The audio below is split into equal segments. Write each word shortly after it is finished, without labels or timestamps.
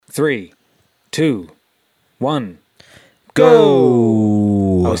3, 2, 1,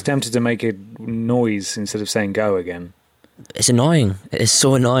 go! I was tempted to make a noise instead of saying go again. It's annoying. It's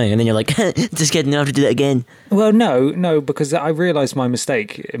so annoying. And then you're like, just kidding, I have to do that again. Well, no, because I realised my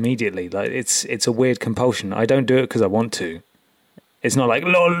mistake immediately. Like it's a weird compulsion. I don't do it because I want to. It's not like,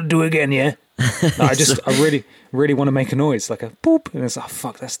 lol, do it again, yeah? No, I really want to make a noise, like a boop. And it's like, oh,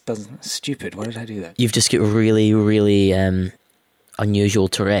 fuck, that's stupid. Why did I do that? You've just got really, really unusual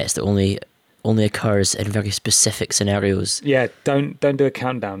Tourette's that only occurs in very specific scenarios. Yeah, don't do a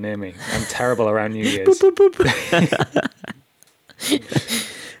countdown near me. I'm terrible around New Year's. Boop, boop, boop.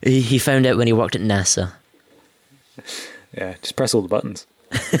 He found out when he worked at NASA. Yeah, just press all the buttons.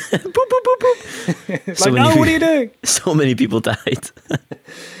 Boop, boop, boop, boop. It's like, no, what are you doing? So many people died.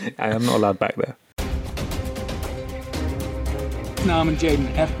 I'm not allowed back there. Norman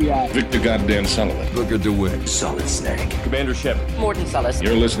Jaden, FBI. Victor Goddamn Sullivan. Booker DeWitt. Solid Snake. Commander Shepard. Morton Sullis.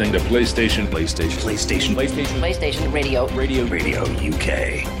 You're listening to PlayStation Radio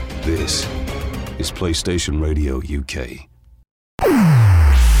UK. This is PlayStation Radio UK.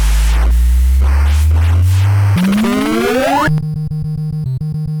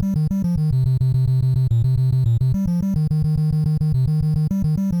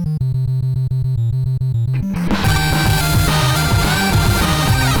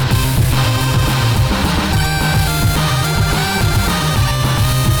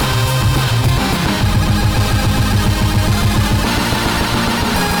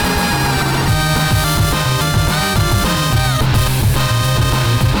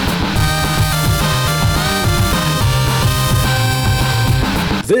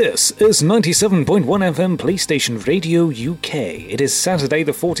 This is 97.1 FM PlayStation Radio UK. It is Saturday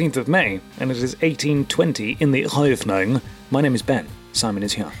the 14th of May, and it is 18:20 in the evening. My name is Ben. Simon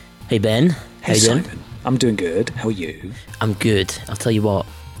is here. Hey Ben, Hey how you Simon. doing? I'm doing good. How are you? I'm good. I'll tell you what.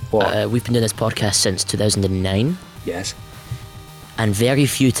 What? We've been doing this podcast since 2009, Yes. and very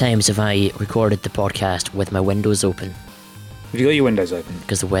few times have I recorded the podcast with my windows open Have you got your windows open?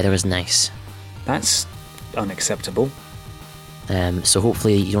 because the weather is nice. That's unacceptable. So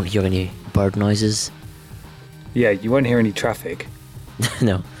hopefully you don't hear any bird noises. Yeah, you won't hear any traffic.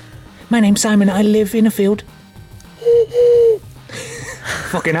 No. My name's Simon. I live in a field.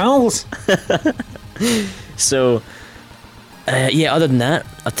 Fucking owls. So, yeah, other than that,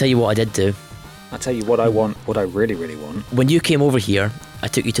 I'll tell you what I did do. I'll tell you what I want, what I really, really want. When you came over here, I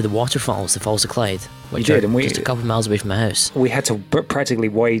took you to the waterfalls, the Falls of Clyde, which did, are and we- just a couple of miles away from my house. We had to practically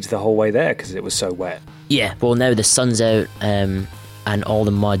wade the whole way there because it was so wet. Yeah, well now the sun's out, and all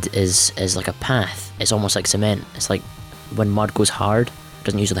the mud is like a path. It's almost like cement. It's like when mud goes hard. It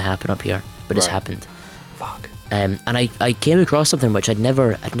doesn't usually happen up here, but it's Right. happened. Fuck. And I came across something which I'd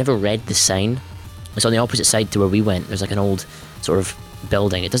never read the sign. It's on the opposite side to where we went. There's like an old sort of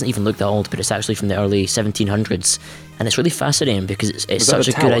building. It doesn't even look that old, but it's actually from the early 1700s, and it's really fascinating because it's Was that such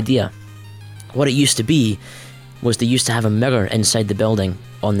the a good tower? idea. What it used to be was they used to have a mirror inside the building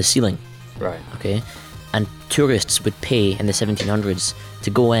on the ceiling. Right. Okay, and tourists would pay in the 1700s to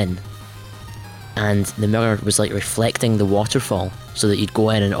go in, and the mirror was like reflecting the waterfall, so that you'd go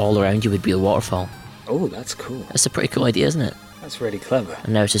in and all around you would be a waterfall. Oh, that's cool. That's a pretty cool idea, isn't it? That's really clever.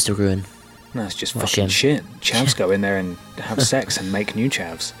 And now it's just a ruin. No, it's just What a fucking shame. shit. Chavs go in there and have sex and make new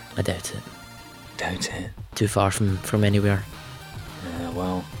chavs. I doubt it. Don't it? Too far from anywhere.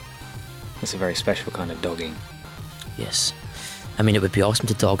 Well, that's a very special kind of dogging. Yes, I mean it would be awesome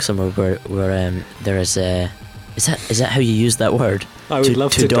to dog somewhere where there is a. Is that how you use that word? I would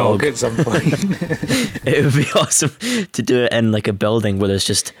love to dog at some point. It would be awesome to do it in like a building where there's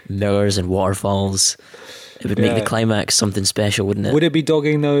just mirrors and waterfalls. It would make the Yeah. climax something special, wouldn't it? Would it be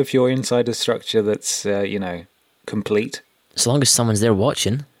dogging though if you're inside a structure that's complete? As long as someone's there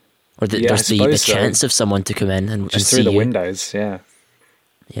watching, or Yeah, I there's the suppose so. chance of someone to come in and Just see through the you. windows, yeah.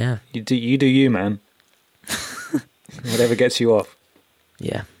 Yeah, You do you, man. Whatever gets you off.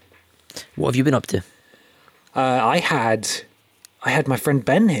 yeah. What have you been up to? I had my friend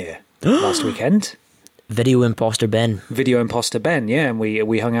Ben here last weekend. Video Imposter Ben. Video Imposter Ben, yeah, and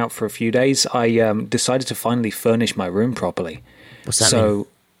we hung out for a few days. I decided to finally furnish my room properly. What's that mean?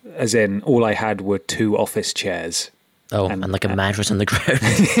 As in, all I had were 2 office chairs. Oh, and like a mattress on the ground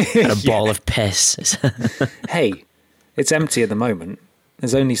and a ball of piss. Hey, it's empty at the moment.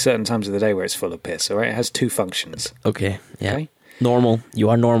 There's only certain times of the day where it's full of piss, all right? It has 2 functions. Okay, yeah. Okay. Normal. You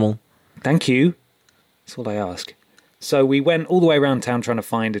are normal. Thank you. That's all I ask. So we went all the way around town trying to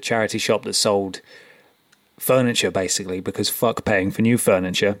find a charity shop that sold furniture, basically, because fuck paying for new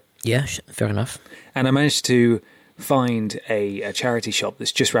furniture. Yeah, fair enough. And I managed to find a charity shop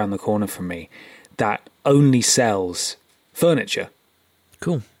that's just round the corner from me that only sells furniture.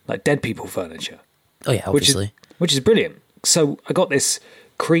 Cool. like dead people furniture. Oh yeah, obviously. Which is brilliant. So I got this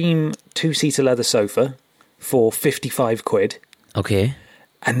cream 2-seater leather sofa for 55 quid. Okay.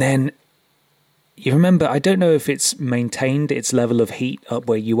 And then you remember, I don't know if it's maintained its level of heat up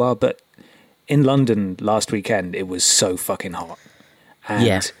where you are, but in London last weekend, it was so fucking hot.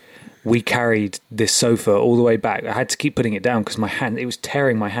 And we carried this sofa all the way back. I had to keep putting it down because it was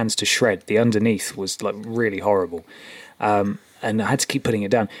tearing my hands to shred. The underneath was like really horrible. And I had to keep putting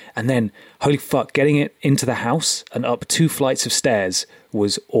it down. And then, holy fuck, getting it into the house and up 2 flights of stairs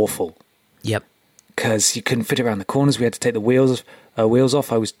was awful. Yep. Because you couldn't fit it around the corners. We had to take the wheels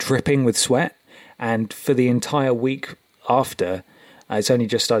off. I was dripping with sweat. And for the entire week after, it's only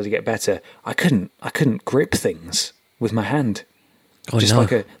just started to get better. I couldn't grip things with my hand. Oh, just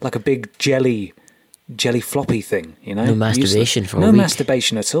no. like a big jelly floppy thing, you know? No masturbation for a no week.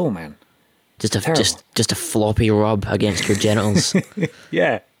 masturbation at all, man. Just a floppy rub against your genitals.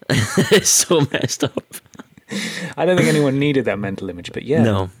 Yeah. It's so messed up. I don't think anyone needed that mental image, but yeah.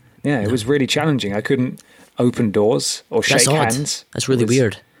 No. Yeah, it was really challenging. I couldn't open doors or shake hands. That's really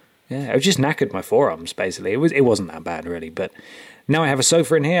weird. Yeah, I just knackered my forearms, basically. It wasn't that bad, really, but now I have a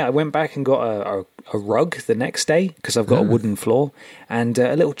sofa in here. I went back and got a rug the next day because I've got a wooden floor and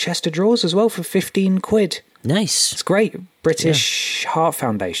a little chest of drawers as well for 15 quid. Nice. It's great. British Heart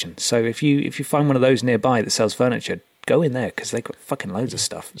Foundation. So if you find one of those nearby that sells furniture, go in there because they've got fucking loads of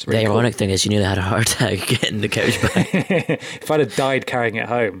stuff. It's really the ironic thing is you nearly had a heart attack getting the couch back. If I'd have died carrying it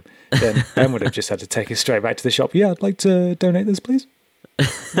home, then Ben would have just had to take it straight back to the shop. Yeah, I'd like to donate this, please.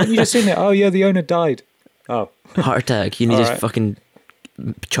 Haven't you just seen it? Oh, yeah, the owner died. Oh. Heart attack. You need to fucking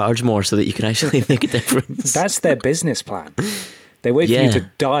charge more so that you can actually make a difference. That's their business plan. They wait for you to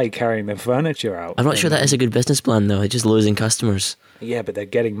die carrying their furniture out. I'm not sure that is a good business plan, though. It's just losing customers. Yeah, but they're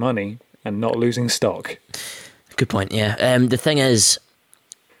getting money and not losing stock. Good point, yeah. The thing is,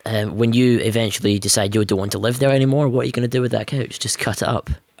 when you eventually decide you don't want to live there anymore, what are you going to do with that couch? Just cut it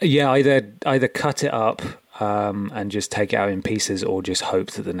up? Yeah, either cut it up and just take it out in pieces, or just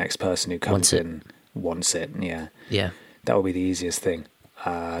hope that the next person who comes in wants it. Yeah, yeah, that would be the easiest thing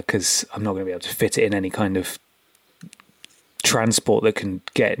because I'm not going to be able to fit it in any kind of transport that can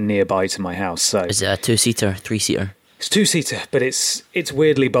get nearby to my house. So is it a 2-seater, 3-seater? It's 2-seater, but it's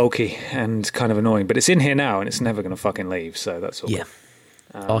weirdly bulky and kind of annoying. But it's in here now, and it's never going to fucking leave. So that's all. Yeah,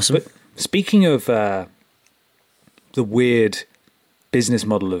 awesome. But speaking of the weird business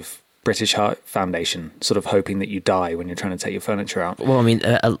model of British Heart Foundation, sort of hoping that you die when you're trying to take your furniture out. Well, I mean,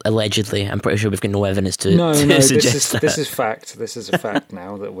 allegedly, I'm pretty sure we've got no evidence to This suggest that. is fact. This is a fact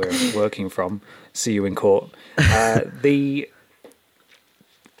now that we're working from. See you in court. The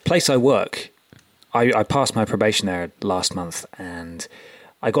place I work, I passed my probation there last month, and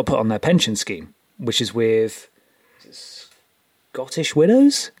I got put on their pension scheme, which is with Scottish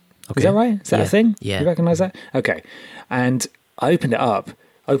Widows. Okay. Is that right? Is that a thing? Yeah. You recognise that? Okay. And I opened up.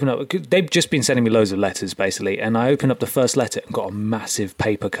 They've just been sending me loads of letters, basically, and I opened up the first letter and got a massive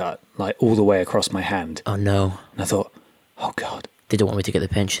paper cut, like all the way across my hand. Oh no! And I thought, oh god, they don't want me to get the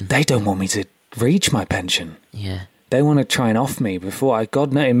pension. They don't want me to reach my pension. Yeah. They want to try and off me before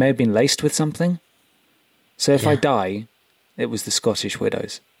God knows, it may have been laced with something. So if I die, it was the Scottish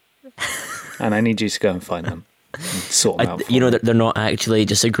Widows, and I need you to go and find them. Sort them out. You know that they're not actually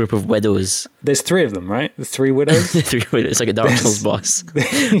just a group of widows. There's 3 of them, right? The 3 widows. The 3 widows. It's like a Dark Souls boss.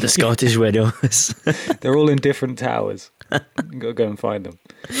 The Scottish Widows. They're all in different towers. You got to go and find them.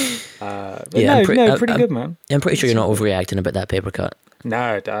 Yeah, pretty good, man. I'm pretty sure you're not overreacting about that paper cut.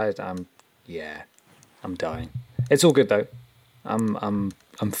 No, I'm dying. It's all good though. I'm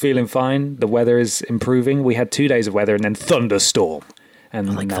feeling fine. The weather is improving. We had 2 days of weather and then thunderstorm,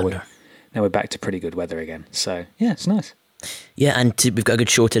 and now we're back to pretty good weather again. So yeah, it's nice. Yeah, and we've got a good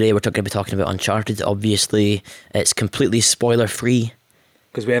show today. We're going to be talking about Uncharted. Obviously, it's completely spoiler free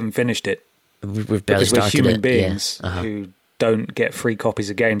because we haven't finished it. We've barely started it. We're human beings who don't get free copies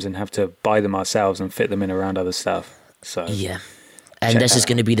of games and have to buy them ourselves and fit them in around other stuff. So yeah, and this is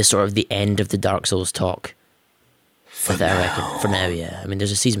going to be the sort of the end of the Dark Souls talk. For now, yeah. I mean,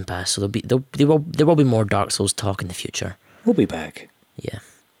 there's a season pass, so there will be more Dark Souls talk in the future. We'll be back. Yeah.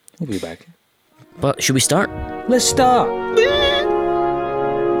 We'll be back. But should we start? Let's start.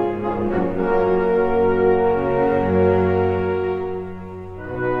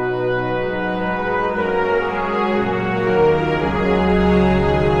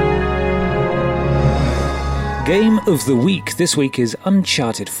 Game of the week this week is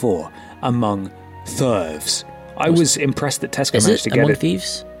Uncharted 4, Among Thieves. I was impressed that Tesco managed to get Among it.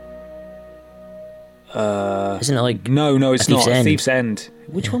 Thieves? Isn't it like... No, it's not. End? Thief's End.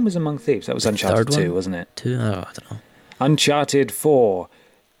 Which one was Among Thieves? That was Uncharted 2, wasn't it? 2? Oh, I don't know. Uncharted 4,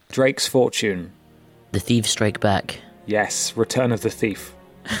 Drake's Fortune. The Thieves Strike Back. Yes, Return of the Thief.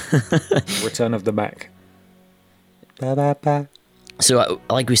 Return of the Mac. Ba-ba-ba. So,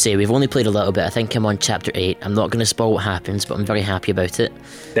 like we say, we've only played a little bit. I think I'm on chapter 8. I'm not going to spoil what happens, but I'm very happy about it.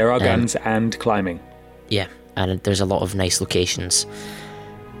 There are guns and climbing. Yeah, and there's a lot of nice locations.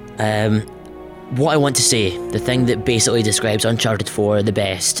 What I want to say, the thing that basically describes Uncharted 4 the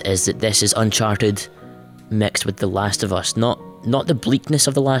best, is that this is Uncharted mixed with The Last of Us. Not the bleakness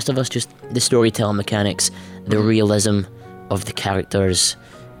of The Last of Us, just the storytelling mechanics, the realism of the characters.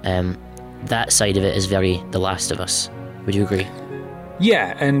 That side of it is very The Last of Us. Would you agree?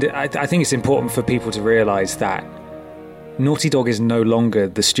 Yeah, and I think it's important for people to realise that Naughty Dog is no longer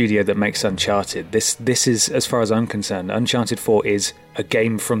the studio that makes Uncharted. This is, as far as I'm concerned, Uncharted 4 is a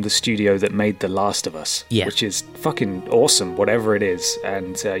game from the studio that made The Last of Us, which is fucking awesome, whatever it is.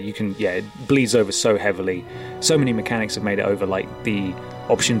 And it bleeds over so heavily. So many mechanics have made it over, like the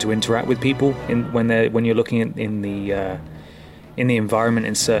option to interact with people when you're looking in the environment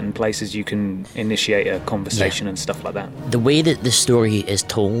in certain places. You can initiate a conversation and stuff like that. The way that the story is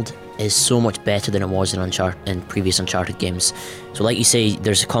told is so much better than it was in previous Uncharted games. So like you say,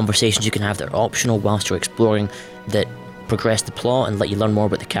 there's conversations you can have that are optional whilst you're exploring, that progress the plot and let you learn more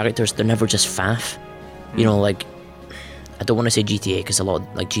about the characters. They're never just faff. You know, like, I don't want to say GTA, because a lot,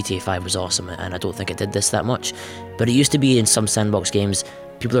 like GTA 5 was awesome, and I don't think it did this that much, but it used to be in some sandbox games,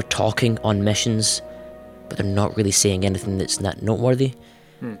 people are talking on missions, but they're not really saying anything that's that noteworthy.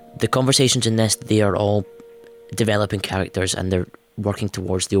 The conversations in this, they are all developing characters, and they're working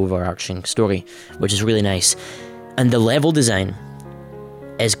towards the overarching story, which is really nice. And the level design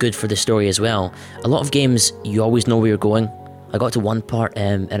is good for the story as well. A lot of games, you always know where you're going. I got to one part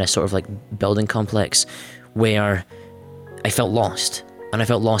in a sort of like building complex where I felt lost. And I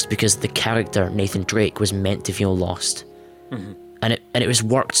felt lost because the character, Nathan Drake, was meant to feel lost. Mm-hmm. And it was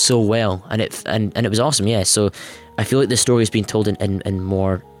worked so well, and it was awesome, yeah. So I feel like the story has been told in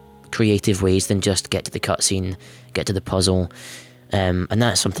more creative ways than just get to the cutscene, get to the puzzle, and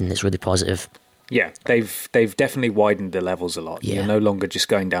that's something that's really positive. Yeah, they've definitely widened the levels a lot. Yeah. You're no longer just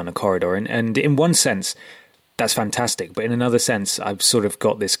going down a corridor, and in one sense, that's fantastic. But in another sense, I've sort of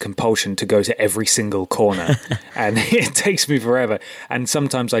got this compulsion to go to every single corner, and it takes me forever. And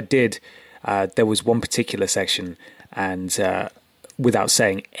sometimes I did. There was one particular section, and without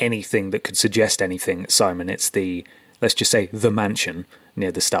saying anything that could suggest anything, Simon, it's let's just say the mansion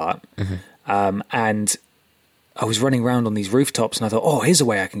near the start. Mm-hmm. And I was running around on these rooftops, and I thought, oh, here's a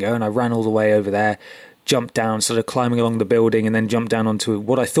way I can go. And I ran all the way over there, jumped down, started climbing along the building, and then jumped down onto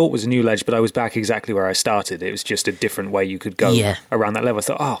what I thought was a new ledge, but I was back exactly where I started. It was just a different way you could go around that level. I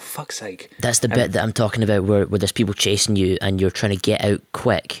thought, oh, fuck's sake. That's the bit that I'm talking about, where there's people chasing you, and you're trying to get out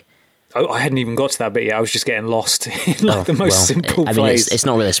quick. I hadn't even got to that bit yet. I was just getting lost in the most simple place. I mean, it's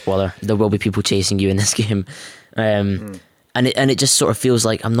not really a spoiler. There will be people chasing you in this game. And it just sort of feels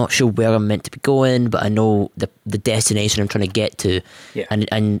like I'm not sure where I'm meant to be going, but I know the destination I'm trying to get to. Yeah.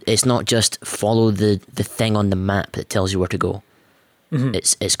 And it's not just follow the thing on the map that tells you where to go. Mm-hmm.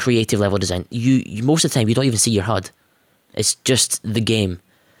 It's creative level design. You most of the time you don't even see your HUD. It's just the game.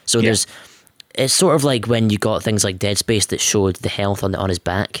 So it's sort of like when you got things like Dead Space that showed the health on his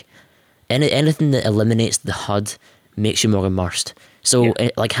back. Anything that eliminates the HUD makes you more immersed. So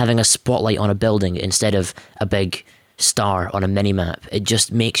like having a spotlight on a building instead of a big star on a mini map, it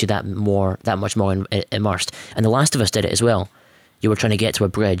just makes you that much more immersed. And The Last of Us did it as well. You were trying to get to a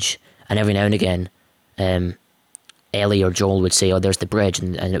bridge, and every now and again Ellie or Joel would say, oh, there's the bridge,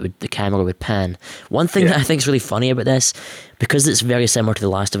 and the camera would pan. One thing that I think is really funny about this, because it's very similar to The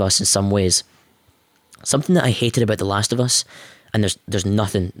Last of Us in some ways, something that I hated about The Last of Us, and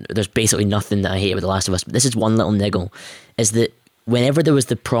there's basically nothing that I hate about The Last of Us, but this is one little niggle, is that whenever there was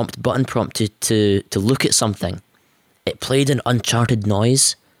the button prompt to look at something, it played an Uncharted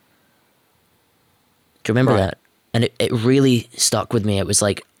noise. Do you remember that? And it really stuck with me. It was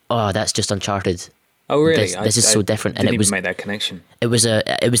like, oh, that's just Uncharted. Oh, really? This is so different. Didn't and even make that connection. It was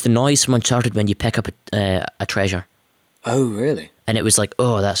the noise from Uncharted when you pick up a treasure. Oh, really? And it was like,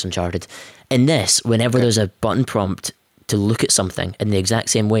 oh, that's Uncharted. In this, whenever there's a button prompt to look at something in the exact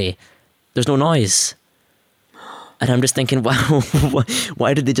same way, there's no noise. And I'm just thinking, wow,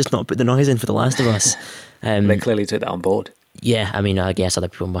 why did they just not put the noise in for The Last of Us? They clearly took that on board. Yeah, I mean, I guess other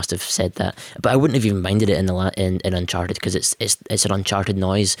people must have said that, but I wouldn't have even minded it in Uncharted, because it's an Uncharted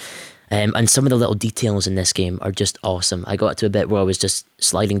noise, and some of the little details in this game are just awesome. I got to a bit where I was just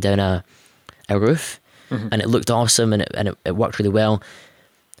sliding down a roof, and it looked awesome, and it worked really well.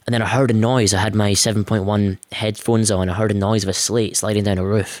 And then I heard a noise. I had my 7.1 headphones on. I heard a noise of a slate sliding down a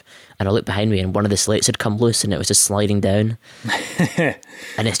roof. And I looked behind me, and one of the slates had come loose, and it was just sliding down.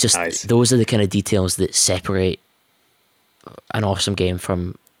 And it's just, nice. Those are the kind of details that separate an awesome game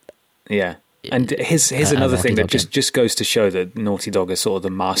from... Yeah. And here's another thing that just goes to show that Naughty Dog are sort of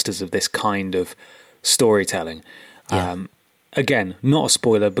the masters of this kind of storytelling. Yeah. Again, not a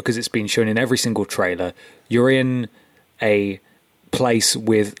spoiler because it's been shown in every single trailer. You're in a place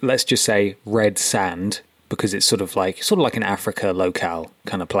with, let's just say, red sand, because it's sort of like an Africa locale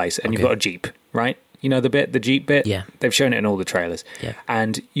kind of place, and you've got a Jeep, right? You know the Jeep bit? Yeah. They've shown it in all the trailers. Yeah.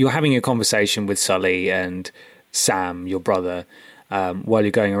 And you're having a conversation with Sully and Sam, your brother, while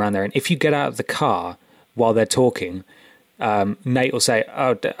you're going around there. And if you get out of the car while they're talking, Nate will say,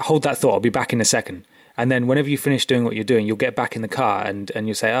 "Oh, hold that thought, I'll be back in a second." And then whenever you finish doing what you're doing, you'll get back in the car and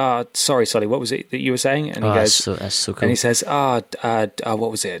you'll say, sorry, Sully, what was it that you were saying? And he goes, that's so cool. And he says,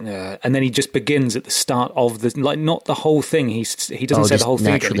 what was it? And then he just begins at the start of the, like, not the whole thing. He doesn't say the whole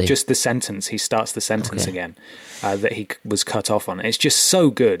thing again, just the sentence. He starts the sentence again that he was cut off on. It's just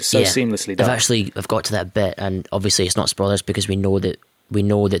so good, so seamlessly done. I've got to that bit, and obviously it's not spoilers because we know that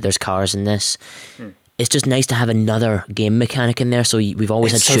there's cars in this. It's just nice to have another game mechanic in there. So we've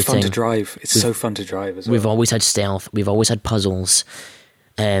always had shooting. It's so fun to drive. It's so fun to drive as well. We've always had stealth. We've always had puzzles.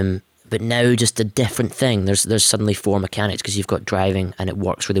 But now just a different thing. There's suddenly 4 mechanics because you've got driving and it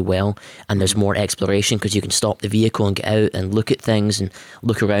works really well. And there's more exploration because you can stop the vehicle and get out and look at things and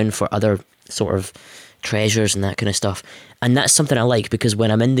look around for other sort of treasures and that kind of stuff. And that's something I like because when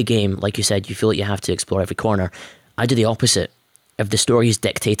I'm in the game, like you said, you feel like you have to explore every corner. I do the opposite. If the story is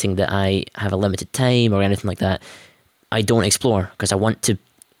dictating that I have a limited time or anything like that, I don't explore because I want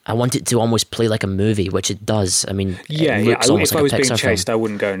it to almost play like a movie, which it does. I mean, if I was being chased, I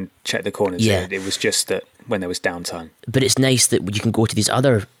wouldn't go and check the corners. Yeah. It was just that when there was downtime. But it's nice that you can go to these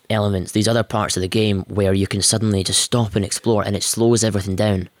other elements, these other parts of the game where you can suddenly just stop and explore, and it slows everything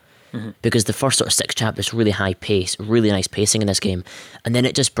down. Because the first sort of 6 chapters, really high pace, really nice pacing in this game, and then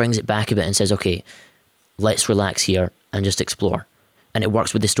it just brings it back a bit and says, okay, let's relax here and just explore. And it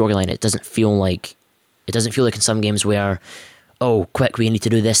works with the storyline. It doesn't feel like in some games where, oh, quick, we need to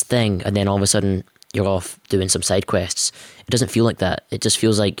do this thing, and then all of a sudden you're off doing some side quests. It doesn't feel like that. It just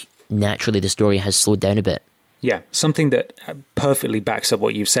feels like naturally the story has slowed down a bit. Yeah, something that perfectly backs up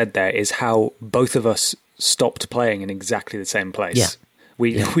what you've said there is how both of us stopped playing in exactly the same place. Yeah.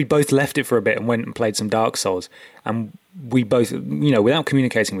 We both left it for a bit and went and played some Dark Souls, and we both, without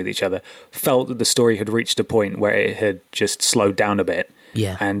communicating with each other, felt that the story had reached a point where it had just slowed down a bit.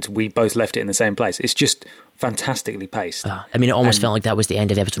 Yeah. And we both left it in the same place. It's just fantastically paced. I mean, it almost felt like that was the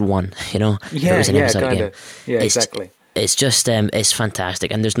end of episode 1, Yeah, kind of. Yeah, exactly. It's just, it's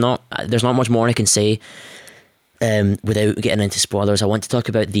fantastic. And there's not much more I can say without getting into spoilers. I want to talk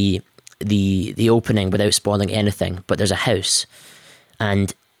about the opening without spoiling anything, but there's a house.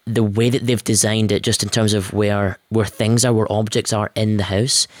 And the way that they've designed it, just in terms of where things are, where objects are in the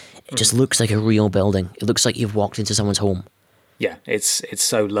house, it just looks like a real building. It looks like you've walked into someone's home. Yeah, it's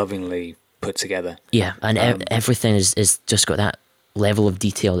so lovingly put together. Yeah, and everything is just got that level of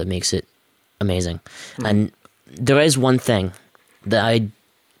detail that makes it amazing. And there is one thing that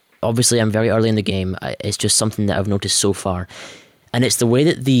I'm very early in the game. It's just something that I've noticed so far, and it's the way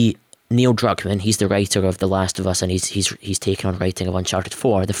that Neil Druckmann, he's the writer of The Last of Us, and he's taken on writing of Uncharted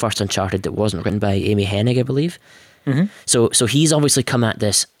 4, the first Uncharted that wasn't written by Amy Hennig, I believe. So he's obviously come at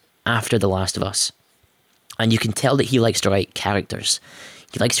this after The Last of Us, and you can tell that he likes to write characters.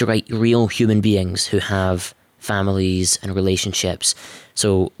 He likes to write real human beings who have families and relationships.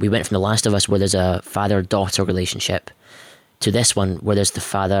 So we went from The Last of Us, where there's a father-daughter relationship, to this one where there's the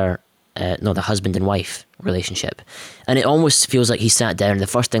husband and wife relationship. And it almost feels like he sat down and the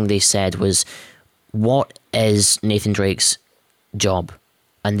first thing they said was, what is Nathan Drake's job?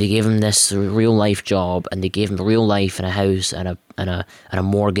 And they gave him this real life job, and they gave him real life and a house and a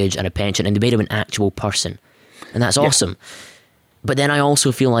mortgage and a pension, and they made him an actual person. And that's awesome. But then I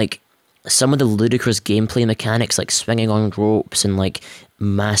also feel like some of the ludicrous gameplay mechanics, like swinging on ropes and like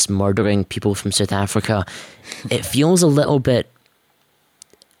mass murdering people from South Africa, it feels a little bit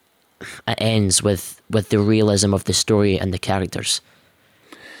at ends with the realism of the story and the characters.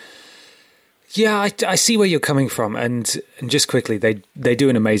 Yeah, I see where you're coming from, and just quickly, they do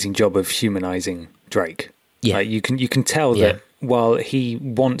an amazing job of humanizing Drake. Yeah, you can tell that while he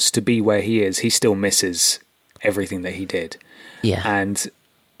wants to be where he is, he still misses everything that he did. Yeah, and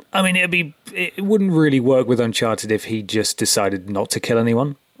I mean, it wouldn't really work with Uncharted if he just decided not to kill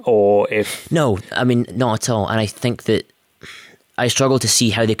anyone, or if no, I mean, not at all. And I think that I struggle to see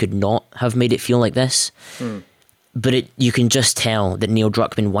how they could not have made it feel like this. you can just tell that Neil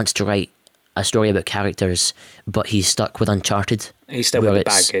Druckmann wants to write a story about characters, but he's stuck with Uncharted. He's stuck with the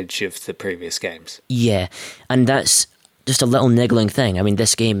baggage of the previous games. Yeah, and that's just a little niggling thing. I mean,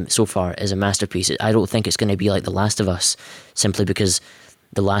 this game so far is a masterpiece. I don't think it's going to be like The Last of Us, simply because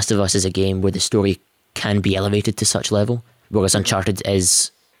The Last of Us is a game where the story can be elevated to such level, whereas Uncharted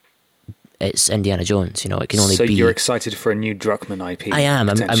it's Indiana Jones. It can only be. So you're excited for a new Druckmann IP? I am.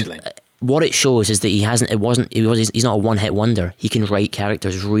 Potentially. What it shows is that he's not a one-hit wonder. He can write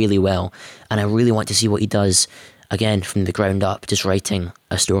characters really well, and I really want to see what he does again from the ground up, just writing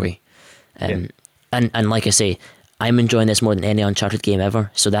a story. And like I say, I'm enjoying this more than any Uncharted game ever.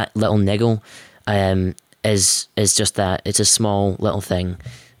 So that little niggle is just that. It's a small little thing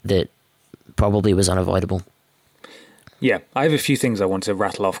that probably was unavoidable. Yeah, I have a few things I want to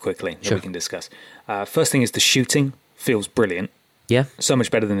rattle off quickly that we can discuss. First thing is the shooting feels brilliant. Yeah. So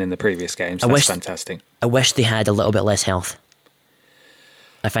much better than in the previous games. That's fantastic. I wish they had a little bit less health.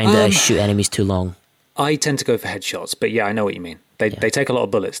 I find that I shoot enemies too long. I tend to go for headshots, but yeah, I know what you mean. They take a lot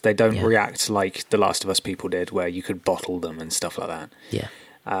of bullets. They don't react like The Last of Us people did, where you could bottle them and stuff like that. Yeah.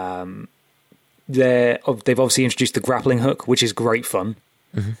 They've obviously introduced the grappling hook, which is great fun.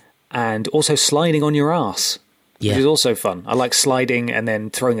 Mm-hmm. And also sliding on your ass. Which is also fun. I like sliding and then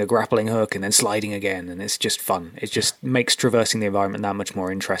throwing a grappling hook and then sliding again, and it's just fun. It just makes traversing the environment that much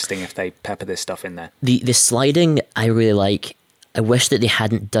more interesting if they pepper this stuff in there. The sliding I really like. I wish that they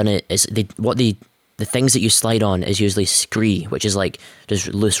hadn't done it. The things that you slide on is usually scree, which is like just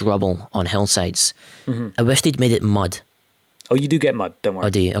loose rubble on hillsides. Mm-hmm. I wish they'd made it mud. Oh, you do get mud, don't worry. Oh,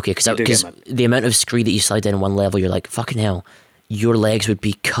 do you? Okay, because the amount of scree that you slide in one level, you're like, fucking hell. Your legs would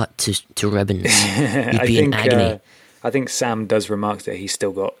be cut to ribbons. You'd be in agony. I think Sam does remark that he's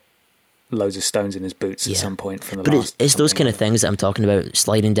still got loads of stones in his boots at some point from the last. But it's those kind of things that I'm talking about,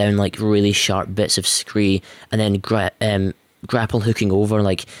 sliding down like really sharp bits of scree and then grapple hooking over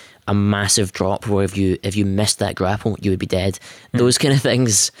like a massive drop where if you missed that grapple, you would be dead. Those kind of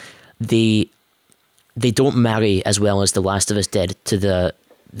things, they don't marry as well as The Last of Us did to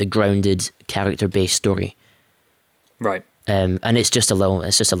the grounded character-based story. Right. And it's just a little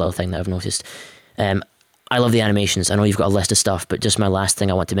thing that I've noticed. I love the animations. I know you've got a list of stuff, but just my last thing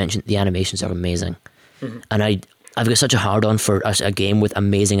I want to mention, the animations are amazing. Mm-hmm. And I've got such a hard-on for a game with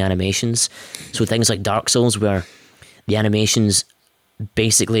amazing animations. So things like Dark Souls, where the animations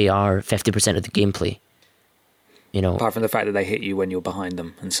basically are 50% of the gameplay. Apart from the fact that they hit you when you're behind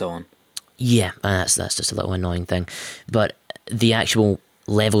them and so on. Yeah, that's just a little annoying thing. But the actual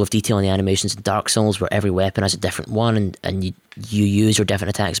level of detail in the animations in Dark Souls, where every weapon has a different one and you use your different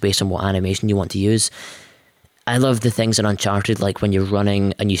attacks based on what animation you want to use. I love the things in Uncharted, like when you're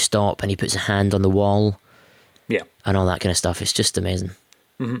running and you stop and he puts a hand on the wall. Yeah. And all that kind of stuff. It's just amazing.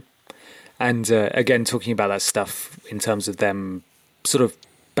 Mm-hmm. And again, talking about that stuff in terms of them sort of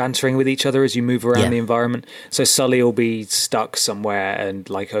bantering with each other as you move around the environment. So Sully will be stuck somewhere and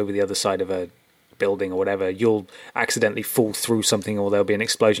like over the other side of a building or whatever, you'll accidentally fall through something or there'll be an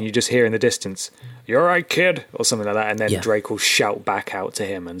explosion. You just hear in the distance, "You're right, kid," or something like that, and then Drake will shout back out to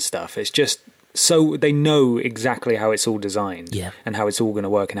him and stuff. It's just so they know exactly how it's all designed and how it's all going to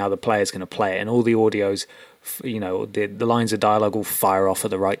work and how the player's going to play it, and all the audios, the lines of dialogue will fire off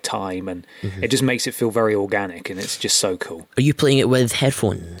at the right time, and it just makes it feel very organic, and it's just so cool. Are you playing it with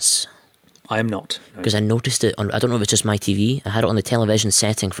headphones? I am not, because I noticed it on, I don't know if it's just my TV, I had it on the television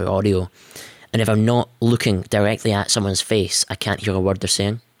setting for audio. And if I'm not looking directly at someone's face, I can't hear a word they're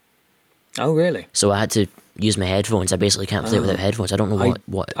saying. Oh, really? So I had to use my headphones. I basically can't play it without headphones. I don't know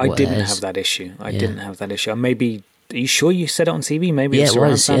what I didn't have that issue. I didn't have that issue. Maybe, are you sure you set it on TV? Maybe it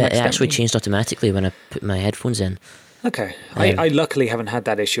was. Yeah, it actually changed automatically when I put my headphones in. Okay. I luckily haven't had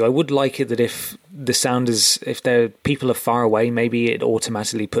that issue. I would like it that if the sound is, if people are far away, maybe it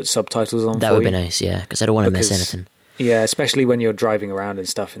automatically puts subtitles on. That would be nice, yeah, because I don't want to miss anything. Yeah, especially when you're driving around and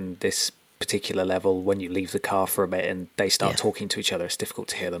stuff in this particular level, when you leave the car for a bit and they start talking to each other, it's difficult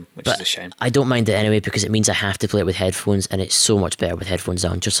to hear them, which is a shame. I don't mind it anyway, because it means I have to play it with headphones, and it's so much better with headphones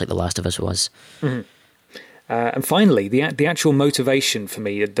on, just like The Last of Us was. Mm-hmm. And finally, the actual motivation for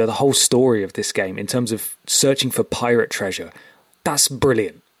me, the whole story of this game in terms of searching for pirate treasure, that's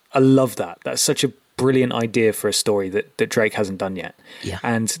brilliant. I love that. That's such a brilliant idea for a story that Drake hasn't done yet. Yeah.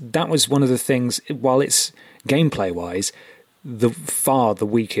 And that was one of the things, while it's gameplay wise the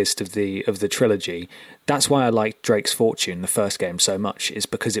weakest of the trilogy, that's why I liked Drake's Fortune, the first game, so much, is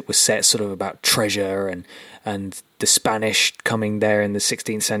because it was set sort of about treasure and the Spanish coming there in the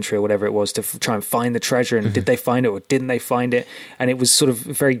 16th century or whatever it was to try and find the treasure, and did they find it or didn't they find it, and it was sort of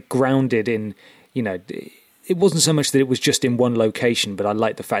very grounded in it wasn't so much that it was just in one location, but I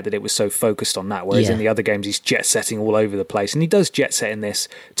liked the fact that it was so focused on that. Whereas in the other games, he's jet setting all over the place, and he does jet set in this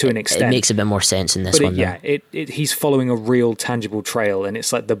to an extent. It makes a bit more sense in this one. He's following a real tangible trail, and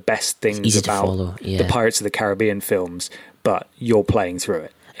it's like the best things about the Pirates of the Caribbean films. But you're playing through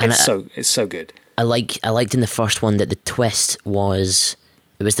it. It's so good. I liked in the first one that the twist was.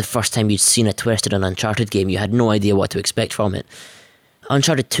 It was the first time you'd seen a twist in an Uncharted game. You had no idea what to expect from it.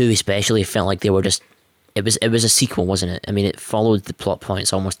 Uncharted 2 especially felt like they were just. It was a sequel, wasn't it? I mean, it followed the plot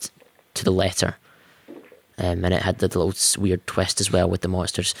points almost to the letter. And it had the little weird twist as well with the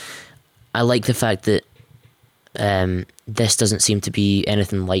monsters. I like the fact that this doesn't seem to be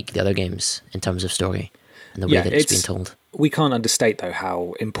anything like the other games in terms of story and the way that it's being told. We can't understate, though,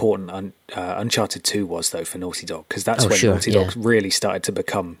 how important Uncharted 2 was, though, for Naughty Dog, because that's when Naughty Dog really started to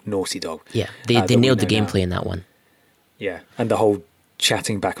become Naughty Dog. Yeah, they nailed the gameplay in that one. Yeah, and the whole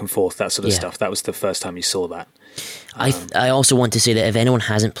chatting back and forth, that sort of stuff. That was the first time you saw that. I also want to say that if anyone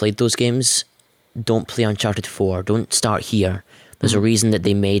hasn't played those games, don't play Uncharted 4. Don't start here. There's a reason that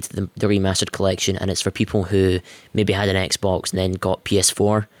they made the remastered collection, and it's for people who maybe had an Xbox and then got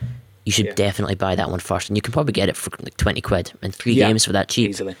PS4. You should definitely buy that one first, and you can probably get it for like 20 quid and 3 games for that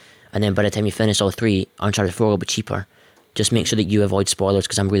cheap. Easily. And then by the time you finish all 3, Uncharted 4 will be cheaper. Just make sure that you avoid spoilers,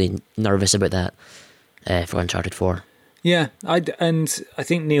 because I'm really nervous about that for Uncharted 4. Yeah, I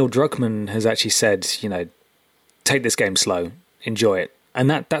think Neil Druckmann has actually said, take this game slow, enjoy it. And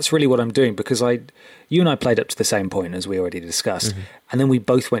that's really what I'm doing, because you and I played up to the same point, as we already discussed, and then we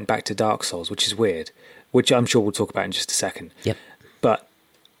both went back to Dark Souls, which is weird, which I'm sure we'll talk about in just a second. Yep. But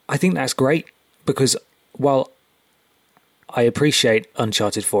I think that's great, because while I appreciate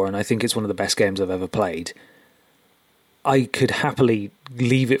Uncharted 4, and I think it's one of the best games I've ever played, I could happily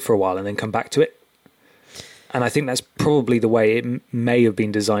leave it for a while and then come back to it. And I think that's probably the way it may have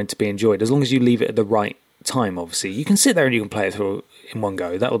been designed to be enjoyed. As long as you leave it at the right time, obviously. You can sit there and you can play it through in one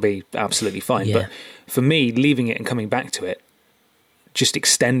go. That'll be absolutely fine. Yeah. But for me, leaving it and coming back to it, just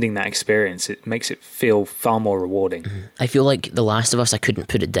extending that experience, it makes it feel far more rewarding. I feel like The Last of Us, I couldn't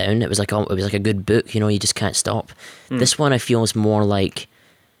put it down. It was like a good book, you just can't stop. This one I feel is more like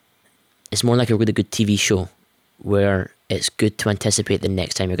a really good TV show where it's good to anticipate the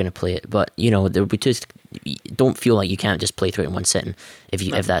next time you're going to play it. But there'll be don't feel like you can't just play through it in one sitting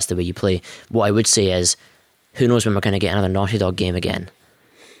if that's the way you play. What I would say is, who knows when we're going to get another Naughty Dog game again?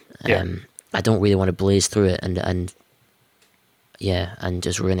 I don't really want to blaze through it and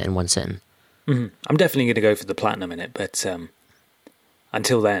just ruin it in one sitting. I'm definitely going to go for the platinum in it, but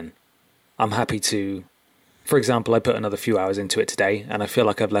until then, I'm happy to. For example, I put another few hours into it today, and I feel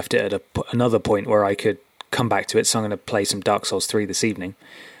like I've left it at another point where I could come back to it. So I'm going to play some Dark Souls 3 this evening.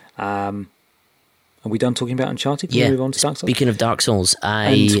 Are we done talking about Uncharted? Can we move on to Dark Souls? Speaking of Dark Souls,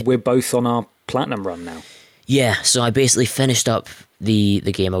 and we're both on our platinum run now. Yeah, so I basically finished up the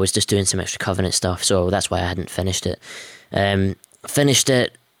game. I was just doing some extra Covenant stuff, so that's why I hadn't finished it. Finished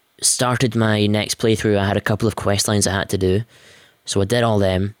it, started my next playthrough. I had a couple of quest lines I had to do, so I did all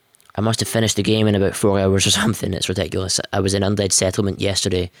them. I must have finished the game in about 4 hours or something. It's ridiculous. I was in Undead Settlement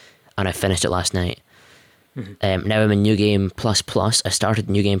yesterday, and I finished it last night. Now I'm in New Game Plus Plus. I started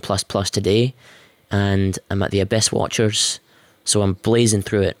New Game Plus Plus today, and I'm at the Abyss Watchers, so I'm blazing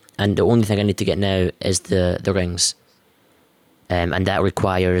through it. And the only thing I need to get now is the rings, and that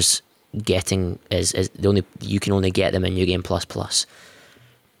requires getting you can only get them in New Game Plus Plus.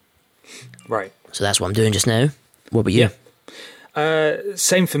 Right. So that's what I'm doing just now. What about you?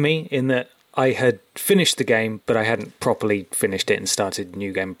 Same for me, in that I had finished the game, but I hadn't properly finished it and started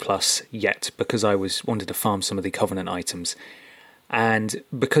New Game Plus yet, because I wanted to farm some of the Covenant items. And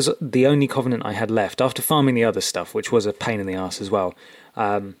because the only Covenant I had left, after farming the other stuff, which was a pain in the arse as well,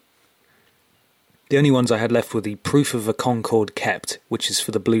 the only ones I had left were the Proof of a Concord Kept, which is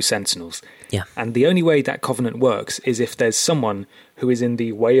for the Blue Sentinels. Yeah. And the only way that Covenant works is if there's someone who is in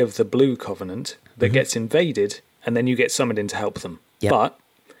the way of the Blue Covenant that gets invaded, and then you get summoned in to help them. Yep. But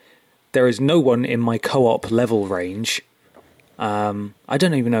there is no one in my co-op level range. I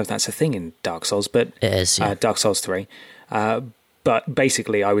don't even know if that's a thing in Dark Souls, but it is. Yeah. Dark Souls 3. But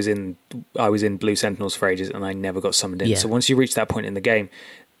basically, I was in Blue Sentinels for ages, and I never got summoned in. Yeah. So once you reach that point in the game,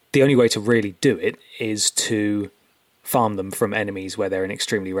 the only way to really do it is to farm them from enemies where they're an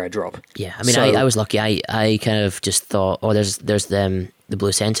extremely rare drop. Yeah, I mean, I was lucky. I kind of just thought, there's the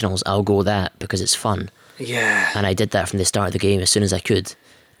Blue Sentinels. I'll go that because it's fun. Yeah. And I did that from the start of the game as soon as I could,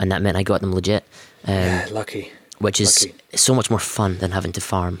 and that meant I got them legit. Lucky. Which is so much more fun than having to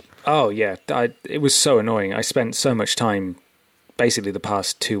farm. Oh yeah, it was so annoying. I spent so much time, basically the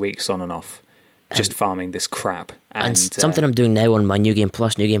past 2 weeks on and off, just farming this crap. And something I'm doing now on my New Game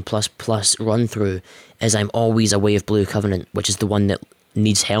Plus run through is I'm always away of Blue Covenant, which is the one that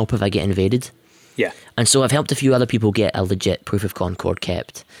needs help if I get invaded. Yeah. And so I've helped a few other people get a legit Proof of Concord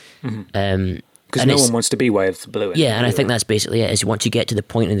kept. Because no one wants to be Way of the Blue. Yeah, and I think that's basically it, is once you get to the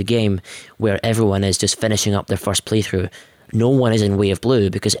point in the game where everyone is just finishing up their first playthrough, no one is in Way of Blue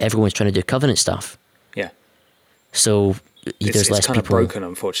because everyone's trying to do Covenant stuff. Yeah. So there's less kind people. of broken,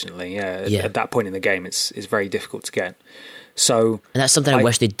 unfortunately. Yeah. At that point in the game, it's very difficult to get. So, and that's something I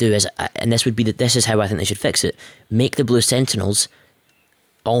wish they'd do. And this would be this is how I think they should fix it. Make the Blue Sentinels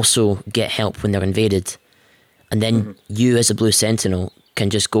also get help when they're invaded, and then you as a Blue Sentinel can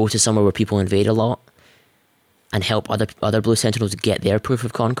just go to somewhere where people invade a lot and help other Blue Sentinels get their Proof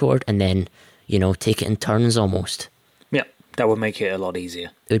of Concord, and then take it in turns almost. Yeah, that would make it a lot easier.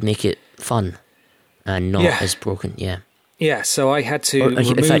 It would make it fun and not as broken. Yeah. Yeah, so I had to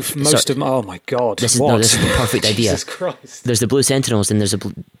remove most of my... Oh my god, this is the perfect idea. Jesus Christ. There's the Blue Sentinels and there's a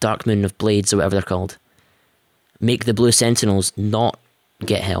Dark Moon of Blades or whatever they're called. Make the Blue Sentinels not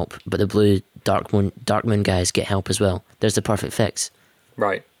get help, but the Blue Dark Moon guys get help as well. There's the perfect fix.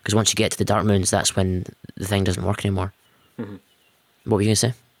 Right. Because once you get to the Dark Moons, that's when the thing doesn't work anymore. Mm-hmm. What were you going to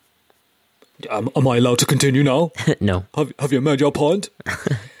say? Am I allowed to continue now? No. Have you made your point?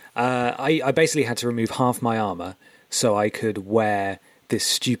 I basically had to remove half my armour so I could wear this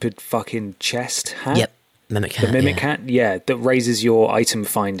stupid fucking chest hat. Yep, Mimic hat. The Mimic hat, that raises your item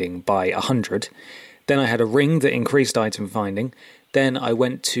finding by 100. Then I had a ring that increased item finding. Then I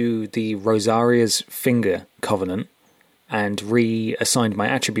went to the Rosaria's Finger Covenant and reassigned my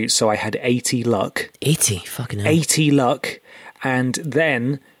attributes, so I had 80 luck. 80? Fucking hell. 80 luck. And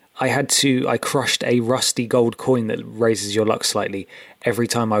then I crushed a rusty gold coin that raises your luck slightly every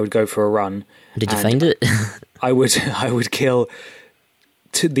time I would go for a run. Did you find it? I would kill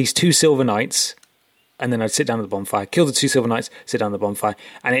these 2 silver knights, and then I'd sit down at the bonfire, kill the 2 silver knights, sit down at the bonfire,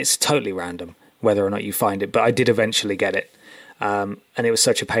 and it's totally random whether or not you find it, but I did eventually get it. And it was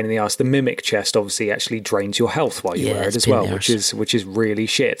such a pain in the ass. The Mimic chest obviously actually drains your health while you wear it as well, which is really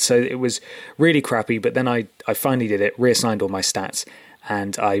shit. So it was really crappy, but then I finally did it, reassigned all my stats,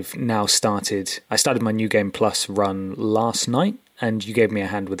 and I've now started my New Game Plus run last night, and you gave me a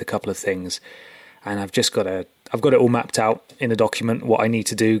hand with a couple of things, and I've got it all mapped out in a document, what I need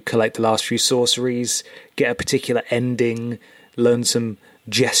to do, collect the last few sorceries, get a particular ending, learn some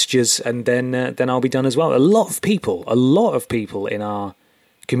gestures, and then I'll be done as well. A lot of people in our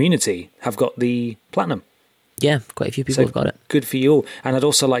community have got the platinum. Yeah, quite a few people have got it. Good for you all. And I'd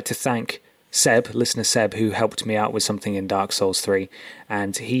also like to thank listener Seb, who helped me out with something in Dark Souls 3,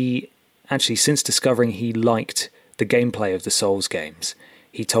 and he actually, since discovering he liked the gameplay of the Souls games,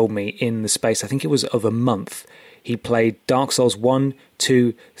 he told me in the space, I think it was of a month, he played Dark Souls 1,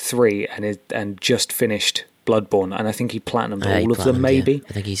 2, 3 and just finished Bloodborne, and I think he platinumed all of them, maybe. Yeah.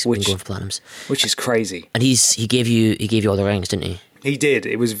 I think he's been going for platinums, which is crazy. And he gave you all the rings, didn't he? He did.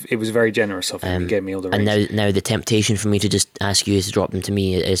 It was very generous of him. He gave me all the rings. And now the temptation for me to just ask you to drop them to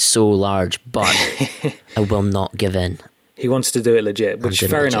me is so large, but I will not give in. He wants to do it legit, which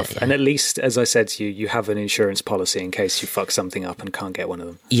fair enough. Yeah. And at least, as I said to you, you have an insurance policy in case you fuck something up and can't get one of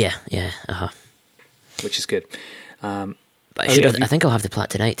them. Yeah, Which is good. But I think I'll have the plat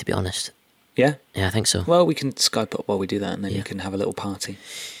tonight, to be honest. Yeah? Yeah, I think so. Well, we can Skype up while we do that, and then you can have a little party.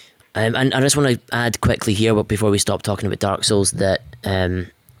 And I just want to add quickly here, but before we stop talking about Dark Souls, that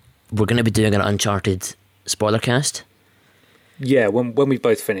we're going to be doing an Uncharted spoiler cast. Yeah, when we've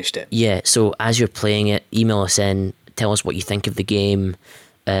both finished it. Yeah, so as you're playing it, email us in, tell us what you think of the game,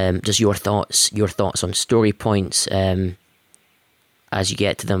 just your thoughts on story points. As you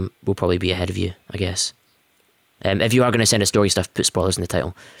get to them, we'll probably be ahead of you, I guess. If you are going to send us story stuff, put spoilers in the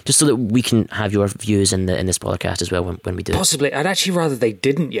title, just so that we can have your views in the spoiler cast as well when we do Possibly. it. I'd actually rather they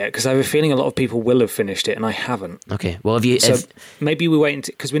didn't yet, because I have a feeling a lot of people will have finished it, and I haven't. Okay, well, maybe we wait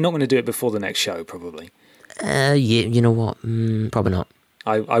until, because we're not going to do it before the next show, probably. Yeah, you know what? Probably not.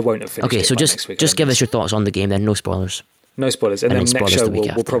 I won't have finished it. Okay, so next week, just give us your thoughts on the game, then no spoilers. No spoilers, and then next show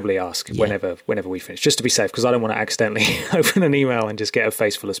we'll probably ask Yeah. whenever we finish, just to be safe, because I don't want to accidentally open an email and just get a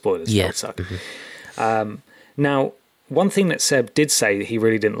face full of spoilers. Yeah. That would suck. Now, one thing that Seb did say that he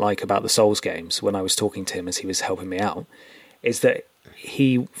really didn't like about the Souls games when I was talking to him as he was helping me out is that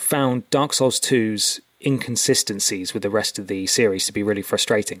he found Dark Souls 2's inconsistencies with the rest of the series to be really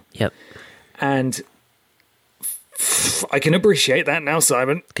frustrating. Yep. And I can appreciate that now,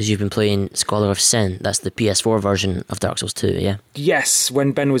 Simon. Because you've been playing Scholar of Sin. That's the PS4 version of Dark Souls 2, yeah? Yes,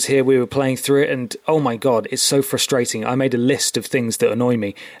 when Ben was here, we were playing through it, and oh my god, it's so frustrating. I made a list of things that annoy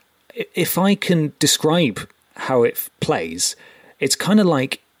me. If I can describe how it plays, it's kind of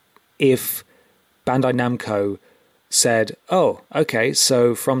like if Bandai Namco said, oh, okay,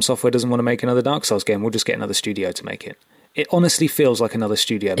 so From Software doesn't want to make another Dark Souls game, we'll just get another studio to make it. It honestly feels like another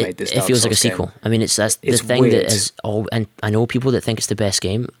studio made this Dark Souls game. It feels like a sequel. I mean, that's the thing weird. That is all, and I know people that think it's the best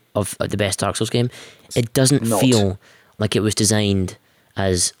game, of the best Dark Souls game. It doesn't feel like it was designed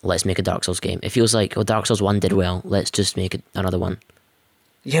as, let's make a Dark Souls game. It feels like, oh, Dark Souls 1 did well, let's just make another one.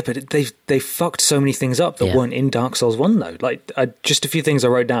 Yeah, but they fucked so many things up that weren't in Dark Souls 1, though. Like, just a few things I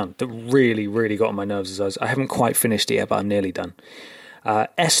wrote down that really, really got on my nerves. I haven't quite finished it yet, but I'm nearly done.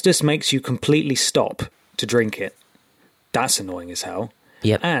 Estus makes you completely stop to drink it. That's annoying as hell.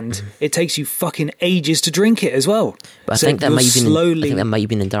 Yep. And it takes you fucking ages to drink it as well. But I think that might have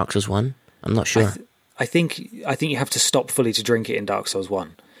been in Dark Souls 1. I'm not sure. I think you have to stop fully to drink it in Dark Souls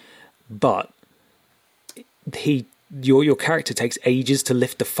 1. But your character takes ages to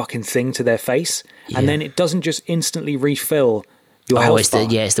lift the fucking thing to their face, and then it doesn't just instantly refill your health bar.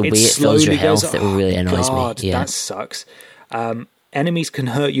 It's the way it fills your health that really annoys me. Yeah. That sucks. Enemies can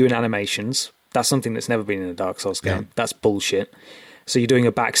hurt you in animations. That's something that's never been in a Dark Souls game. Yeah. That's bullshit. So you're doing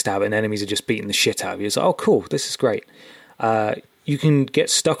a backstab and enemies are just beating the shit out of you. It's like, oh, cool, this is great. You can get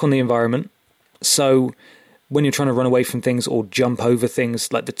stuck on the environment. So when you're trying to run away from things or jump over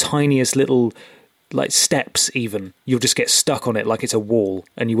things, like the tiniest little like steps even, you'll just get stuck on it like it's a wall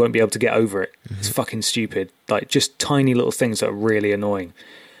and you won't be able to get over it. Mm-hmm. It's fucking stupid. Like just tiny little things that are really annoying.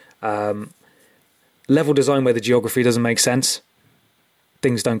 Level design where the geography doesn't make sense.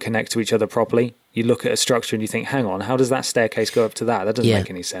 Things don't connect to each other properly. You look at a structure and you think, hang on, how does that staircase go up to that? That doesn't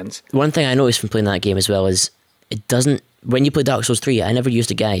make any sense. One thing I noticed from playing that game as well is it doesn't, when you play Dark Souls 3, I never used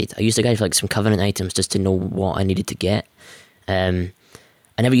a guide. I used a guide for like some Covenant items just to know what I needed to get. I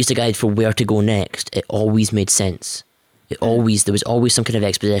never used a guide for where to go next. It always made sense. There was always some kind of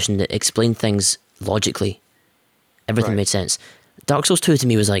exposition that explained things logically. Everything made sense. Dark Souls 2 to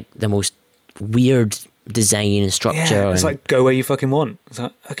me was like the most weird design and structure. Yeah, it's like, go where you fucking want. It's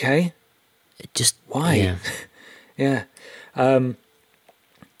like, okay. Just why? Yeah. I've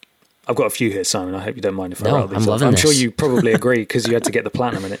got a few here, Simon. I hope you don't mind if I rattle these. I'm loving this. I'm sure you probably agree because you had to get the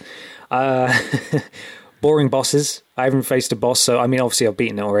platinum in it. Boring bosses. I haven't faced a boss, so I mean, obviously I've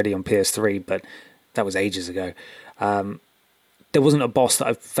beaten it already on PS3, but that was ages ago. There wasn't a boss that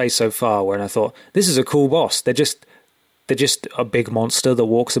I've faced so far where I thought, this is a cool boss. They're just a big monster that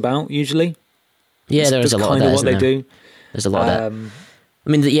walks about, usually. Yeah, there's a lot of that, kind of what they do. There's a lot of that. I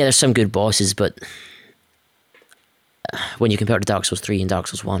mean, there's some good bosses, but when you compare it to Dark Souls 3 and Dark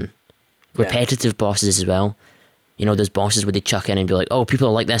Souls 1, repetitive bosses as well. You know, there's bosses where they chuck in and be like, oh, people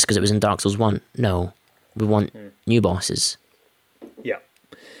are like this because it was in Dark Souls 1. No, we want new bosses. Yeah.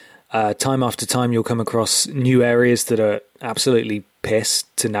 Time after time, you'll come across new areas that are absolutely pissed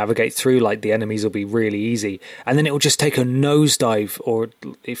to navigate through. Like the enemies will be really easy, and then it will just take a nosedive, or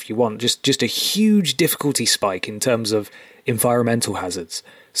if you want, just a huge difficulty spike in terms of environmental hazards.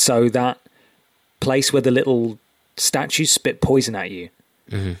 So that place where the little statues spit poison at you,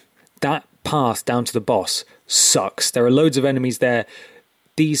 that path down to the boss sucks. There are loads of enemies there.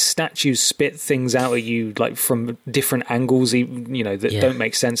 These statues spit things out at you like from different angles, that don't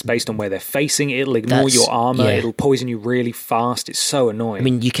make sense based on where they're facing. It'll ignore your armor. It'll poison you really fast. It's so annoying. I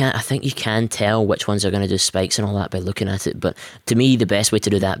mean, I think you can tell which ones are going to do spikes and all that by looking at it. But to me, the best way to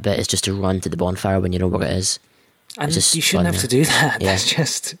do that bit is just to run to the bonfire when you know where it is. And you shouldn't have to do that. Yeah.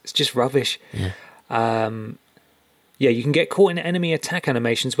 It's just rubbish. Yeah. You can get caught in enemy attack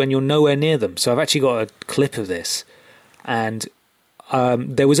animations when you're nowhere near them. So I've actually got a clip of this, and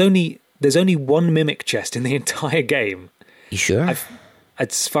there's only one mimic chest in the entire game. You sure? At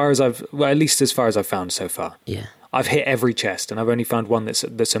least as far as I've found so far. Yeah. I've hit every chest, and I've only found one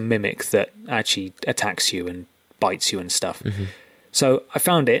that's a mimic that actually attacks you and bites you and stuff. Mm-hmm. So I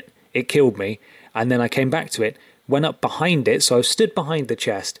found it. It killed me, and then I came back to it, went up behind it. So I stood behind the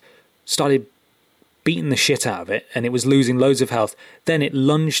chest, started beating the shit out of it, and it was losing loads of health. Then it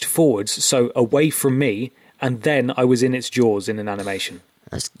lunged forwards, so away from me. And then I was in its jaws in an animation.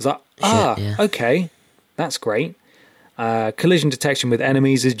 Okay, that's great. Collision detection with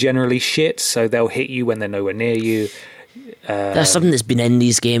enemies is generally shit, so they'll hit you when they're nowhere near you. That's something that's been in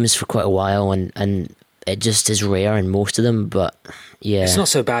these games for quite a while, and it just is rare in most of them, but yeah. It's not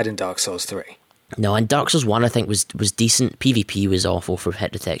so bad in Dark Souls 3. No, and Dark Souls 1 I think was decent. PvP was awful for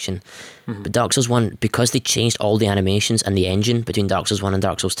hit detection. Mm-hmm. But Dark Souls 1, because they changed all the animations and the engine between Dark Souls 1 and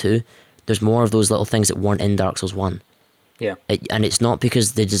Dark Souls 2, there's more of those little things that weren't in Dark Souls 1. Yeah. And it's not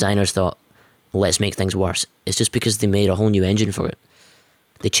because the designers thought, let's make things worse. It's just because they made a whole new engine for it.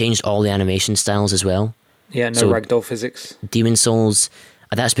 They changed all the animation styles as well. Yeah, no ragdoll physics. Demon Souls,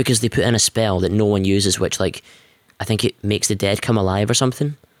 that's because they put in a spell that no one uses, which, like, I think it makes the dead come alive or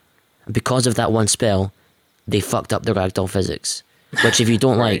something. because of that one spell, they fucked up the ragdoll physics. Which if you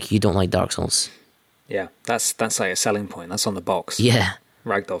don't Right. like, you don't like Dark Souls. Yeah, that's like a selling point. That's on the box. Yeah.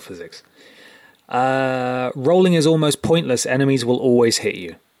 Ragdoll physics. Rolling is almost pointless. Enemies will always hit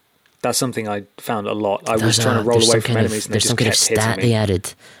you. That's something I found a lot. I was trying to roll away from enemies and they there's just some kind of kept stat hitting they me.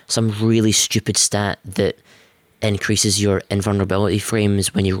 added. Some really stupid stat that increases your invulnerability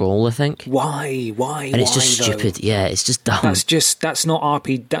frames when you roll, I think. Why? And it's just though? stupid. Yeah, it's just dumb. That's not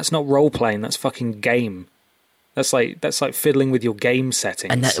RP. That's not role playing. That's fucking game. That's like fiddling with your game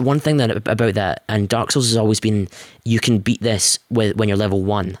settings. And that one thing that about that, and Dark Souls has always been, you can beat this when you're level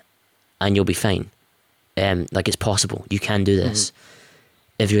 1, and you'll be fine. Like it's possible. You can do this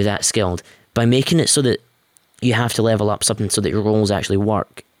if you're that skilled. By making it so that you have to level up something so that your rolls actually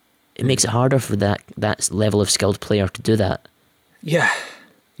work, it makes it harder for that level of skilled player to do that. Yeah.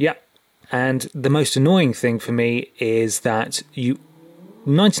 And the most annoying thing for me is that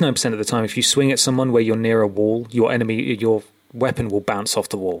 99% of the time, if you swing at someone where you're near a wall, your weapon will bounce off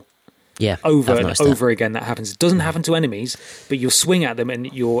the wall. Yeah, Over I've and noticed over again that happens. It doesn't happen to enemies, but you'll swing at them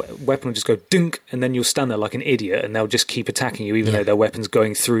and your weapon will just go dunk, and then you'll stand there like an idiot and they'll just keep attacking you even though their weapon's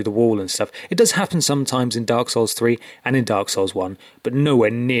going through the wall and stuff. It does happen sometimes in Dark Souls 3 and in Dark Souls 1, but nowhere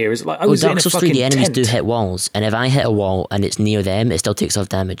near. It's like I was in Dark a Souls fucking 3, the enemies tent. do hit walls, and if I hit a wall and it's near them, it still takes off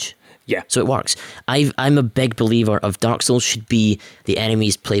damage. Yeah. So it works. I'm a big believer of Dark Souls should be the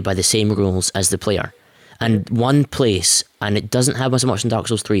enemies play by the same rules as the player. And one place, and it doesn't happen so much in Dark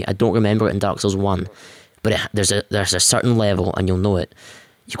Souls 3, I don't remember it in Dark Souls 1, but there's a certain level, and you'll know it.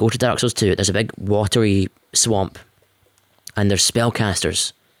 You go to Dark Souls 2, there's a big watery swamp, and there's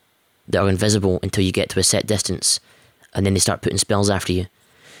spellcasters that are invisible until you get to a set distance, and then they start putting spells after you.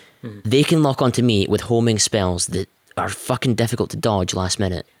 They can lock onto me with homing spells that are fucking difficult to dodge last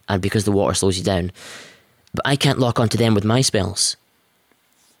minute, and because the water slows you down. But I can't lock onto them with my spells.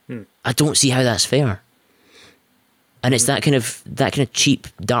 I don't see how that's fair. And it's that kind of cheap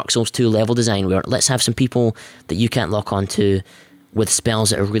Dark Souls 2 level design where let's have some people that you can't lock onto with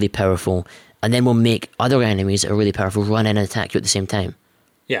spells that are really powerful, and then we'll make other enemies that are really powerful run in and attack you at the same time.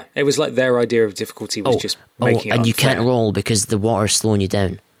 Yeah, it was like their idea of difficulty was just making it and you unfair. can't roll because the water's slowing you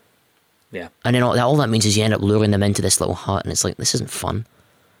down. Yeah. And then all that means is you end up luring them into this little hut, and it's like, this isn't fun.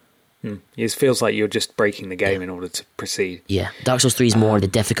 It feels like you're just breaking the game in order to proceed. Yeah, Dark Souls 3 is more, the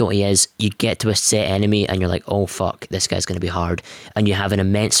difficulty is you get to a set enemy and you're like, oh fuck, this guy's going to be hard. And you have an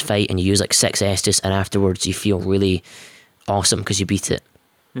immense fight and you use like 6 Estus, and afterwards you feel really awesome because you beat it.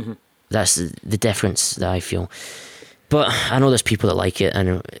 That's the difference that I feel. But I know there's people that like it,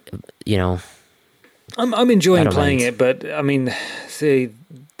 and you know, I'm enjoying I don't playing mind. it, but I mean, see,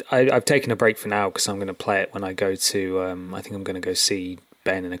 I've taken a break for now because I'm going to play it when I go to, I think I'm going to go see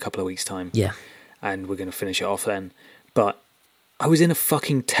Ben in a couple of weeks' time. yeah. And we're going to finish it off then. But I was in a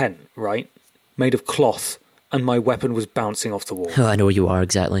fucking tent, right? Made of cloth, and my weapon was bouncing off the wall. Oh, I know where you are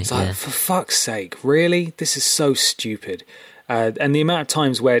exactly. It's like, Yeah. for fuck's sake, really? This is so stupid. And the amount of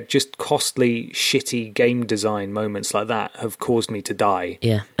times where just costly, shitty game design moments like that have caused me to die.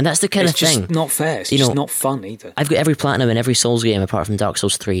 Yeah, and that's the kind It's of thing. just not fair. It's You just know, not fun either. I've got every platinum in every Souls game apart from Dark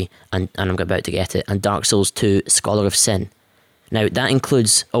Souls 3, and I'm about to get it, and Dark Souls 2 Scholar of Sin. Now, that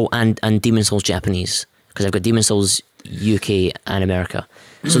includes, and Demon Souls Japanese, because I've got Demon Souls UK and America.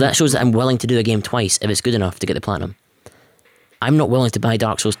 So that shows that I'm willing to do a game twice if it's good enough to get the platinum. I'm not willing to buy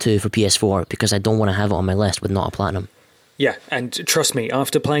Dark Souls 2 for PS4 because I don't want to have it on my list with not a platinum. Yeah, and trust me,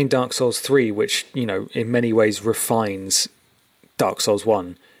 after playing Dark Souls 3, which, you know, in many ways refines Dark Souls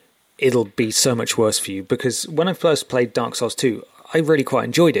 1, it'll be so much worse for you, because when I first played Dark Souls 2, I really quite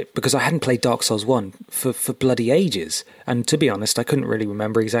enjoyed it, because I hadn't played Dark Souls 1 for bloody ages, and to be honest, I couldn't really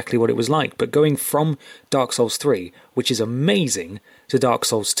remember exactly what it was like, but going from Dark Souls 3, which is amazing, to Dark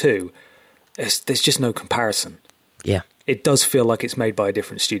Souls 2, there's just no comparison. Yeah. It does feel like it's made by a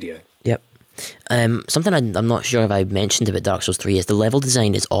different studio. Yep. Something I'm not sure if I mentioned about Dark Souls 3 is the level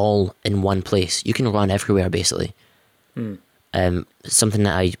design is all in one place. You can run everywhere, basically. Something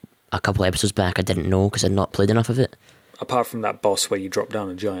that a couple episodes back I didn't know because I'd not played enough of it. Apart from that boss where you drop down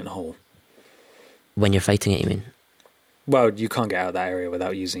a giant hole. When you're fighting it, you mean? Well, you can't get out of that area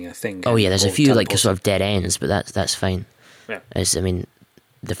without using a thing. Oh yeah, there's a or few like teleport. sort of dead ends, but that's fine. Yeah. I mean,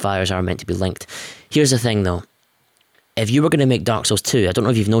 the fires are meant to be linked. Here's the thing though. If you were going to make Dark Souls 2, I don't know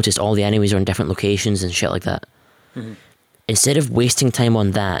if you've noticed all the enemies are in different locations and shit like that. Instead of wasting time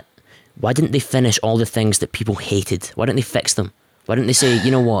on that, why didn't they finish all the things that people hated? Why didn't they fix them? Why didn't they say,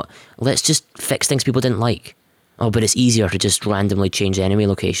 you know what, let's just fix things people didn't like? Oh, but it's easier to just randomly change enemy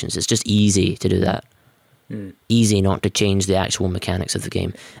locations. It's just easy to do that. easy not to change the actual mechanics of the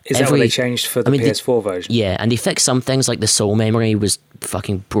game. Is that what they changed for the PS4 version? Yeah, and they fixed some things, like the soul memory was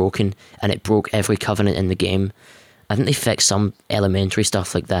fucking broken, and it broke every covenant in the game. I think they fixed some elementary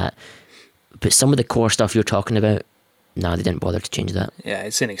stuff like that, but some of the core stuff you're talking about, no, they didn't bother to change that. Yeah,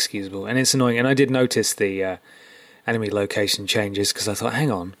 it's inexcusable, and it's annoying. And I did notice the enemy location changes, because I thought, hang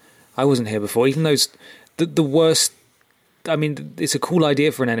on, I wasn't here before. Even those, the worst... I mean, it's a cool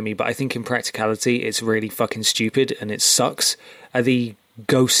idea for an enemy, but I think in practicality, it's really fucking stupid and it sucks, are the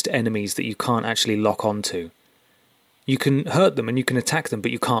ghost enemies that you can't actually lock onto. You can hurt them and you can attack them, but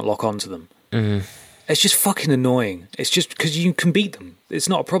you can't lock onto them. Mm-hmm. It's just fucking annoying. It's just because you can beat them. It's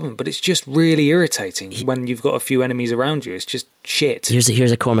not a problem, but it's just really irritating when you've got a few enemies around you. It's just shit.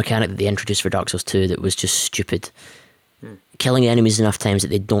 Here's a core mechanic that they introduced for Dark Souls 2 that was just stupid. Killing enemies enough times that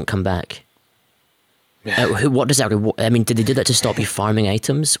they don't come back. Yeah. What does that? I mean, did they do that to stop you farming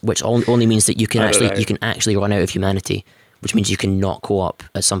items, which only means that you can actually run out of humanity, which means you can not co-op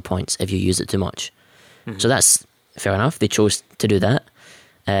at some points if you use it too much. Mm-hmm. So that's fair enough. They chose to do that.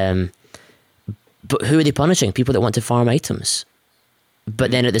 But who are they punishing? People that want to farm items.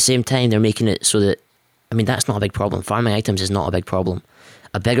 But then at the same time, they're making it so that, I mean, that's not a big problem. Farming items is not a big problem.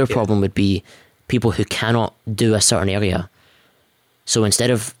 A bigger problem would be people who cannot do a certain area. So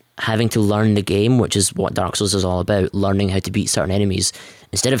instead of having to learn the game, which is what Dark Souls is all about, learning how to beat certain enemies,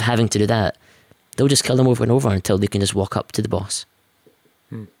 instead of having to do that, they'll just kill them over and over until they can just walk up to the boss.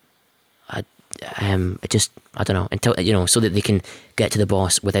 I don't know, until, so that they can get to the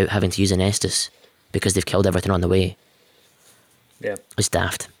boss without having to use an Estus, because they've killed everything on the way. Yeah. It's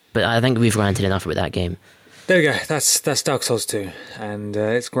daft. But I think we've ranted enough about that game. There we go. That's Dark Souls 2. And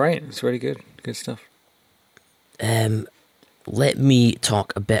it's great. It's really good. Good stuff. Let me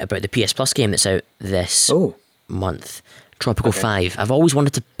talk a bit about the PS Plus game that's out this month. Tropical 5. I've always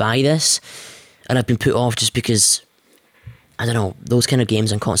wanted to buy this, and I've been put off just because, I don't know, those kind of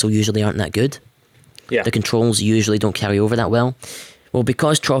games on console usually aren't that good. Yeah. The controls usually don't carry over that well. Well,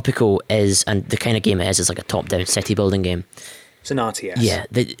 because Tropical is, and the kind of game it is like a top-down city building game. It's an RTS. Yeah,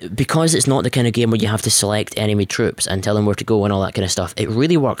 because it's not the kind of game where you have to select enemy troops and tell them where to go and all that kind of stuff, it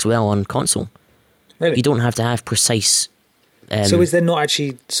really works well on console. Really? You don't have to have precise... so is there not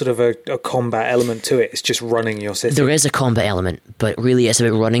actually sort of a combat element to it? It's just running your city? There is a combat element, but really it's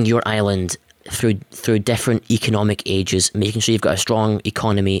about running your island through different economic ages, making sure you've got a strong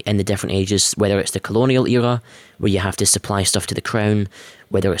economy in the different ages, whether it's the colonial era, where you have to supply stuff to the crown,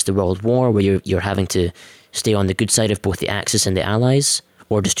 whether it's the World War, where you're having to stay on the good side of both the Axis and the Allies,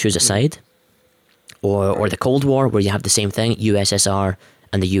 or just choose a side, or the Cold War, where you have the same thing, USSR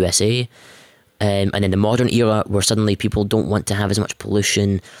and the USA. And then the modern era, where suddenly people don't want to have as much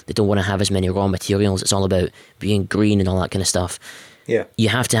pollution, they don't want to have as many raw materials, it's all about being green and all that kind of stuff. Yeah. You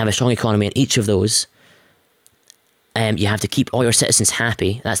have to have a strong economy in each of those. You have to keep all your citizens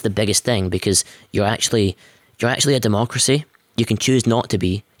happy. That's the biggest thing, because you're actually a democracy. You can choose not to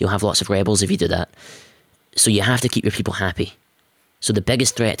be. You'll have lots of rebels if you do that. So you have to keep your people happy. So the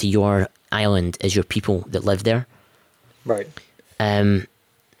biggest threat to your island is your people that live there. Right.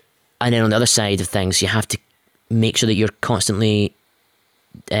 And then on the other side of things, you have to make sure that you're constantly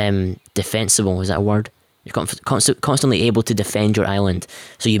defensible. Is that a word? You're constantly able to defend your island.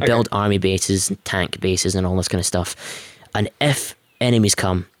 So you build army bases and tank bases and all this kind of stuff. And if enemies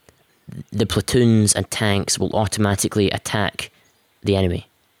come, the platoons and tanks will automatically attack the enemy.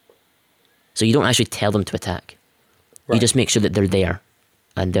 So you don't actually tell them to attack. Right. You just make sure that they're there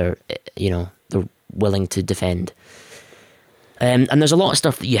and they're willing to defend. And there's a lot of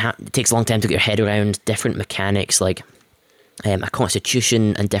stuff that it takes a long time to get your head around, different mechanics like a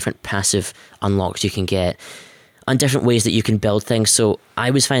constitution and different passive unlocks you can get, and different ways that you can build things. So I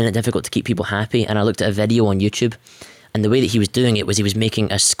was finding it difficult to keep people happy, and I looked at a video on YouTube, and the way that he was doing it was he was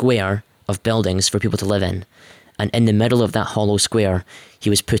making a square of buildings for people to live in, and in the middle of that hollow square he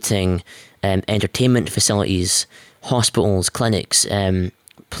was putting entertainment facilities, hospitals, clinics,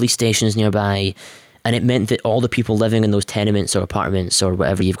 police stations nearby. And it meant that all the people living in those tenements or apartments or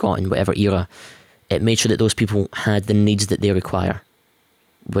whatever you've got in whatever era, it made sure that those people had the needs that they require,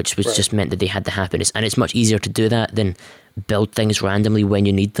 which was just meant that they had the happiness. And it's much easier to do that than build things randomly when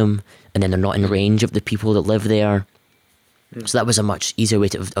you need them, and then they're not in range of the people that live there. So that was a much easier way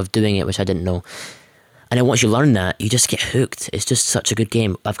of doing it, which I didn't know. And then once you learn that, you just get hooked. It's just such a good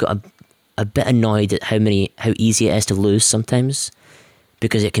game. I've got a bit annoyed at how easy it is to lose sometimes,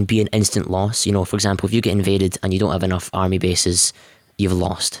 because it can be an instant loss. For example, if you get invaded and you don't have enough army bases, you've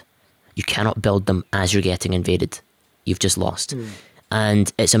lost. You cannot build them as you're getting invaded. You've just lost.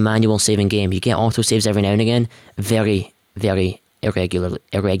 And it's a manual saving game. You get autosaves every now and again, very, very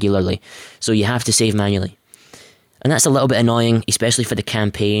irregularly. So you have to save manually. And that's a little bit annoying, especially for the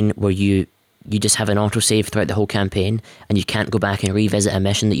campaign where you just have an autosave throughout the whole campaign and you can't go back and revisit a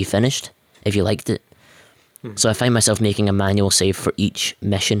mission that you finished if you liked it. So I find myself making a manual save for each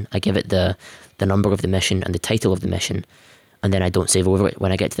mission. I give it the number of the mission and the title of the mission, and then I don't save over it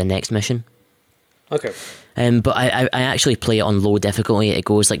when I get to the next mission. Okay. But I actually play it on low difficulty. It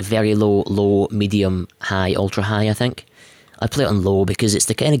goes like very low, medium, high, ultra high, I think. I play it on low because it's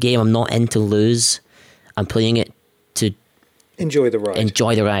the kind of game I'm not into lose. I'm playing it to enjoy the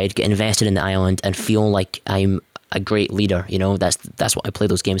ride, get invested in the island, and feel like I'm a great leader. You know, that's what I play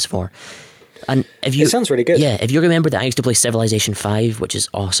those games for. And if you, it sounds really good. Yeah, if you remember that I used to play Civilization 5, which is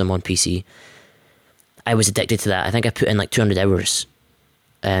awesome on PC. I was addicted to that. I think I put in like 200 hours,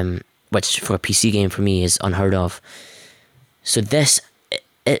 which for a PC game for me is unheard of. So this,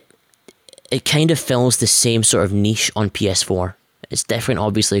 it kind of fills the same sort of niche on PS4. It's different,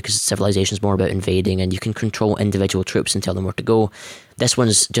 obviously, because Civilization is more about invading and you can control individual troops and tell them where to go. This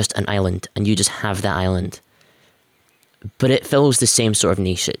one's just an island, and you just have that island. But it fills the same sort of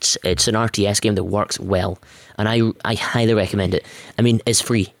niche. It's an RTS game that works well, and I highly recommend it. I mean, it's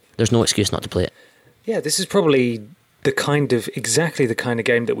free. There's no excuse not to play it. Yeah, this is probably exactly the kind of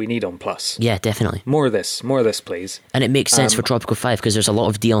game that we need on Plus. Yeah, definitely. More of this, please. And it makes sense for Tropical 5 because there's a lot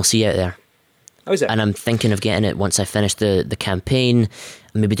of DLC out there. Oh, is it? And I'm thinking of getting it once I finish the campaign,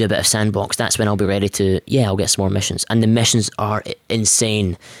 and maybe do a bit of sandbox. That's when I'll be ready to, I'll get some more missions. And the missions are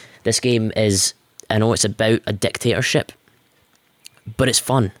insane. This game is, I know it's about a dictatorship, but it's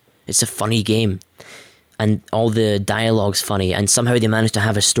fun. It's a funny game. And all the dialogue's funny, and somehow they managed to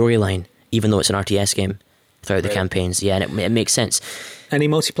have a storyline, even though it's an RTS game, throughout the campaigns. Yeah, and it makes sense. Any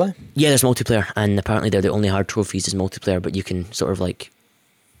multiplayer? Yeah, there's multiplayer, and apparently they're the only hard trophies is multiplayer, but you can sort of like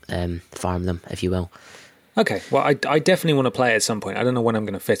farm them, if you will. Okay, well, I definitely want to play it at some point. I don't know when I'm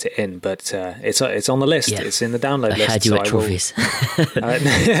going to fit it in, but it's on the list. Yeah. It's in the download list. I had you at trophies.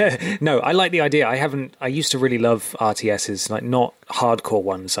 No, I like the idea. I used to really love RTSs, like not hardcore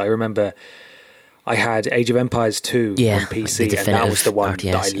ones. I remember I had Age of Empires 2 on PC, and that was the one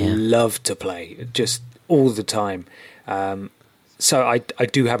RTS, that I loved to play just all the time. So I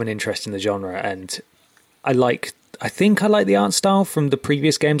do have an interest in the genre, and I think I like the art style from the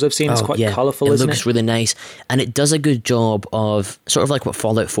previous games I've seen. It's quite colourful, isn't it? It looks really nice. And it does a good job of, sort of like what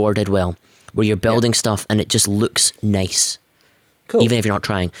Fallout 4 did well, where you're building stuff and it just looks nice. Cool. Even if you're not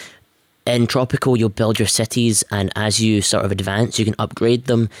trying. In Tropical, you'll build your cities, and as you sort of advance, you can upgrade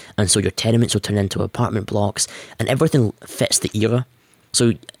them, and so your tenements will turn into apartment blocks, and everything fits the era.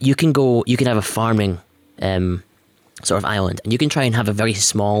 So you can have a farming sort of island, and you can try and have a very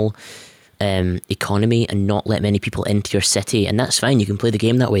small economy and not let many people into your city, and that's fine. You can play the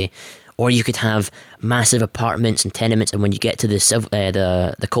game that way. Or you could have massive apartments and tenements, and when you get to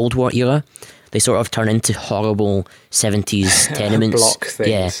the Cold War era, they sort of turn into horrible 70s tenements. Block things.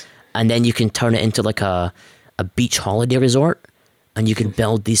 Yeah, and then you can turn it into like a beach holiday resort, and you can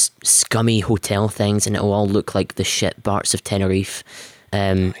build these scummy hotel things, and it will all look like the shit Barts of Tenerife.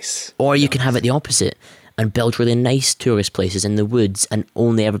 Nice. Or you can have it the opposite and build really nice tourist places in the woods and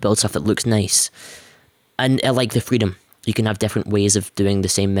only ever build stuff that looks nice. And I like the freedom. You can have different ways of doing the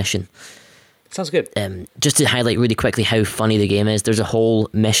same mission. Sounds good. Just to highlight really quickly how funny the game is, there's a whole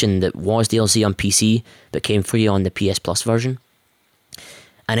mission that was DLC on PC but came free on the PS Plus version.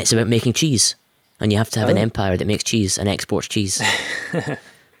 And it's about making cheese. And you have to have an empire that makes cheese and exports cheese.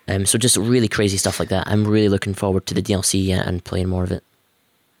 So just really crazy stuff like that. I'm really looking forward to the DLC and playing more of it.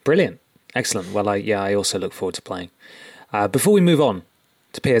 Brilliant. Excellent. Well, I also look forward to playing. Before we move on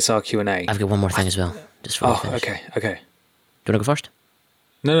to PSR Q&A... I've got one more thing as well. Just for okay. Do you want to go first?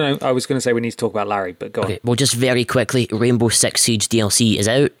 No. I was going to say we need to talk about Larry, but go on. Well, just very quickly, Rainbow Six Siege DLC is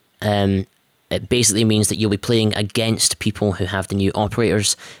out. It basically means that you'll be playing against people who have the new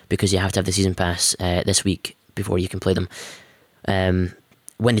operators, because you have to have the season pass this week before you can play them.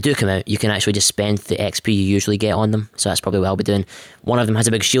 When they do come out, you can actually just spend the XP you usually get on them, so that's probably what I'll be doing. One of them has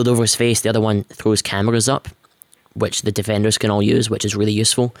a big shield over his face, the other one throws cameras up, which the defenders can all use, which is really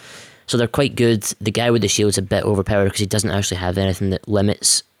useful. So they're quite good. The guy with the shield's a bit overpowered because he doesn't actually have anything that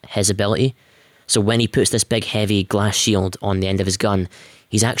limits his ability. So when he puts this big heavy glass shield on the end of his gun,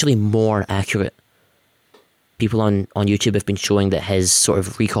 he's actually more accurate. People on YouTube have been showing that his sort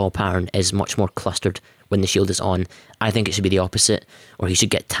of recoil pattern is much more clustered when the shield is on. I think it should be the opposite, or he should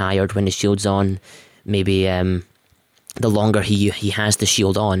get tired when the shield's on. Maybe the longer he has the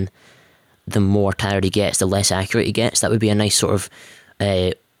shield on, the more tired he gets, the less accurate he gets. That would be a nice sort of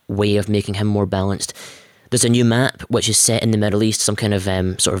way of making him more balanced. There's a new map which is set in the Middle East, some kind of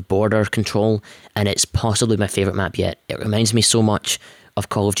sort of border control, and it's possibly my favourite map yet. It reminds me so much of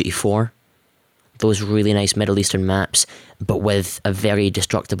Call of Duty 4. those really nice Middle Eastern maps, but with a very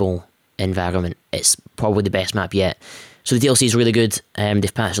destructible environment. It's probably the best map yet. So the DLC is really good.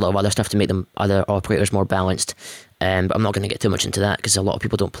 They've patched a lot of other stuff to make them other operators more balanced. But I'm not going to get too much into that because a lot of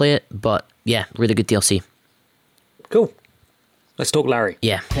people don't play it. But yeah, really good DLC. Cool. Let's talk Larry.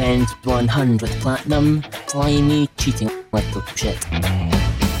 Yeah. And 100 platinum, slimy, cheating little shit.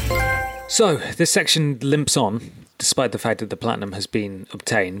 So, this section limps on, despite the fact that the platinum has been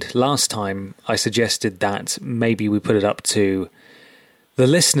obtained. Last time, I suggested that maybe we put it up to the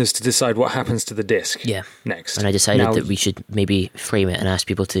listeners to decide what happens to the disc next. And I decided that we should maybe frame it and ask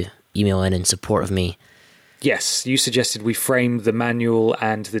people to email in support of me. Yes, you suggested we frame the manual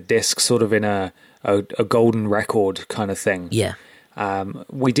and the disc sort of in a golden record kind of thing. Yeah.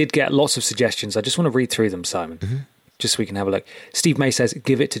 We did get lots of suggestions. I just want to read through them, Simon, just so we can have a look. Steve May says,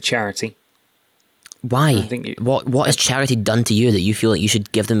 give it to charity. Why? I think what has charity done to you that you feel like you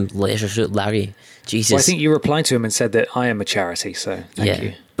should give them Leisure Suit Larry? Jesus. Well, I think you replied to him and said that I am a charity, so thank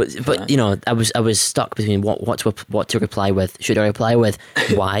you. But you know, I was stuck between what to reply with. Should I reply with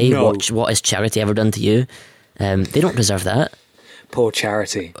why? No. What has charity ever done to you? They don't deserve that. Poor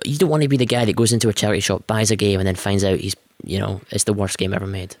charity. You don't want to be the guy that goes into a charity shop, buys a game, and then finds out it's the worst game ever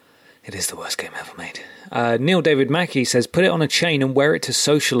made. It is the worst game ever made. Neil David Mackey says, put it on a chain and wear it to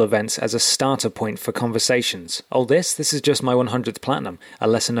social events as a starter point for conversations. Oh, this is just my 100th platinum, a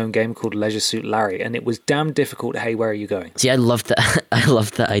lesser-known game called Leisure Suit Larry, and it was damn difficult. Hey, where are you going? See, I loved that. I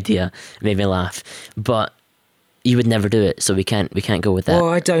loved that idea. It made me laugh. But you would never do it, so we can't go with that. Well,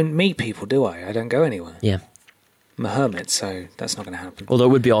 I don't meet people, do I? I don't go anywhere. Yeah. I'm a hermit, so that's not going to happen. Although it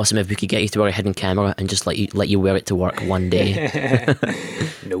would be awesome if we could get you to wear a hidden camera and just let you wear it to work one day.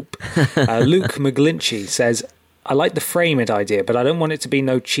 Nope. Luke McGlinchey says, I like the frame it idea, but I don't want it to be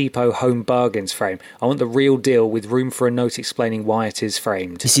no cheapo home bargains frame. I want the real deal with room for a note explaining why it is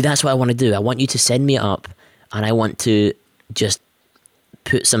framed. You see, that's what I want to do. I want you to send me it up, and I want to just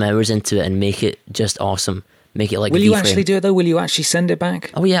put some hours into it and make it just awesome. Make it like Will you V-frame. actually do it, though? Will you actually send it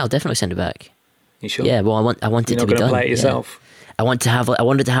back? Oh yeah, I'll definitely send it back. You sure? Yeah, well, I want it to be done. You're not going to play it yourself? Yeah. I wanted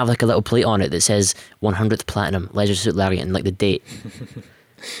to have like a little plate on it that says 100th platinum, Leisure Suit Larry, and like the date.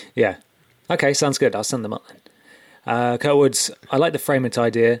 Yeah. Okay, sounds good. I'll send them up then. Kurt Woods, I like the frame it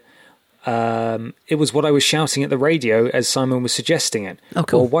idea. It was what I was shouting at the radio as Simon was suggesting it. Oh,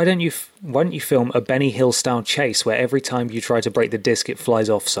 cool. Or why don't you film a Benny Hill style chase where every time you try to break the disc, it flies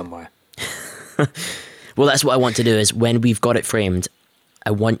off somewhere? Well, that's what I want to do. Is when we've got it framed,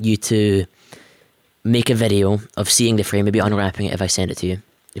 I want you to make a video of seeing the frame, maybe unwrapping it if I send it to you,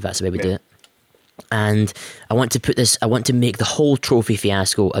 if that's the way we do it. And I want to make the whole trophy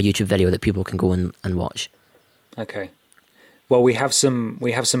fiasco a YouTube video that people can go and watch. Okay. Well, we have some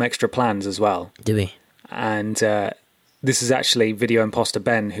extra plans as well. Do we? And this is actually Video Imposter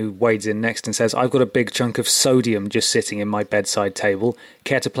Ben who wades in next and says, I've got a big chunk of sodium just sitting in my bedside table.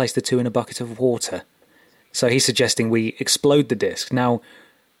 Care to place the two in a bucket of water? So he's suggesting we explode the disc. Now,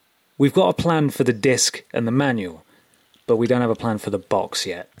 we've got a plan for the disc and the manual, but we don't have a plan for the box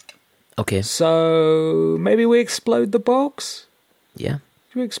yet. Okay. So maybe we explode the box? Yeah.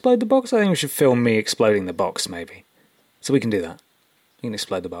 Should we explode the box? I think we should film me exploding the box, maybe. So we can do that. We can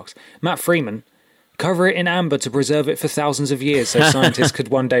explode the box. Matt Freeman, cover it in amber to preserve it for thousands of years so scientists could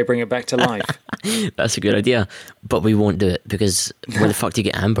one day bring it back to life. That's a good idea, but we won't do it because where the fuck do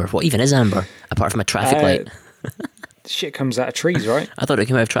you get amber? What even is amber, apart from a traffic light? Shit comes out of trees, right? I thought it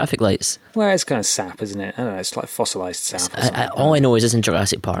came out of traffic lights. Well, it's kind of sap, isn't it? I don't know, it's like fossilised sap or something. All I know is it's in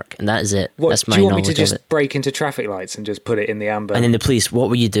Jurassic Park, and that is it. That's my knowledge. Do you want me knowledge to of it. just break into traffic lights and just put it in the amber? And then the police, what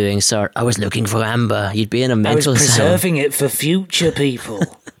were you doing, sir? I was looking for amber. You'd be in a mental I was asylum. preserving it for future people.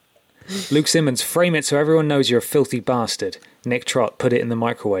 Luke Simmons, frame it so everyone knows you're a filthy bastard. Nick Trott, put it in the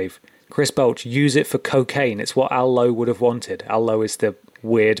microwave. Chris Bulch, use it for cocaine. It's what Al Lowe would have wanted. Al Lowe is the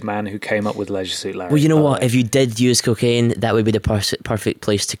weird man who came up with Leisure Suit Larry. Well, you know what? If you did use cocaine, that would be the perfect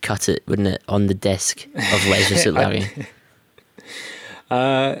place to cut it, wouldn't it? On the disc of Leisure Suit Larry.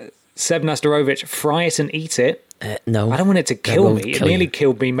 Seb Nastarovich, fry it and eat it. No. I don't want it to kill me. It nearly you.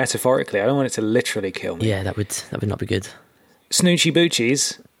 killed me metaphorically. I don't want it to literally kill me. Yeah, that would not be good. Snoochie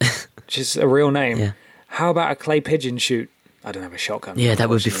Boochies, which is a real name. Yeah. How about a clay pigeon shoot? I don't have a shotgun. Yeah, that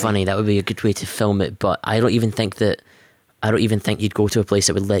would be funny. That would be a good way to film it. But I don't even think you'd go to a place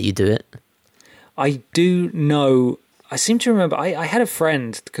that would let you do it. I do know. I seem to remember. I had a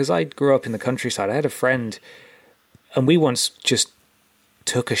friend because I grew up in the countryside. I had a friend, and we once just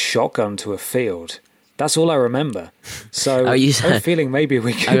took a shotgun to a field. That's all I remember. So I have a feeling maybe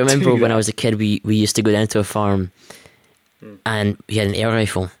we could. I remember do when that. I was a kid, we used to go down to a farm, and we had an air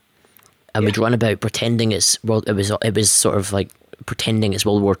rifle, and we'd run about pretending it was sort of like pretending it's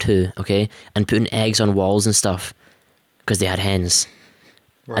World War II, okay, and putting eggs on walls and stuff because they had hens.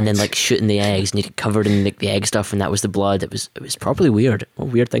 Right. And then like shooting the eggs, and you get covered in the egg stuff, and that was the blood. It was probably weird. What a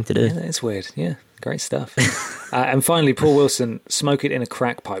weird thing to do. Yeah, that is weird. Yeah, great stuff. And finally, Paul Wilson, smoke it in a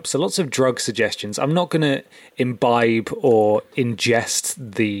crack pipe. So lots of drug suggestions. I'm not going to imbibe or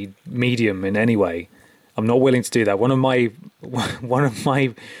ingest the medium in any way. I'm not willing to do that. One of my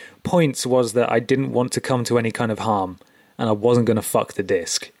points was that I didn't want to come to any kind of harm, and I wasn't going to fuck the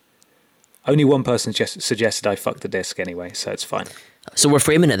disc. Only one person suggested I fuck the disc anyway, so it's fine. So we're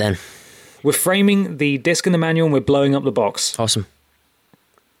framing it then. We're framing the disc and the manual, and we're blowing up the box. Awesome.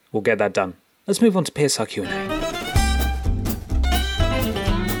 We'll get that done. Let's move on to PSR Q&A.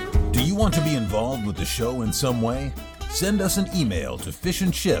 Do you want to be involved with the show in some way? Send us an email to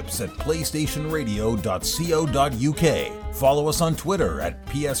fishandchips@playstationradio.co.uk. Follow us on Twitter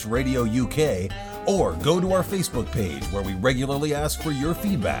 @PSRadioUK, or go to our Facebook page where we regularly ask for your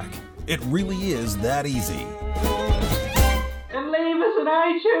feedback. It really is that easy. And leave us an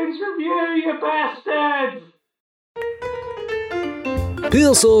iTunes review, you bastards!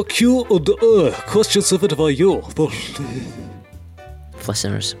 PSR Q&A. Questions submitted by you.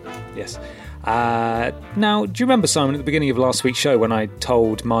 Listeners. Yes. Now, do you remember, Simon, at the beginning of last week's show when I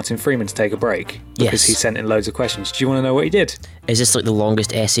told Martin Freeman to take a break? Because he sent in loads of questions. Do you want to know what he did? Is this like the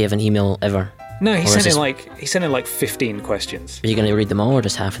longest essay of an email ever? No, he sent in like 15 questions. Are you going to read them all or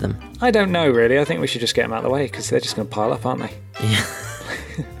just half of them? I don't know, really. I think we should just get them out of the way because they're just going to pile up, aren't they? Yeah.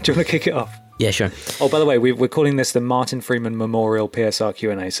 Do you want to kick it off? Yeah, sure. Oh, by the way, we're calling this the Martin Freeman Memorial PSR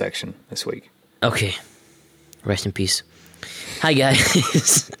Q&A section this week. Okay. Rest in peace. Hi,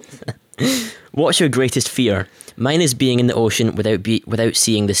 guys. What's your greatest fear? Mine is being in the ocean without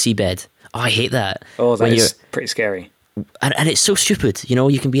seeing the seabed. Oh, I hate that. Oh, that is pretty scary. And it's so stupid, you know.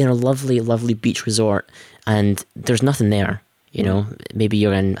 You can be in a lovely, lovely beach resort, and there's nothing there. You know, maybe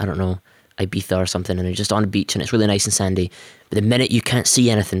you're in, I don't know, Ibiza or something, and you're just on a beach, and it's really nice and sandy. But the minute you can't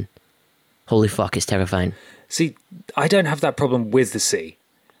see anything, holy fuck, it's terrifying. See, I don't have that problem with the sea.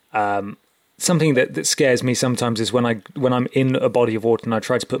 Something that scares me sometimes is when I'm in a body of water and I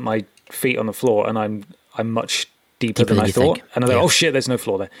try to put my feet on the floor, and I'm much deeper than I thought, and I'm like, oh shit, there's no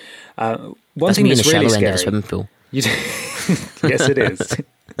floor there. One thing that's really scary. End of a swimming pool. Yes, it is.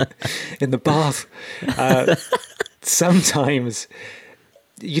 In the bath. Sometimes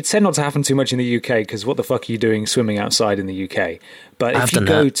you'd said not to happen too much in the UK because what the fuck are you doing swimming outside in the UK? But if you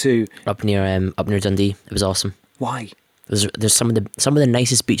go to up near Dundee, it was awesome. Why? There's some of the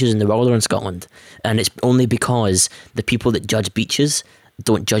nicest beaches in the world are in Scotland, and it's only because the people that judge beaches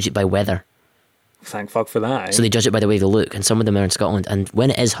don't judge it by weather. Thank fuck for that. Eh? So they judge it by the way they look, and some of them are in Scotland. And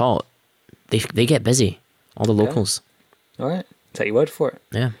when it is hot, they get busy. All the locals. All right, take your word for it.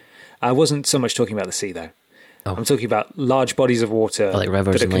 Yeah. I wasn't so much talking about the sea though. Oh. I'm talking about large bodies of water, like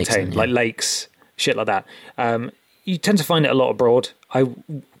rivers that are and contained, lakes, like lakes, shit like that. You tend to find it a lot abroad.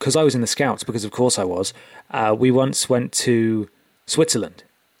 Because I was in the Scouts, because of course I was. We once went to Switzerland,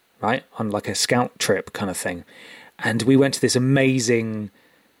 right, on like a scout trip kind of thing, and we went to this amazing,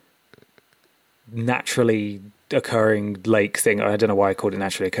 naturally occurring lake thing. I don't know why I called it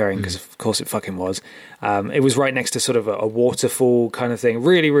naturally occurring, because of course it fucking was. It was right next to sort of a waterfall kind of thing.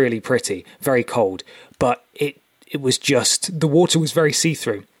 Really, really pretty. Very cold, but it was just, the water was very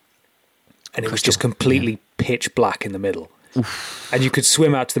see-through, and it was just completely pitch black in the middle. Oof. And you could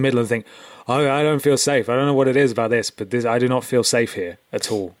swim out to the middle and think, oh, I don't feel safe. I don't know what it is about this, but I do not feel safe here at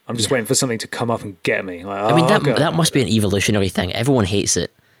all. I'm just waiting for something to come up and get me. Like, I mean, that must be an evolutionary thing. Everyone hates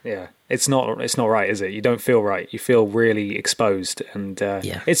it. Yeah, it's not right, is it? You don't feel right. You feel really exposed, and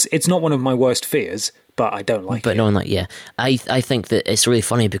it's not one of my worst fears, but I don't like it. But no, like, I think that it's really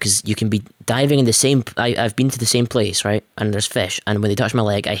funny because you can be diving in the same. I've been to the same place, right? And there's fish, and when they touch my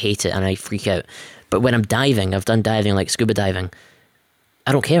leg, I hate it and I freak out. But when I'm diving, I've done diving like scuba diving.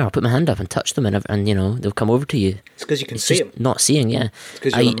 I don't care. I'll put my hand up and touch them, and you know they'll come over to you. It's because you can see them. Not seeing, yeah. It's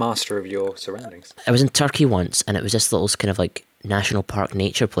because you're a master of your surroundings. I was in Turkey once, and it was this little kind of like national park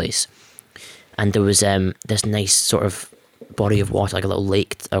nature place, and there was this nice sort of body of water, like a little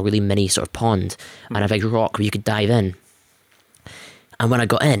lake, a really mini sort of pond, and a big rock where you could dive in. And when I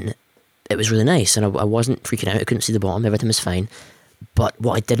got in, it was really nice, and I wasn't freaking out. I couldn't see the bottom. Everything was fine. But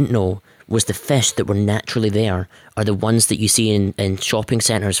what I didn't know was the fish that were naturally there are the ones that you see in shopping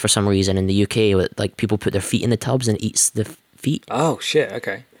centres for some reason in the UK, where, like, people put their feet in the tubs and it eats the feet. Oh shit!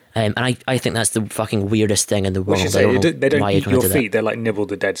 Okay. And I think that's the fucking weirdest thing in the world. They don't eat your feet; they like nibble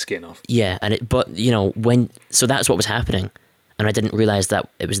the dead skin off. Yeah, but you know so that's what was happening, and I didn't realise that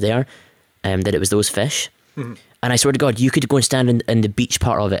it was there, that it was those fish. Mm-hmm. And I swear to God, you could go and stand in the beach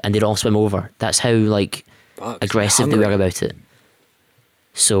part of it, and they'd all swim over. That's how aggressive they were about it.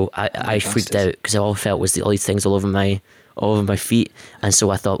 So I freaked out because all I felt was all these things all over my feet. And so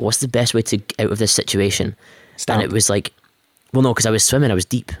I thought, what's the best way to get out of this situation? Stamp. And it was like, well, no, because I was swimming. I was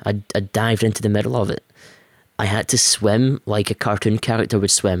deep. I dived into the middle of it. I had to swim like a cartoon character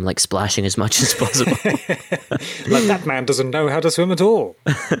would swim, like splashing as much as possible. Like, that man doesn't know how to swim at all.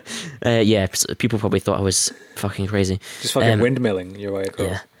 Yeah, people probably thought I was fucking crazy. Just fucking windmilling your way across.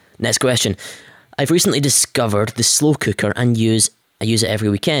 Yeah. Next question. I've recently discovered the slow cooker and I use it every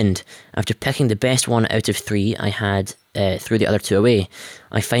weekend. After picking the best one out of 3, I had threw the other 2 away.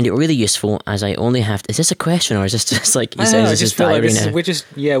 I find it really useful as I only have to... Is this a question or is this just like... He says this is diary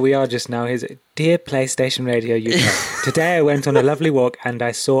now? We are just now. His Dear PlayStation Radio UK, today I went on a lovely walk and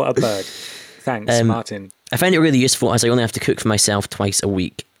I saw a bird. Thanks, Martin. I find it really useful as I only have to cook for myself twice a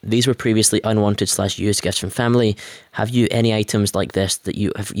week. These were previously unwanted/used gifts from family. Have you any items like this that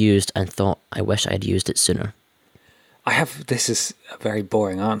you have used and thought, I wish I had used it sooner? I have. This is a very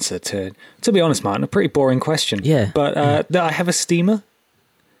boring answer to be honest, Martin. A pretty boring question. Yeah. But I have a steamer.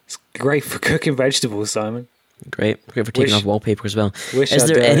 It's great for cooking vegetables, Simon. Great for taking off wallpaper as well. Is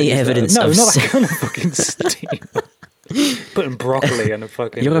there any evidence? No, not that kind of fucking steamer. Putting broccoli in a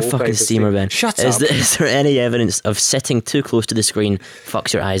fucking... You're a fucking steamer, Ben. Shut up. Is there any evidence of sitting too close to the screen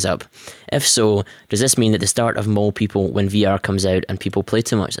fucks your eyes up? If so, does this mean that the start of mole people when VR comes out and people play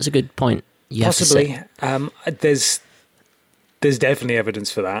too much? That's a good point. Possibly. There's definitely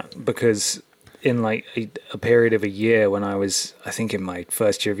evidence for that, because in like a period of a year when I was, I think in my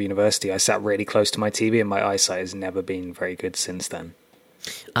first year of university, I sat really close to my TV and my eyesight has never been very good since then.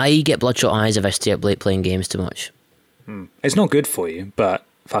 I get bloodshot eyes if I stay up late playing games too much. It's not good for you, but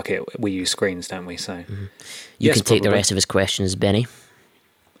fuck it, we use screens, don't we? So You can take the rest of his questions, Benny.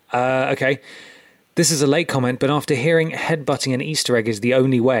 Okay. This is a late comment, but after hearing headbutting an Easter egg is the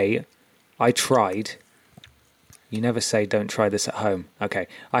only way, I tried. You never say don't try this at home. Okay.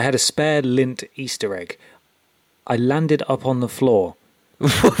 I had a spare lint Easter egg. I landed up on the floor.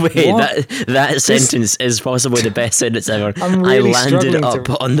 Wait, that sentence is possibly the best sentence ever. Really I landed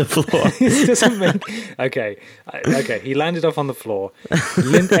up on the floor. This doesn't make... Okay, he landed up on the floor.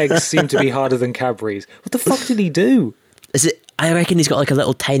 Lint eggs seem to be harder than Cadbury's. What the fuck did he do? Is it? I reckon he's got like a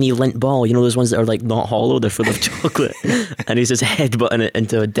little tiny lint ball. You know those ones that are like not hollow, they're full of chocolate. And he's just headbutting it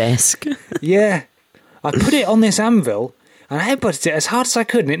into a desk. Yeah. I put it on this anvil and I headbutted it as hard as I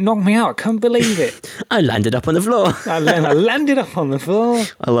could and it knocked me out. I can't believe it. I landed up on the floor. I landed up on the floor.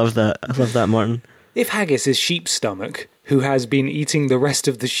 I love that, Martin. If haggis is sheep's stomach, who has been eating the rest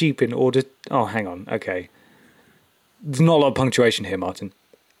of the sheep in order... Oh, hang on. Okay. There's not a lot of punctuation here, Martin.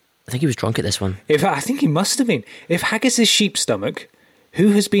 I think he was drunk at this one. I think he must have been. If haggis is sheep's stomach, who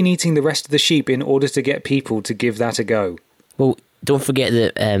has been eating the rest of the sheep in order to get people to give that a go? Well, don't forget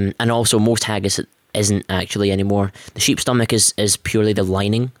that... and also, most haggis isn't actually anymore. The sheep's stomach is purely the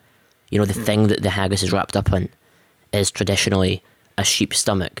lining. You know, the thing that the haggis is wrapped up in is traditionally a sheep's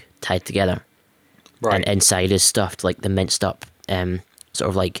stomach tied together. Right. And inside is stuffed, like the minced up sort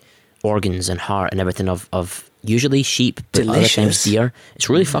of like organs and heart and everything of usually sheep, but Delicious. other times deer. It's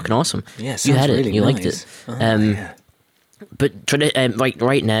really fucking awesome. Yeah, you had it, really you nice. liked it. Oh, yeah. But like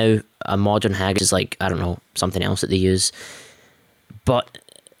right now, a modern haggis is like, I don't know, something else that they use. But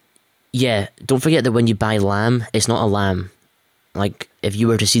yeah, don't forget that when you buy lamb, it's not a lamb. Like, if you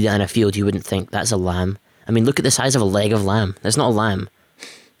were to see that in a field, you wouldn't think that's a lamb. I mean, look at the size of a leg of lamb. That's not a lamb.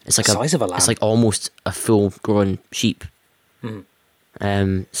 It's like the size of a lamb. It's like almost a full-grown sheep. So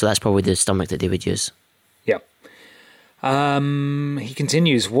that's probably the stomach that they would use. Yeah. He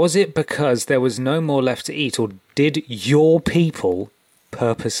continues, was it because there was no more left to eat, or did your people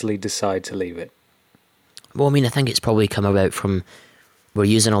purposely decide to leave it? Well, I mean, I think it's probably come about from... We're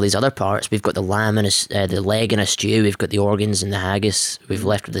using all these other parts. We've got the lamb and the leg in a stew. We've got the organs and the haggis. We've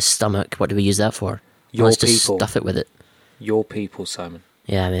left with the stomach. What do we use that for? Your Let's people. just stuff it with it. Your people, Simon.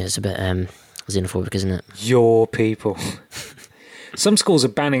 Yeah, I mean, it's a bit xenophobic, isn't it? Your people. Some schools are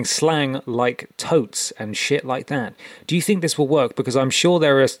banning slang like totes and shit like that. Do you think this will work? Because I'm sure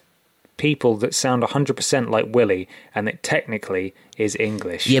there are people that sound 100% like Willy and it technically is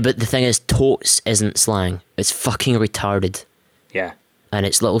English. Yeah, but the thing is, totes isn't slang. It's fucking retarded. Yeah. And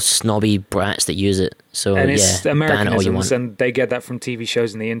it's little snobby brats that use it. So, and it's ban it all you Americanisms, want. and they get that from TV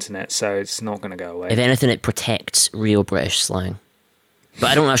shows and the internet, so it's not going to go away. If anything, it protects real British slang.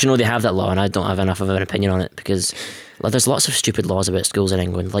 But I don't actually know they have that law, and I don't have enough of an opinion on it, because there's lots of stupid laws about schools in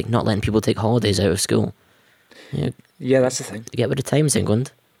England, like not letting people take holidays out of school. Yeah, that's the thing. Get with the times,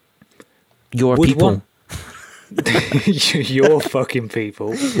 England. Your Would people. Your fucking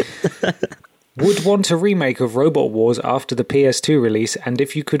people. Would want a remake of Robot Wars after the PS2 release, and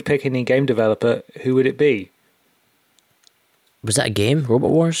if you could pick any game developer, who would it be? Was that a game? Robot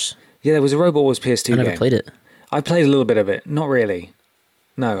Wars? Yeah, there was a Robot Wars PS2 I never game. played it. I played a little bit of it. Not really.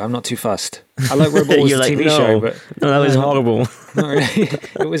 No, I'm not too fussed. I like Robot Wars You're like, TV no, show, but no, that was horrible. not really.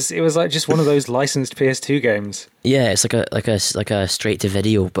 It was like just one of those licensed PS2 games. Yeah, it's like a straight to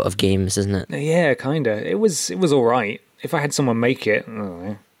video, but of games, isn't it? Yeah, kinda. It was all right. If I had someone make it, I don't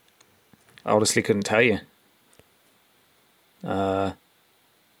know. I honestly couldn't tell you.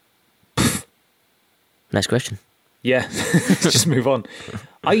 Next question. Yeah, let's just move on.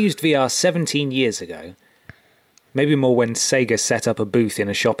 I used VR 17 years ago. Maybe more when Sega set up a booth in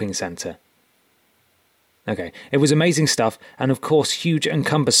a shopping centre. Okay, it was amazing stuff, and of course huge and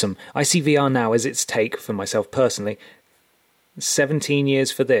cumbersome. I see VR now as its take, for myself personally. 17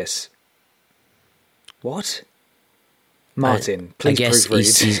 years for this. What? Martin, please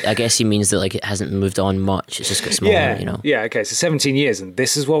proofread. I guess he means that like it hasn't moved on much. It's just got smaller, Yeah, you know. yeah, okay, so 17 years, and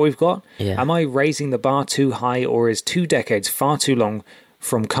this is what we've got? Yeah. Am I raising the bar too high, or is 2 decades far too long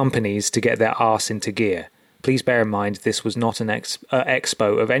from companies to get their arse into gear? Please bear in mind this was not an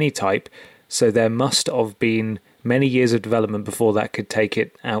expo of any type, so there must have been many years of development before that could take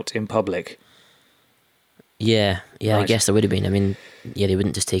it out in public. Yeah, Right. I guess there would have been. I mean, yeah, they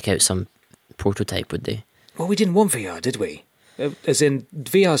wouldn't just take out some prototype, would they? Well, we didn't want VR, did we? As in,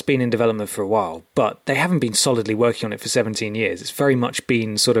 VR's been in development for a while, but they haven't been solidly working on it for 17 years. It's very much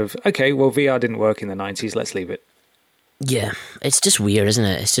been sort of, okay, well, VR didn't work in the 90s, let's leave it. Yeah, it's just weird, isn't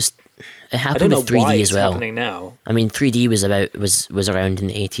it? It's just it I happened don't know with 3D why as it's well. happening now. I mean, 3D was around in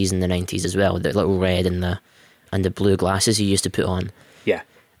the 80s and the 90s as well. The little red and the blue glasses you used to put on. Yeah.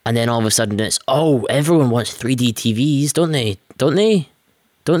 And then all of a sudden it's, oh, everyone wants 3D TVs, don't they? Don't they?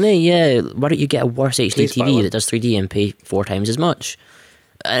 Don't they? Yeah. Why don't you get a worse HD Please buy TV one. that does 3D and pay 4 times as much?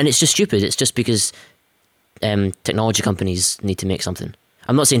 And it's just stupid. It's just because technology companies need to make something.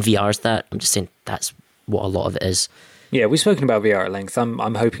 I'm not saying VR is that. I'm just saying that's what a lot of it is. Yeah, we've spoken about VR at length. I'm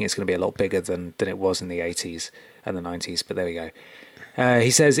hoping it's going to be a lot bigger than it was in the 80s and the 90s, but there we go. He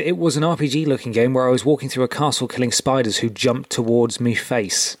says, it was an RPG-looking game where I was walking through a castle killing spiders who jumped towards me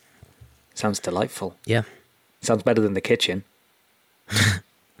face. Sounds delightful. Yeah. Sounds better than the kitchen.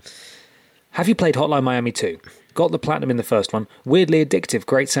 Have you played Hotline Miami 2? Got the platinum in the first one. Weirdly addictive,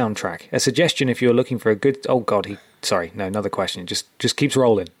 great soundtrack. A suggestion if you're looking for a good... Oh, God, another question. Just keeps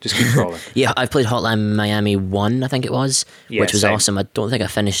rolling. Just keeps rolling. Yeah, I played Hotline Miami 1, I think it was, Yeah, which was same. awesome. I don't think I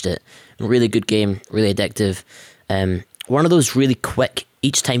finished it. Really good game, really addictive. One of those really quick,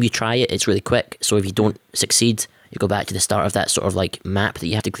 each time you try it, it's really quick. So if you don't succeed, you go back to the start of that sort of like map that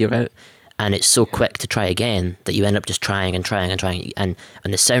you have to clear out. And it's so quick to try again that you end up just trying and trying and trying. And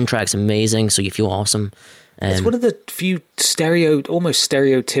the soundtrack's amazing, so you feel awesome. It's one of the few almost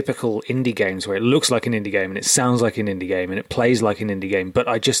stereotypical indie games where it looks like an indie game and it sounds like an indie game and it plays like an indie game, but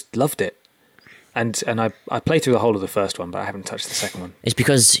I just loved it. And I played through the whole of the first one, but I haven't touched the second one. It's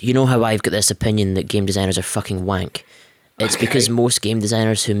because, you know how I've got this opinion that game designers are fucking wank. It's Okay. because most game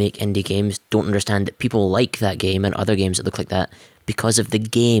designers who make indie games don't understand that people like that game and other games that look like that because of the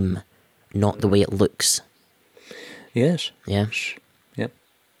game, not the way it looks. Yes. Yeah. Yep,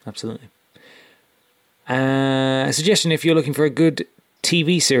 absolutely. A suggestion if you're looking for a good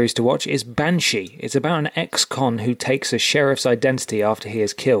TV series to watch is Banshee. It's about an ex-con who takes a sheriff's identity after he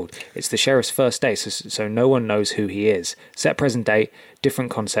is killed. It's the sheriff's first day, so no one knows who he is. Set present day,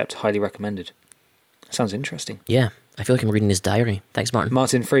 different concept, highly recommended. Sounds interesting. Yeah. I feel like I'm reading his diary. Thanks, Martin.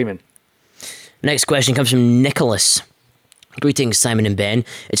 Martin Freeman. Next question comes from Nicholas. Greetings, Simon and Ben.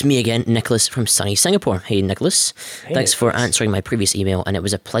 It's me again, Nicholas from sunny Singapore. Hey, Nicholas. Thanks for answering my previous email, and it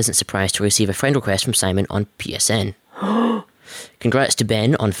was a pleasant surprise to receive a friend request from Simon on PSN. Congrats to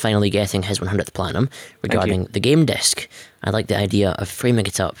Ben on finally getting his 100th platinum regarding the game disc. I like the idea of framing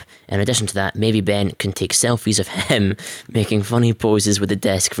it up. In addition to that, maybe Ben can take selfies of him making funny poses with the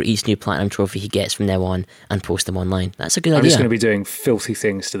disc for each new platinum trophy he gets from now on and post them online. That's a good I'm idea. just going to be doing filthy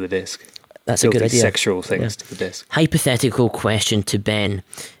things to the disc. That's a good idea. Sexual things to the disc. Hypothetical question to Ben.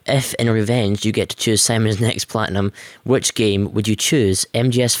 If in revenge you get to choose Simon's next platinum, which game would you choose?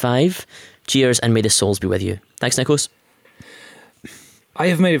 MGS5? Cheers and may the souls be with you. Thanks, Nicholas. I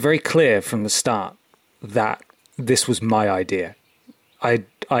have made it very clear from the start that this was my idea. I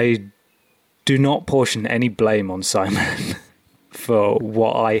do not portion any blame on Simon for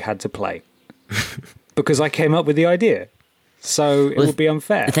what I had to play because I came up with the idea. So it would be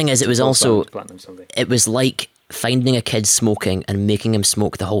unfair. The thing is, it was to force also, Simon to platinum something. it was like finding a kid smoking and making him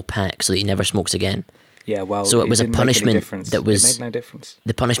smoke the whole pack so that he never smokes again. Yeah, well, So it was a didn't make any punishment difference. that was- It made no difference.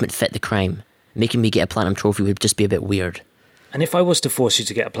 The punishment fit the crime. Making me get a platinum trophy would just be a bit weird. And if I was to force you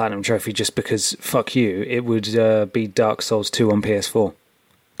to get a platinum trophy just because fuck you, it would be Dark Souls 2 on PS4.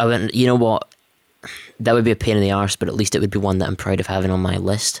 I went, you know what? that would be a pain in the arse, but at least it would be one that I'm proud of having on my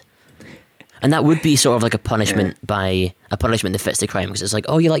list. And that would be sort of like a punishment a punishment that fits the crime, because it's like,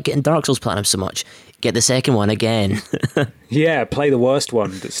 oh, you like getting Dark Souls Platinum so much, get the second one again. Yeah, play the worst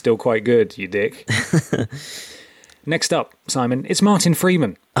one that's still quite good, you dick. Next up, Simon, it's Martin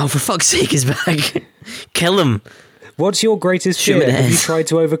Freeman. Oh, for fuck's sake, he's back. Kill him. What's your greatest fear? Have you tried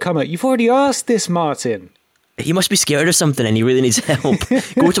to overcome it? You've already asked this, Martin. He must be scared of something and he really needs help.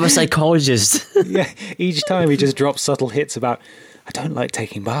 Go to a psychologist. Yeah, each time he just drops subtle hits about, I don't like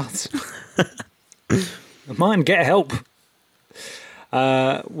taking baths. Martin, get help.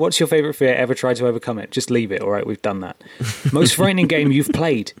 What's your favourite fear? Ever tried to overcome it? Just leave it, all right? We've done that. Most frightening game you've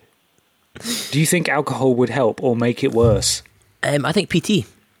played? Do you think alcohol would help or make it worse? I think PT.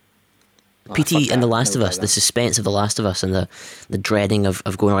 PT and The Last of Us, the suspense of The Last of Us and the dreading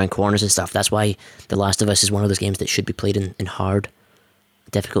of going around corners and stuff. That's why The Last of Us is one of those games that should be played in hard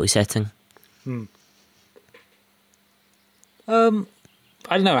difficulty setting. I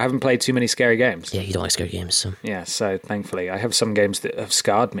don't know, I haven't played too many scary games. Yeah, you don't like scary games. So. Yeah, so thankfully. I have some games that have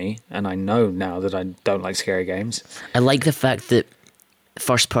scarred me, and I know now that I don't like scary games. I like the fact that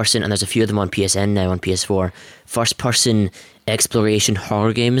first person, and there's a few of them on PSN now, on PS4, first person exploration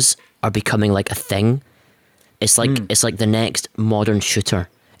horror games are becoming like a thing. It's like the next modern shooter.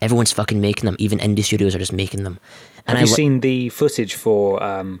 Everyone's fucking making them. Even indie studios are just making them. And have you seen the footage for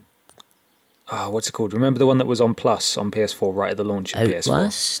what's it called? Remember the one that was on Plus on PS4 right at the launch of Outlast?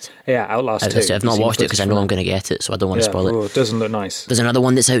 PS4? Yeah, Outlast 2. I've not watched it because I know I'm going to get it, so I don't want to spoil it. Oh, it doesn't look nice. There's another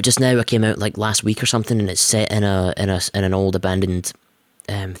one that's out just now. It came out like last week or something, and it's set in an old abandoned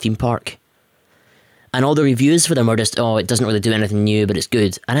theme park. And all the reviews for them are just, it doesn't really do anything new, but it's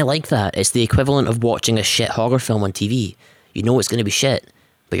good. And I like that. It's the equivalent of watching a shit horror film on TV. You know it's going to be shit,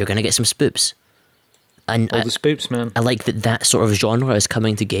 but you're going to get some spoops. And all the spoops, man. I like that sort of genre is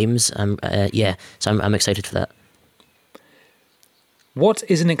coming to games. So I'm excited for that. What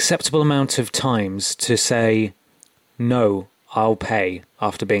is an acceptable amount of times to say, no, I'll pay,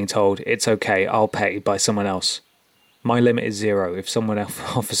 after being told, it's okay, I'll pay, by someone else? My limit is 0. If someone else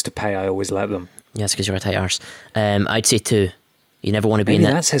offers to pay, I always let them. Yeah, it's because you're a tight arse. I'd say 2. You never want to be in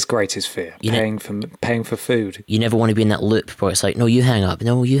that. That's his greatest fear, paying for food. You never want to be in that loop where it's like, no, you hang up.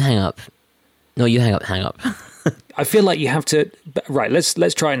 No, you hang up. No, you hang up. I feel like you have to. Right,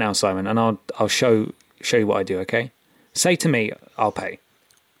 let's try it now, Simon, and I'll show you what I do. Okay, say to me, I'll pay.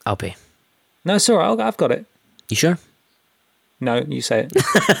 I'll pay. No, it's all right. I've got it. You sure? No, you say it.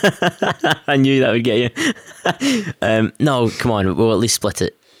 I knew that would get you. No, come on. We'll at least split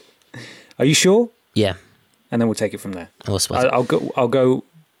it. Are you sure? Yeah. And then we'll take it from there. We'll split it. I'll go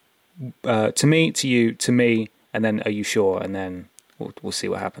to me, to you, to me, and then are you sure? And then we'll see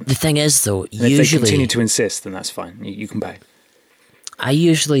what happens. The thing is, though, and if they continue to insist, then that's fine. You can pay. I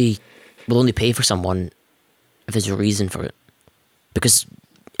usually will only pay for someone if there's a reason for it. Because,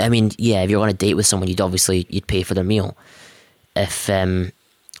 I mean, yeah, if you're on a date with someone, you'd pay for their meal. If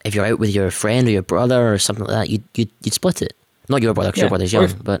you're out with your friend or your brother or something like that, you'd split it. Not your brother, because your brother's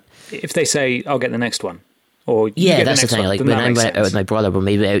young, but if they say, I'll get the next one, or that's the thing. Like when I'm out with my brother, we're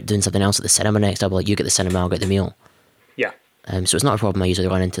maybe out doing something else at the cinema next. I'll be like, you get the cinema, I'll get the meal. Yeah. So it's not a problem I usually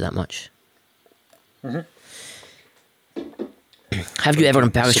run into that much. Mm-hmm. Have you ever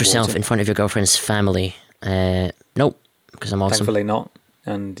embarrassed yourself in front of your girlfriend's family? Nope, because I'm awesome. Thankfully not.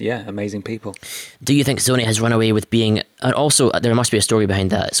 And yeah, amazing people. Do you think Sony has run away with being... And also, there must be a story behind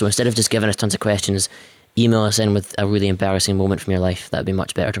that. So instead of just giving us tons of questions, email us in with a really embarrassing moment from your life. That'd be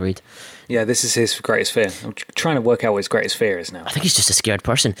much better to read. Yeah, this is his greatest fear. I'm trying to work out what his greatest fear is now. I think he's just a scared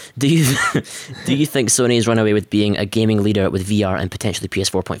person. Do you think Sony has run away with being a gaming leader with VR and potentially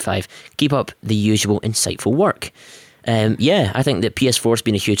PS4.5? Keep up the usual insightful work. Yeah, I think that PS4's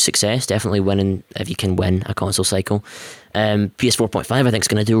been a huge success, definitely winning, if you can win a console cycle. PS4.5 I think is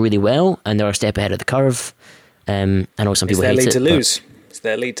going to do really well, and they're a step ahead of the curve. I know some people hate it. It's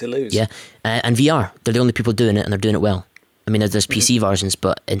their lead to lose. Yeah, and VR, they're the only people doing it, and they're doing it well. I mean, there's PC versions,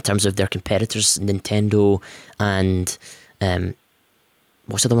 but in terms of their competitors, Nintendo and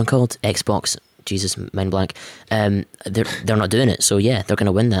what's the other one called? Xbox. Jesus, mind blank. They're not doing it, so yeah, they're going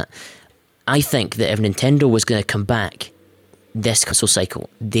to win that. I think that if Nintendo was going to come back this console cycle,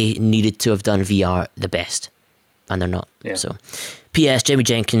 they needed to have done VR the best, and they're not. Yeah. So, P.S. Jamie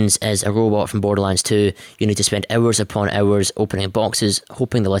Jenkins is a robot from Borderlands 2. You need to spend hours upon hours opening boxes,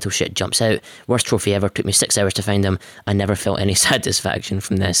 hoping the little shit jumps out. Worst trophy ever. Took me 6 hours to find them. I never felt any satisfaction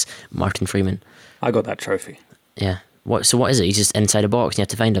from this. Martin Freeman. I got that trophy. Yeah. So what is it? He's just inside a box and you have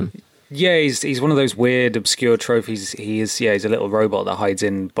to find him? Yeah, he's one of those weird, obscure trophies. He's a little robot that hides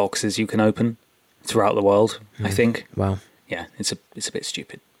in boxes you can open throughout the world, I think. Wow. Yeah, it's a bit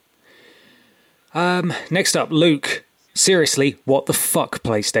stupid. Next up, Luke. Seriously, what the fuck,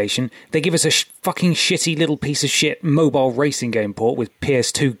 PlayStation? They give us a fucking shitty little piece of shit mobile racing game port with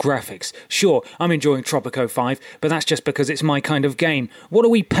PS2 graphics. Sure, I'm enjoying Tropico 5, but that's just because it's my kind of game. What are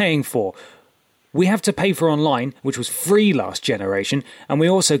we paying for? We have to pay for online, which was free last generation, and we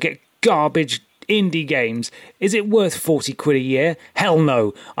also get garbage indie games. Is it worth 40 quid a year? Hell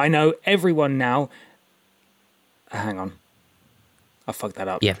no. I know everyone now... Hang on. I fucked that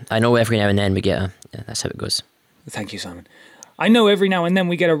up. Yeah, I know every now and then we get a... Yeah, that's how it goes. Thank you, Simon. I know every now and then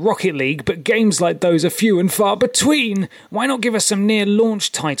we get a Rocket League, but games like those are few and far between. Why not give us some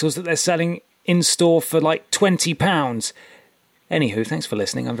near-launch titles that they're selling in store for like £20? Anywho, thanks for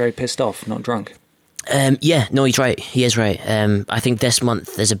listening. I'm very pissed off, not drunk. Yeah, no, he's right. He is right. I think this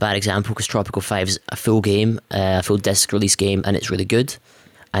month is a bad example because Tropical 5 is a full game, a full disc release game, and it's really good.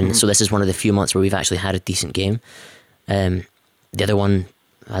 And so this is one of the few months where we've actually had a decent game. The other one,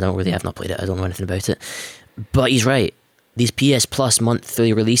 I've not played it. I don't know anything about it. But he's right. These PS Plus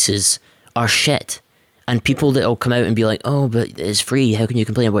monthly releases are shit. And people that will come out and be like, oh, but it's free. How can you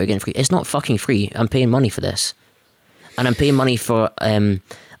complain about it getting free? It's not fucking free. I'm paying money for this. And I'm paying money for an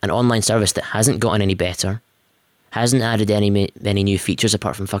online service that hasn't gotten any better, hasn't added any new features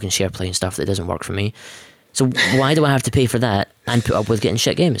apart from fucking SharePlay and stuff that doesn't work for me. So why do I have to pay for that and put up with getting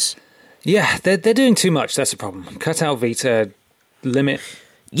shit games? Yeah, they're doing too much. That's the problem. Cut out Vita, limit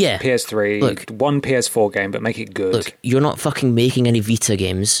PS3, look, one PS4 game, but make it good. Look, you're not fucking making any Vita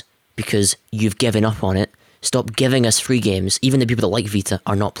games because you've given up on it. Stop giving us free games. Even the people that like Vita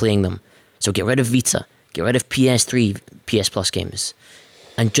are not playing them. So get rid of Vita. Get rid of PS3, PS Plus games.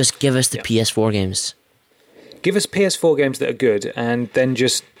 And just give us the PS4 games. Give us PS4 games that are good, and then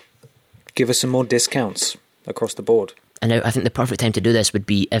just give us some more discounts across the board. And now I think the perfect time to do this would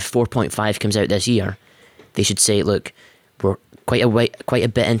be if 4.5 comes out this year. They should say, look, we're quite a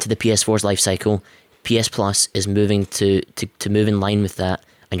bit into the PS4's life cycle. PS Plus is moving to move in line with that,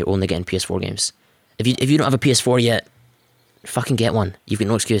 and you're only getting PS4 games. If you don't have a PS4 yet, fucking get one. You've got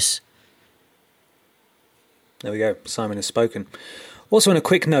no excuse. There we go. Simon has spoken. Also, on a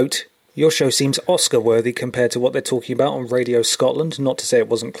quick note, your show seems Oscar-worthy compared to what they're talking about on Radio Scotland. Not to say it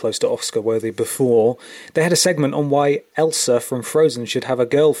wasn't close to Oscar-worthy before. They had a segment on why Elsa from Frozen should have a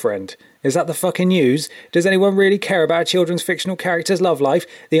girlfriend. Is that the fucking news? Does anyone really care about a children's fictional character's love life?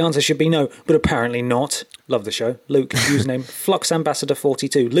 The answer should be no, but apparently not. Love the show. Luke, username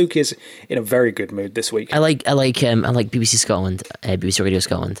FluxAmbassador42. Luke is in a very good mood this week. I like BBC Scotland, BBC Radio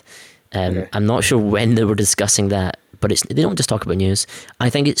Scotland. I'm not sure when they were discussing that, but they don't just talk about news. I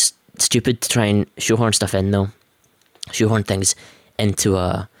think it's stupid to try and shoehorn stuff in, though. Shoehorn things into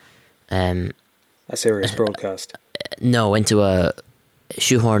a serious broadcast.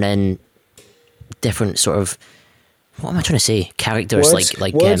 Shoehorn in different sort of, what am I trying to say? Characters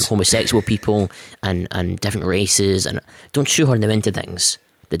like homosexual people and different races, and don't shoehorn them into things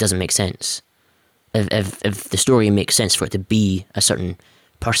that doesn't make sense. If the story makes sense for it to be a certain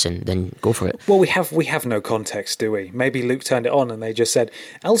person, then go for it. Well, we have no context, do we? Maybe Luke turned it on and they just said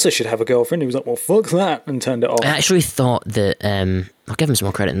Elsa should have a girlfriend. He was like, well, fuck that, and turned it off. I actually thought that I'll give him some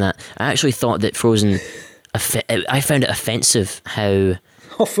more credit in that. I actually thought that Frozen, I found it offensive how,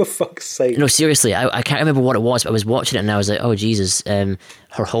 oh, for fuck's sake. No, seriously, I can't remember what it was, but I was watching it and I was like, oh Jesus, her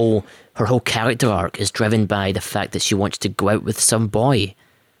whole character arc is driven by the fact that she wants to go out with some boy.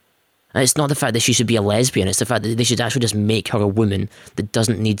 And it's not the fact that she should be a lesbian, it's the fact that they should actually just make her a woman that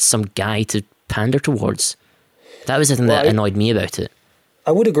doesn't need some guy to pander towards. That was the thing that annoyed me about it.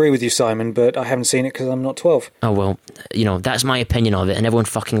 I would agree with you, Simon, but I haven't seen it because I'm not 12. Oh, well, that's my opinion of it, and everyone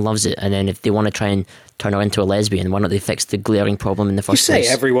fucking loves it. And then if they want to try and turn her into a lesbian, why don't they fix the glaring problem in the first place? You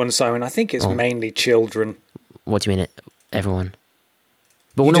say everyone, Simon. I think it's mainly children. What do you mean, everyone?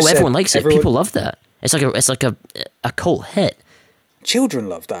 But no, everyone likes it. People love that. It's like a cult hit. Children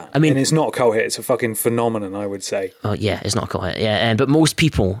love that. I mean, and it's not a cult hit. It's a fucking phenomenon, I would say. Oh yeah, it's not a cult hit. Yeah, but most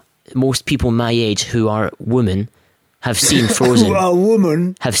people my age who are women have seen Frozen. Who are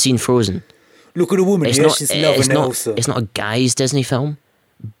women have seen Frozen. Look at a woman. She's loving Elsa. It's not a guy's Disney film.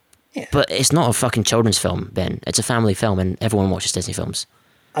 Yeah. But it's not a fucking children's film, Ben. It's a family film, and everyone watches Disney films.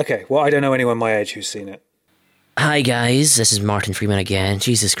 Okay, well, I don't know anyone my age who's seen it. Hi guys, this is Martin Freeman again.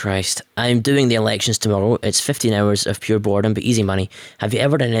 Jesus Christ. I'm doing the elections tomorrow. It's 15 hours of pure boredom, but easy money. Have you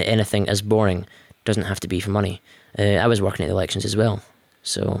ever done anything as boring? Doesn't have to be for money. I was working at the elections as well,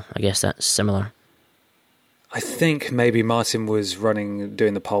 so I guess that's similar. I think maybe Martin was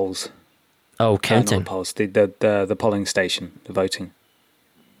doing the polls. Oh, counting. Not the polls, the polling station, the voting.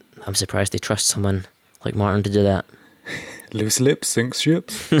 I'm surprised they trust someone like Martin to do that. Loose lips, sink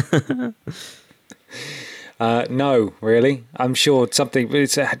ships. No, really. I'm sure something.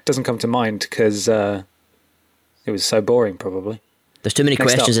 It doesn't come to mind because it was so boring. Probably. There's too many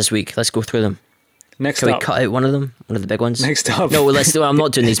Next questions up. this week. Let's go through them. Next Can we up. cut out one of them? One of the big ones? Next up. No, let's do. I'm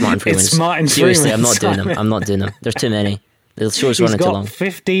not doing these Martin Freemans. It's Martin Seriously, Freeman, I'm not doing them. Simon. I'm not doing them. There's too many. The show's He's running too got long.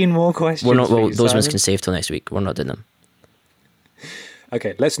 15 more questions. We're not. for Well, you, those ones Simon. can save till next week. We're not doing them.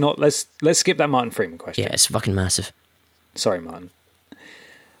 Okay, let's skip that Martin Freeman question. Yeah, it's fucking massive. Sorry, Martin.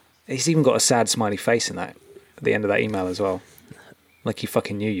 He's even got a sad smiley face in that at the end of that email as well. Like he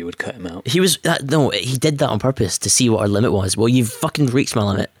fucking knew you would cut him out. He was no. He did that on purpose to see what our limit was. Well, you've fucking reached my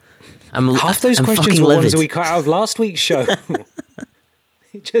limit. Half those I'm questions fucking were ones livid. that we cut out of last week's show.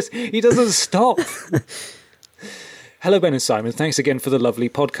 He doesn't stop. Hello, Ben and Simon. Thanks again for the lovely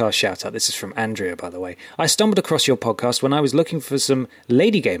podcast shout out. This is from Andrea, by the way. I stumbled across your podcast when I was looking for some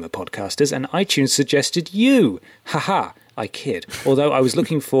lady gamer podcasters, and iTunes suggested you. Haha. I kid. Although I was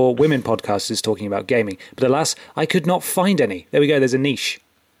looking for women podcasters talking about gaming, but alas, I could not find any. There we go. There's a niche.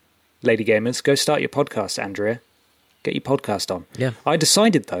 Lady gamers, go start your podcast, Andrea. Get your podcast on. Yeah. I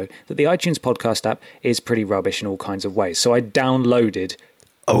decided, though, that the iTunes podcast app is pretty rubbish in all kinds of ways. So I downloaded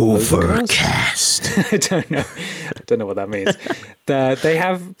Overcast. I don't know what that means. They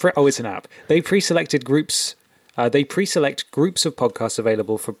have... it's an app. They pre-selected groups... they pre-select groups of podcasts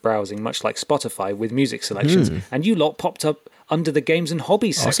available for browsing, much like Spotify, with music selections. And you lot popped up under the games and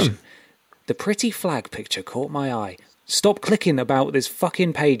hobbies section. The pretty flag picture caught my eye. Stop clicking about this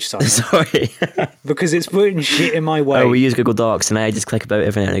fucking page, Simon. Sorry. Because it's putting shit in my way. Oh, we use Google Docs, and I just click about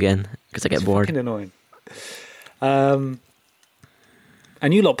every now and again because I get bored. Fucking annoying.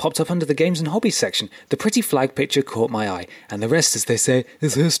 And you lot popped up under the games and hobbies section. The pretty flag picture caught my eye, and the rest, as they say,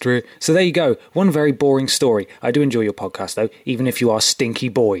 is history. So there you go. One very boring story. I do enjoy your podcast, though, even if you are stinky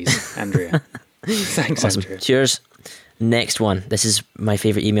boys, Andrea. Thanks, Awesome. Andrea. Cheers. Next one. This is my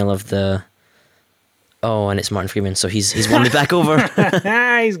favourite email of the... Oh, and it's Martin Freeman, so he's won me back over.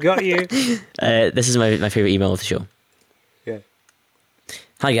 He's got you. This is my favourite email of the show. Yeah.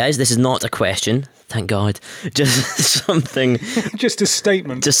 Hi guys, this is not a question, thank God. Just something Just a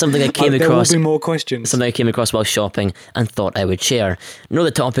statement. Just something I came there across. will be more questions. Something I came across while shopping and thought I would share. No,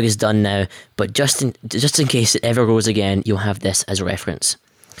 the topic is done now, but just in case it ever goes again, you'll have this as a reference.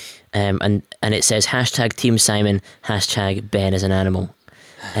 And it says hashtag Team Simon, hashtag Ben is an animal.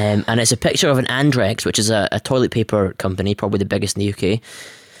 And it's a picture of an Andrex, which is a toilet paper company, probably the biggest in the UK.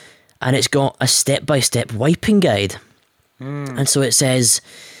 And it's got a step-by-step wiping guide. And so it says,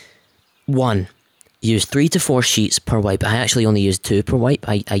 1, use 3 to 4 sheets per wipe. I actually only use 2 per wipe.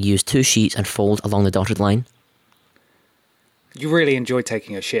 I use 2 sheets and fold along the dotted line. You really enjoy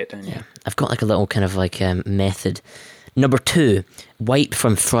taking a shit, don't you? Yeah. I've got like a little kind of like method. Number 2, wipe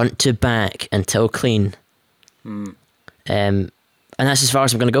from front to back until clean. And that's as far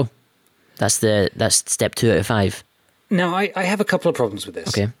as I'm going to go. That's step 2 out of 5. Now, I have a couple of problems with this.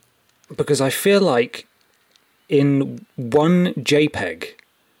 Okay. Because I feel like in one JPEG,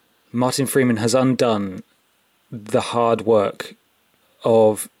 Martin Freeman has undone the hard work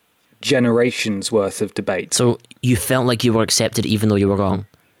of generations worth of debate. So you felt like you were accepted even though you were wrong.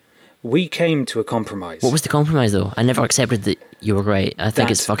 We came to a compromise. What was the compromise though? I never accepted that you were right. I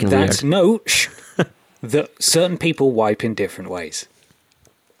think it's fucking weird. No, that certain people wipe in different ways.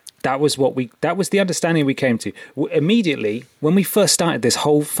 That was the understanding we came to. Immediately, when we first started this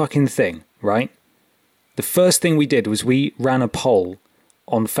whole fucking thing, right? The first thing we did was we ran a poll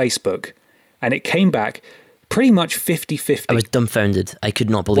on Facebook, and it came back pretty much 50-50. I was dumbfounded. I could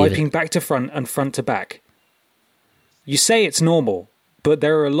not believe Wiping it. back to front and front to back. You say it's normal, but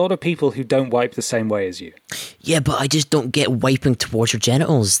there are a lot of people who don't wipe the same way as you. Yeah, but I just don't get wiping towards your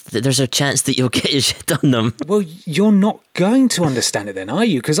genitals. There's a chance that you'll get your shit on them. Well, you're not going to understand it then, are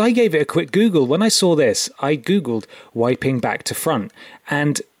you? Because I gave it a quick Google. When I saw this, I Googled wiping back to front.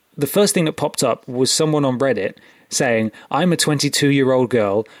 And the first thing that popped up was someone on Reddit saying, I'm a 22-year-old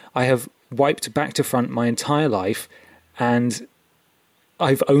girl. I have wiped back to front my entire life. And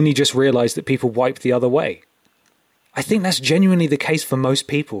I've only just realized that people wipe the other way. I think that's genuinely the case for most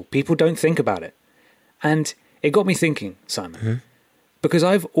people. People don't think about it. And it got me thinking, Simon, because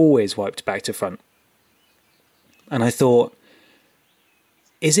I've always wiped back to front. And I thought,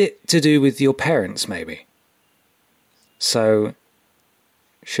 is it to do with your parents, maybe? So,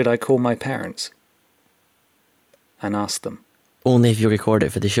 should I call my parents and ask them? Only if you record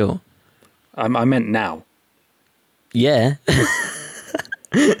it for the show. I meant now. Yeah.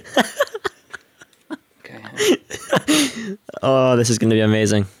 Okay. Oh, this is going to be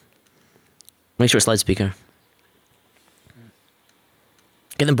amazing. Make sure it's loudspeaker.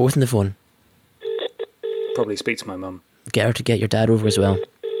 Get them both on the phone. Probably speak to my mum. Get her to get your dad over as well.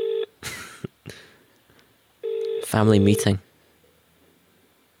 Family meeting.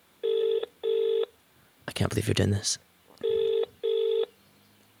 I can't believe you're doing this.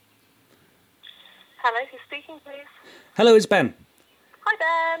 Hello, who's speaking, please? Hello, it's Ben. Hi,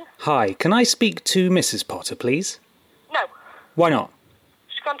 Ben. Hi, can I speak to Mrs. Potter, please? No, Why not?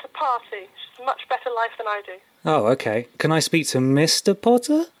 she's gone to party. She's a much better life than I do. Oh, okay. Can I speak to Mr.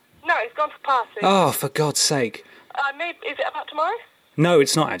 Potter? No, he's gone for party. Oh, for God's sake. Is it about tomorrow? No,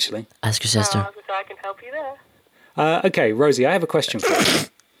 it's not actually. Ask your sister. I was gonna say I can help you there. Okay, Rosie, I have a question for you.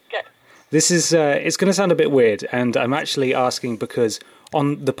 Go. This is, it's going to sound a bit weird, and I'm actually asking because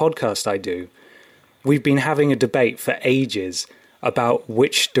on the podcast I do, we've been having a debate for ages about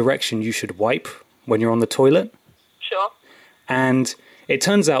which direction you should wipe when you're on the toilet. Sure. And it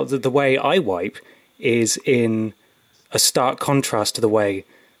turns out that the way I wipe is in a stark contrast to the way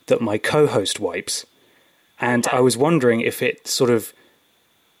that my co-host wipes. And I was wondering if it sort of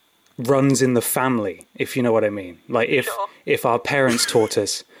runs in the family, if you know what I mean. Like if our parents taught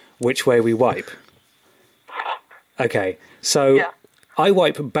us which way we wipe. Okay, so Yeah. I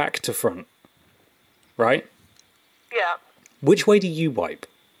wipe back to front, right? Yeah. Which way do you wipe?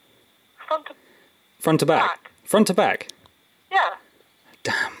 Front to Front to back? Back. Front to back? Yeah.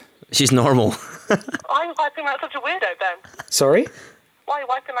 Damn. She's normal. Why are you wiping like such a weirdo, Ben? Sorry? Why are you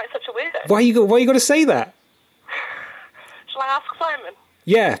wiping like such a weirdo? Why you got to say that? Shall I ask Simon?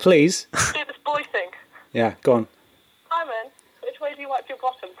 Yeah, please. Do this boy thing. Yeah, go on. Simon, which way do you wipe your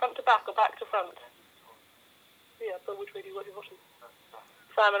bottom? Front to back or back to front? Yeah, but which way do you wipe your bottom?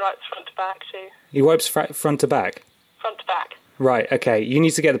 Simon wipes front to back too. He wipes front to back? Front to back. Right, okay. You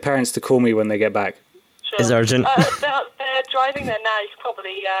need to get the parents to call me when they get back. Sure. It's urgent. They're driving there now. You can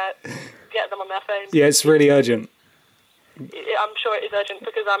probably get them on their phone. Yeah, it's really urgent. I'm sure it is urgent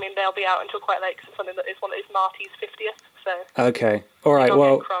because, I mean, they'll be out until quite late because it's something that is one of Marty's 50th, so... Okay. All right, Don't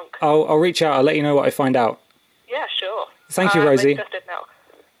well, get crunk. I'll reach out. I'll let you know what I find out. Yeah, sure. Thank you, I'm Rosie. interested now.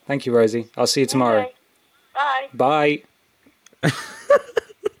 Thank you, Rosie. I'll see you tomorrow. Okay. Bye. Bye.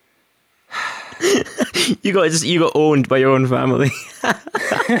 You got owned by your own family.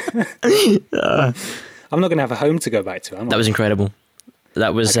 I'm not going to have a home to go back to, am I? That was incredible.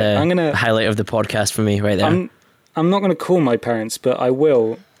 That was Okay, I'm gonna- a highlight of the podcast for me right there. I'm not going to call my parents, but I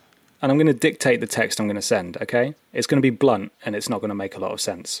will, and I'm going to dictate the text I'm going to send, okay? It's going to be blunt, and it's not going to make a lot of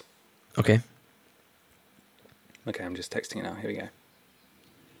sense. Okay. Okay, I'm just texting it now. Here we go.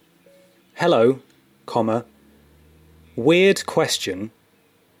 Hello, comma. Weird question,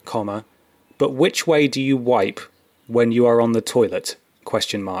 comma. But which way do you wipe when you are on the toilet?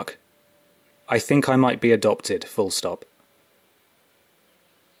 Question mark. I think I might be adopted. Full stop.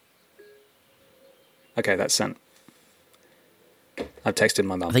 Okay, that's sent. I've texted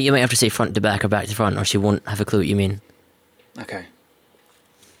my I mum. think you might have to say front to back or back to front, or she won't have a clue what you mean. Okay.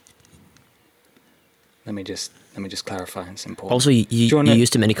 Let me just clarify. It's important. Also, you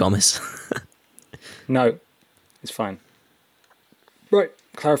used too many commas. No, it's fine. Right,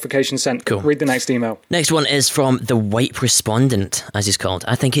 clarification sent. Cool. Read the next email. Next one is from the Wipe Respondent, as he's called.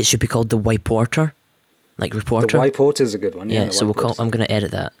 I think it should be called the Wipe Porter, like reporter. The Wipe Porter's a good one. Yeah, the so Wipe Porter's- I'm going to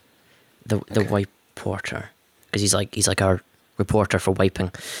edit that. The Wipe Porter, because he's like our reporter for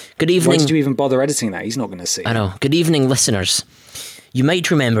wiping. Good Why evening. did you even bother editing that? He's not going to see. I know. Good evening, listeners. You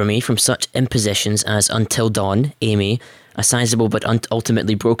might remember me from such impositions as Until Dawn, Amy, a sizable but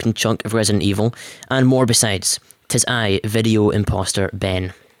ultimately broken chunk of Resident Evil, and more besides. 'Tis I, video imposter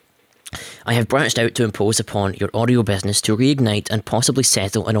Ben. I have branched out to impose upon your audio business to reignite and possibly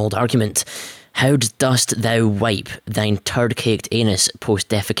settle an old argument. How dost thou wipe thine turd-caked anus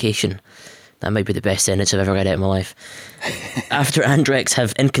post-defecation? That might be the best sentence I've ever read out in my life. After Andrex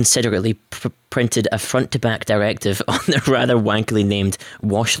have inconsiderately printed a front-to-back directive on the rather wankily named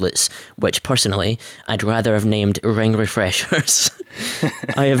washlets, which personally I'd rather have named ring refreshers,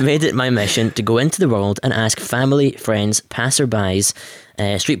 I have made it my mission to go into the world and ask family, friends, passerbys,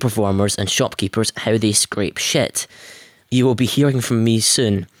 street performers and shopkeepers how they scrape shit. You will be hearing from me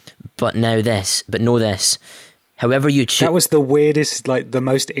soon, but know this. However you choose... That was the weirdest, like, the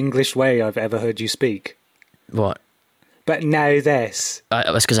most English way I've ever heard you speak. What? But now this.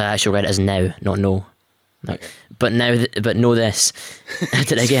 That's because I actually read it as now, not no. Like, but know this. I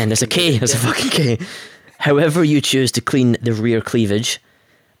did it again. There's a K. There's a fucking K. However you choose to clean the rear cleavage,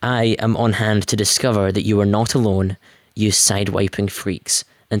 I am on hand to discover that you are not alone, you side-wiping freaks.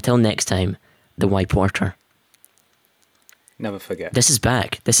 Until next time, the Wipe Porter. Never forget. This is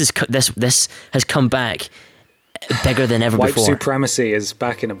back. This has come back bigger than ever Wipe before. supremacy is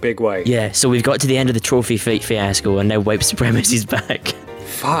back in a big way. Yeah, so we've got to the end of the trophy fiasco, and now Wipe Supremacy's back.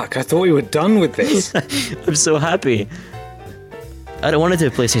 Fuck, I thought we were done with this. I'm so happy. I don't want to do a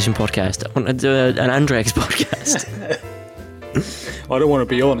PlayStation podcast. I want to do an Andrex podcast. I don't want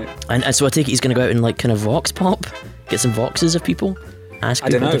to be on it. And so I take it he's going to go out and like kind of vox pop, get some voxes of people, ask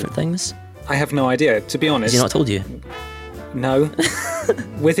people different things. I have no idea, to be honest. Has he not told you? No.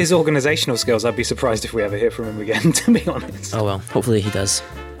 With his organisational skills, I'd be surprised if we ever hear from him again, to be honest. Oh well, hopefully he does.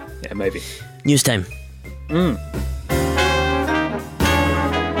 Yeah, maybe. News time.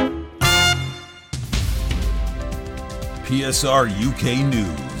 PSR UK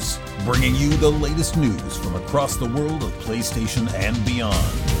News, bringing you the latest news from across the world of PlayStation and beyond.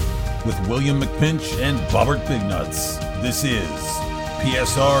 With William McPinch and Bobbert Bignuts, this is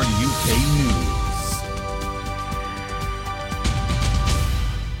PSR UK News.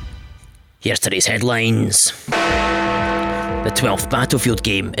 Here's today's headlines. The 12th Battlefield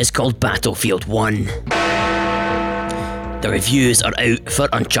game is called Battlefield 1. The reviews are out for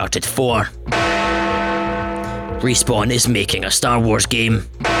Uncharted 4. Respawn is making a Star Wars game.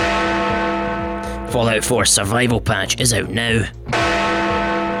 Fallout 4 Survival Patch is out now.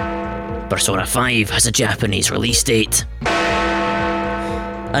 Persona 5 has a Japanese release date.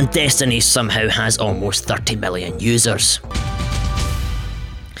 And Destiny somehow has almost 30 million users.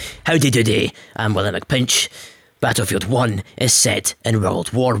 Howdy doody, I'm William McPinch. Battlefield 1 is set in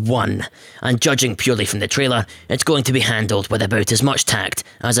World War I, and judging purely from the trailer, it's going to be handled with about as much tact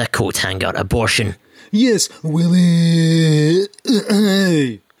as a coat hanger abortion. Yes, Willie.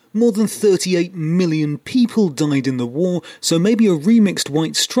 More than 38 million people died in the war, so maybe a remixed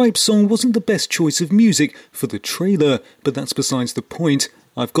White Stripes song wasn't the best choice of music for the trailer, but that's besides the point.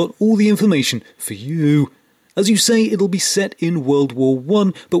 I've got all the information for you. As you say, it'll be set in World War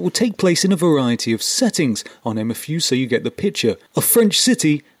I, but will take place in a variety of settings. I'll name a few so you get the picture. A French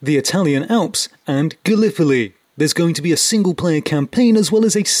city, the Italian Alps, and Gallipoli. There's going to be a single-player campaign as well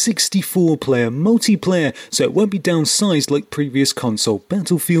as a 64-player multiplayer, so it won't be downsized like previous console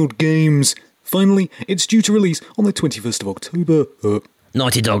Battlefield games. Finally, it's due to release on the 21st of October.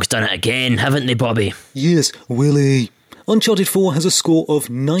 Naughty Dog's done it again, haven't they, Bobby? Yes, Willie. Uncharted 4 has a score of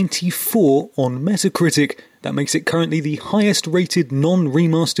 94 on Metacritic. That makes it currently the highest-rated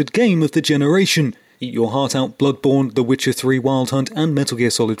non-remastered game of the generation. Eat Your Heart Out, Bloodborne, The Witcher 3 Wild Hunt, and Metal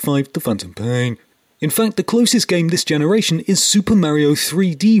Gear Solid 5 The Phantom Pain. In fact, the closest game this generation is Super Mario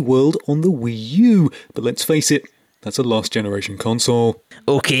 3D World on the Wii U, but let's face it, that's a last-generation console.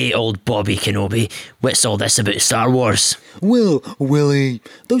 Okay, old Bobby Kenobi, what's all this about Star Wars? Well, Willie,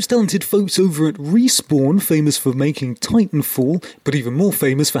 those talented folks over at Respawn, famous for making Titanfall, but even more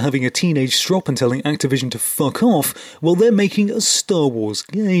famous for having a teenage strop and telling Activision to fuck off, well, they're making a Star Wars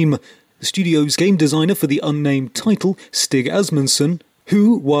game. The studio's game designer for the unnamed title, Stig Asmussen,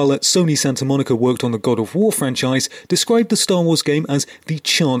 who, while at Sony Santa Monica worked on the God of War franchise, described the Star Wars game as the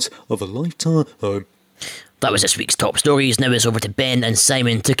chance of a lifetime. That was this week's top stories. Now it's over to Ben and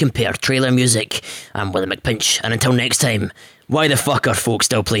Simon to compare trailer music. I'm William McPinch, and until next time, why the fuck are folks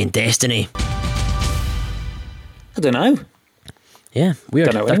still playing Destiny? I don't know. Yeah,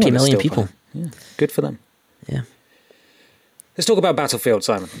 weird. 30 million people. Yeah, good for them. Yeah. Let's talk about Battlefield,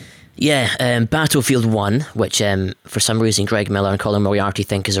 Simon. Yeah, Battlefield 1, which for some reason Greg Miller and Colin Moriarty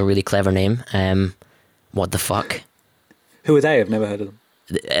think is a really clever name. What the fuck? Who are they? I've never heard of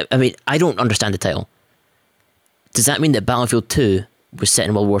them. I mean, I don't understand the title. Does that mean that Battlefield 2 was set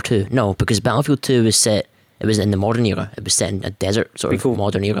in World War II? No, because Battlefield 2 was set, it was in the modern era. It was set in a desert sort of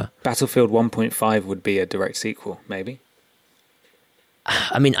modern era. Battlefield 1.5 would be a direct sequel, maybe.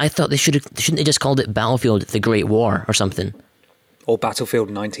 I mean, I thought shouldn't they just called it Battlefield The Great War or something? Or Battlefield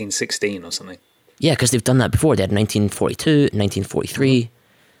 1916 or something. Yeah, because they've done that before. They had 1942, 1943.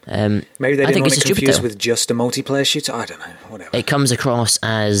 Maybe they didn't want to confuse with just a multiplayer shooter. I don't know, whatever. It comes across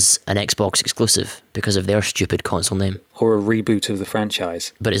as an Xbox exclusive because of their stupid console name. Or a reboot of the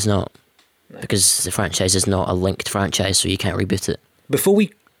franchise. But it's not. No. Because the franchise is not a linked franchise, so you can't reboot it. Before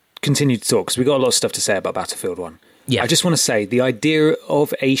we continue to talk, because we've got a lot of stuff to say about Battlefield 1. Yeah. I just want to say, the idea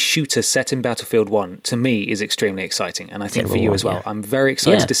of a shooter set in Battlefield 1, to me, is extremely exciting. And I think for you as well. Yeah. I'm very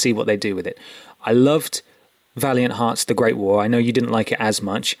excited to see what they do with it. I loved Valiant Hearts, The Great War. I know you didn't like it as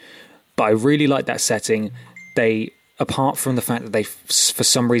much, but I really like that setting. They, apart from the fact that they, for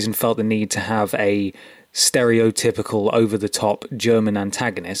some reason, felt the need to have a stereotypical, over-the-top German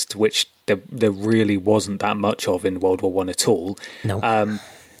antagonist, which there really wasn't that much of in World War I at all. No.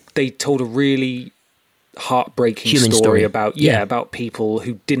 They told a really heartbreaking story about about people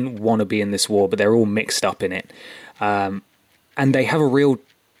who didn't want to be in this war, but they're all mixed up in it. And they have a real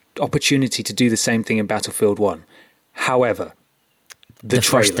opportunity to do the same thing in Battlefield 1. However, the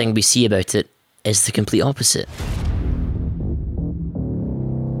first thing we see about it is the complete opposite.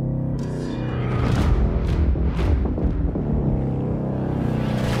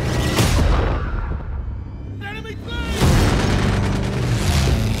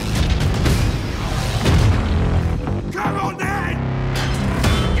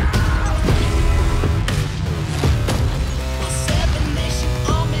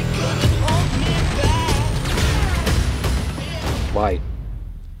 Why?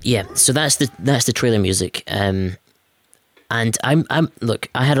 Yeah, so that's the trailer music. And I'm look,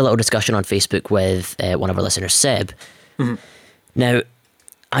 I had a little discussion on Facebook with one of our listeners, Seb. Mm-hmm. Now,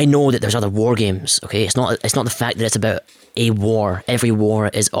 I know that there's other war games. Okay, it's not the fact that it's about a war. Every war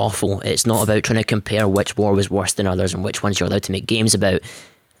is awful. It's not about trying to compare which war was worse than others and which ones you're allowed to make games about.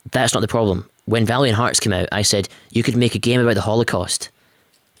 That's not the problem. When Valiant Hearts came out, I said you could make a game about the Holocaust.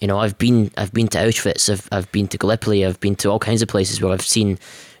 You know, I've been to Auschwitz, I've been to Gallipoli, I've been to all kinds of places where I've seen.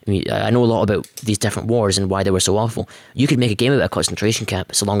 I know a lot about these different wars and why they were so awful. You could make a game about a concentration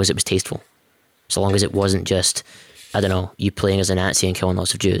camp so long as it was tasteful, so long as it wasn't just, I don't know, you playing as a Nazi and killing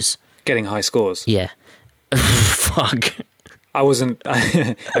lots of Jews, Getting high scores. yeah. Fuck. I wasn't.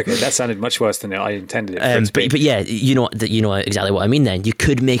 Okay, that sounded much worse than I intended it. For it to be. But yeah, you know exactly what I mean. Then you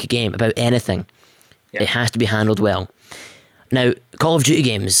could make a game about anything. Yeah. It has to be handled well. Now, Call of Duty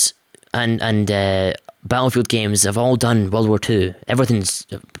games and Battlefield games have all done World War II. Everyone's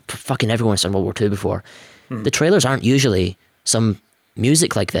done World War II before. The trailers aren't usually some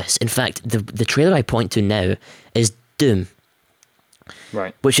music like this. In fact, the trailer I point to now is Doom,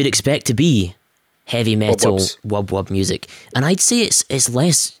 Right. which you'd expect to be heavy metal Wub-wubs. wub music, and I'd say it's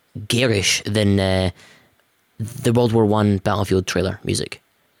less garish than the World War I Battlefield trailer music.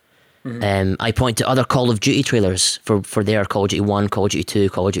 I point to other Call of Duty trailers for their Call of Duty 1, Call of Duty 2,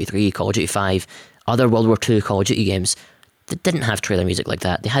 Call of Duty 3, Call of Duty 5, other World War II Call of Duty games that didn't have trailer music like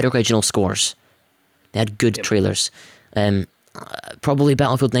that. They had original scores. They had good trailers. Probably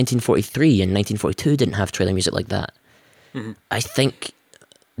Battlefield 1943 and 1942 didn't have trailer music like that. I think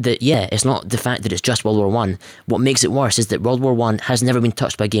that, yeah, it's not the fact that it's just World War One. What makes it worse is that World War One has never been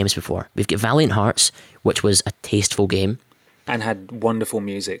touched by games before. We've got Valiant Hearts, which was a tasteful game. And had wonderful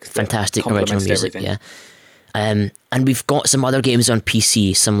music. that Fantastic original music, everything. yeah. And we've got some other games on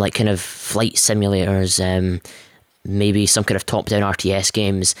PC, some like kind of flight simulators, maybe some kind of top-down RTS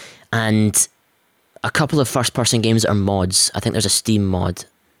games, and a couple of first-person games that are mods. I think there's a Steam mod,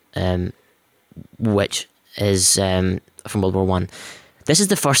 which is from World War One. This is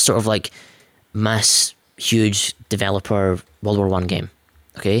the first sort of like mass, huge developer World War One game.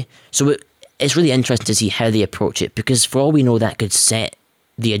 Okay, so it's really interesting to see how they approach it, because for all we know, that could set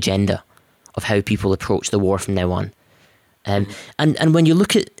the agenda of how people approach the war from now on. And when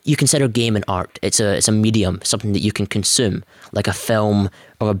you consider game and art, it's a medium, something that you can consume, like a film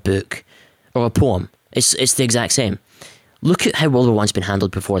or a book or a poem. It's the exact same. Look at how World War One's been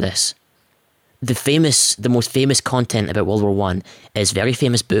handled before this. The most famous content about World War One is very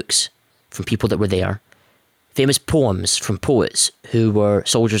famous books from people that were there, famous poems from poets who were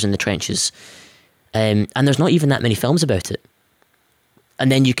soldiers in the trenches, and there's not even that many films about it.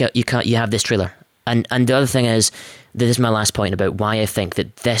 And then you have this trailer, and the other thing is, this is my last point about why I think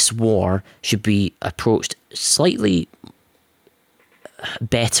that this war should be approached slightly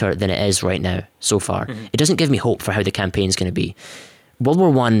better than it is right now so far. It doesn't give me hope for how the campaign's going to be. World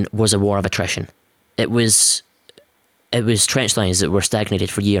War One was a war of attrition. It was trench lines that were stagnated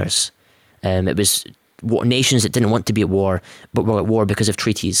for years. It was nations that didn't want to be at war, but were at war because of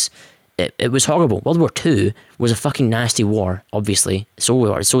treaties. It was horrible. World War II was a fucking nasty war, obviously. So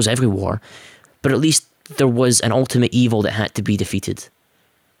is every war. But at least there was an ultimate evil that had to be defeated.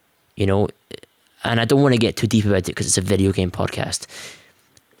 You know? And I don't want to get too deep about it because it's a video game podcast.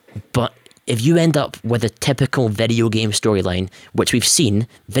 But if you end up with a typical video game storyline, which we've seen,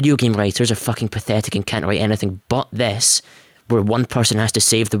 video game writers are fucking pathetic and can't write anything but this, where one person has to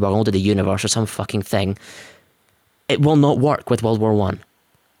save the world or the universe or some fucking thing, it will not work with World War One.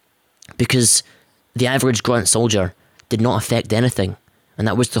 Because the average grunt soldier did not affect anything. And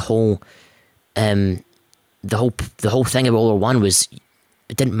that was the whole thing of World War One was,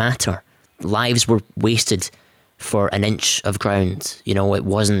 it didn't matter. Lives were wasted for an inch of ground. You know, it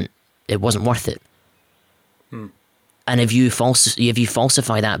wasn't worth it. And if you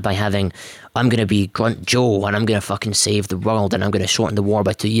falsify that by having, I'm going to be Grunt Joe and I'm going to fucking save the world and I'm going to shorten the war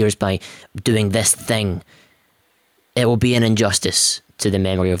by 2 years by doing this thing, it will be an injustice to the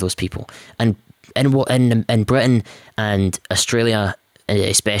memory of those people. And in Britain and Australia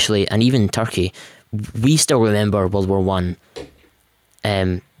especially, and even Turkey, we still remember World War One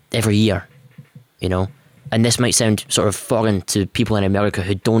every year, you know. And this might sound sort of foreign to people in America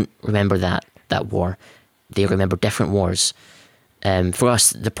who don't remember that war. They remember different wars. For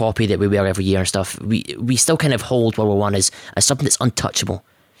us, the poppy that we wear every year and stuff, we still kind of hold World War One as something that's untouchable.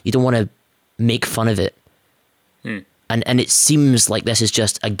 You don't want to make fun of it. And it seems like this is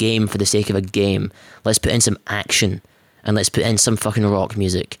just a game for the sake of a game. Let's put in some action, and let's put in some fucking rock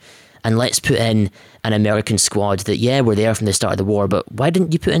music, and let's put in an American squad that, yeah, we're there from the start of the war, but why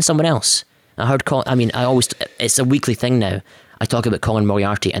didn't you put in someone else? It's a weekly thing now. I talk about Colin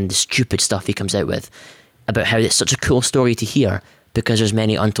Moriarty and the stupid stuff he comes out with, about how it's such a cool story to hear because there's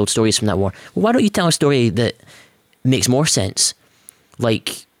many untold stories from that war. Well, why don't you tell a story that makes more sense?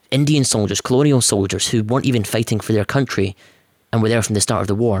 Like Indian soldiers, colonial soldiers who weren't even fighting for their country and were there from the start of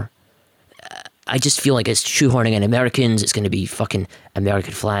the war. I just feel like it's shoehorning in Americans. It's going to be fucking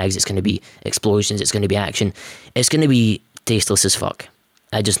American flags. It's going to be explosions. It's going to be action. It's going to be tasteless as fuck.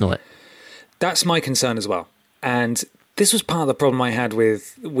 I just know it. That's my concern as well. And this was part of the problem I had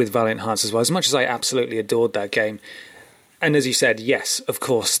with Valiant Hearts as well. As much as I absolutely adored that game, and as you said, yes, of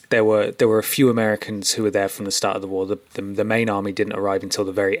course, there were a few Americans who were there from the start of the war. The main army didn't arrive until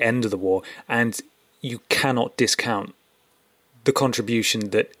the very end of the war, and you cannot discount the contribution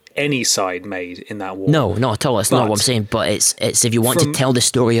that any side made in that war. No, not at all. That's not what I'm saying. But it's if you want to tell the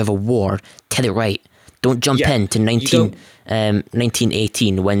story of a war, tell it right. Don't jump into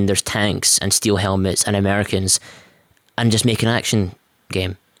 1918 when there's tanks and steel helmets and Americans, and just make an action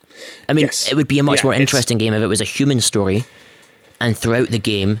game. I mean, it would be a much more interesting game if it was a human story, and throughout the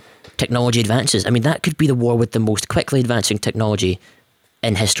game, technology advances. I mean, that could be the war with the most quickly advancing technology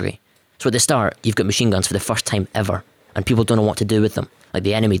in history. So at the start, you've got machine guns for the first time ever, and people don't know what to do with them. Like,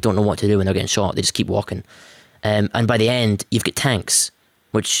 the enemy don't know what to do when they're getting shot. They just keep walking. And by the end, you've got tanks,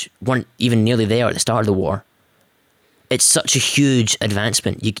 which weren't even nearly there at the start of the war. It's such a huge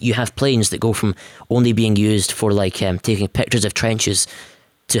advancement. You have planes that go from only being used for, like, taking pictures of trenches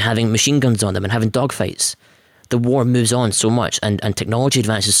to having machine guns on them and having dogfights. The war moves on so much, and technology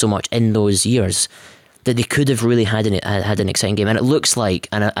advances so much in those years that they could have really had an exciting game. And it looks like,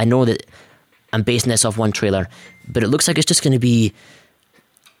 and I know that I'm basing this off one trailer, but it looks like it's just going to be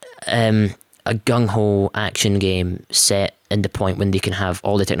a gung-ho action game set in the point when they can have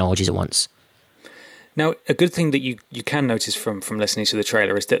all the technologies at once. Now, a good thing that you can notice from listening to the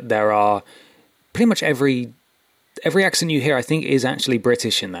trailer is that there are pretty much every accent you hear, I think, is actually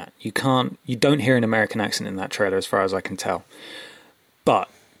British in that. You don't hear an American accent in that trailer as far as I can tell. But,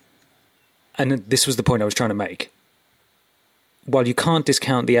 and this was the point I was trying to make, while you can't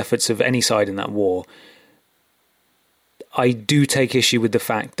discount the efforts of any side in that war, I do take issue with the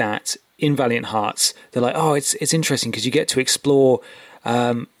fact that in Valiant Hearts, they're like, oh, it's interesting because you get to explore,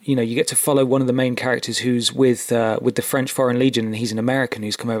 you get to follow one of the main characters who's with the French Foreign Legion, and he's an American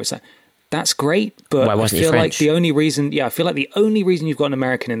who's come over. So that's great, but I feel like the only reason you've got an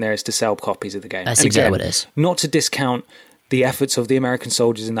American in there is to sell copies of the game. That's exactly what it is. Not to discount the efforts of the American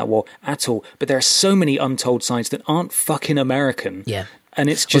soldiers in that war at all, but there are so many untold sides that aren't fucking American. Yeah. And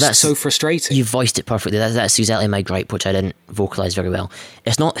it's just so frustrating. You voiced it perfectly. That's exactly my gripe, which I didn't vocalise very well.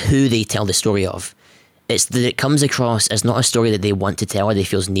 It's not who they tell the story of. It's that it comes across as not a story that they want to tell or they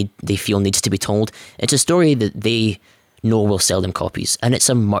feel needs to be told. It's a story that they know will sell them copies. And it's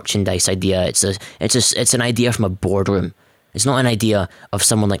a merchandise idea. It's an idea from a boardroom. It's not an idea of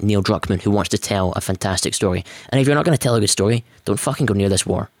someone like Neil Druckmann who wants to tell a fantastic story. And if you're not going to tell a good story, don't fucking go near this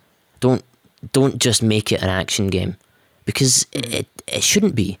war. Don't just make it an action game. Because it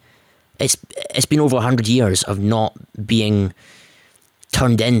shouldn't be. It's been over 100 years of not being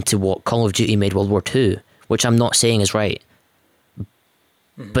turned into what Call of Duty made World War II, which I'm not saying is right.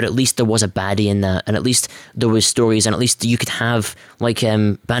 But at least there was a baddie in that, and at least there was stories, and at least you could have, like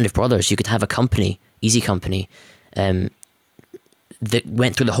Band of Brothers, you could have a company, Easy Company, that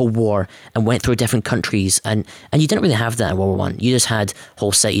went through the whole war and went through different countries, and you didn't really have that in World War I. You just had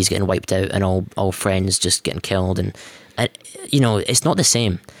whole cities getting wiped out and all friends just getting killed, and it's not the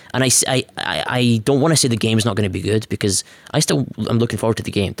same. And I don't want to say the game's not going to be good, because I'm looking forward to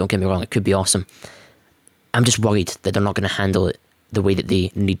the game. Don't get me wrong, it could be awesome. I'm just worried that they're not going to handle it the way that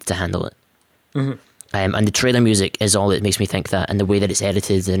they need to handle it. Mm-hmm. And the trailer music is all that makes me think that, and the way that it's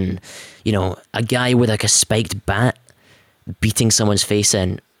edited, and a guy with like a spiked bat beating someone's face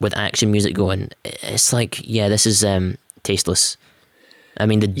in with action music going. It's like, yeah, this is tasteless. I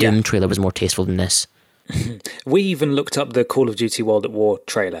mean, the Doom trailer was more tasteful than this. We even looked up the Call of Duty World at War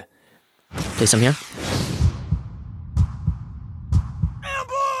trailer. Play some here.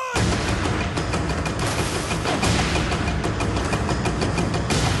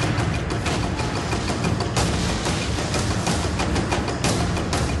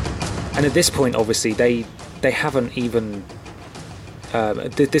 And at this point, obviously, they haven't even...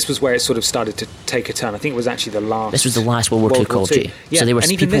 this was where it sort of started to take a turn. I think it was actually the last... This was the last World War II Call of Duty. Yeah, so they were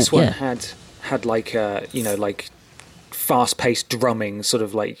and even this one had like, like fast-paced drumming, sort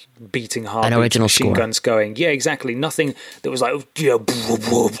of like beating heartbeats, machine guns going. Yeah, exactly. Nothing that was like,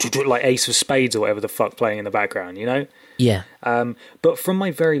 like Ace of Spades or whatever the fuck playing in the background, Yeah. But from my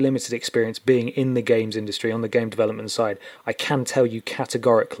very limited experience being in the games industry, on the game development side, I can tell you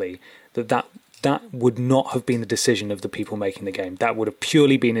categorically that that would not have been the decision of the people making the game. That would have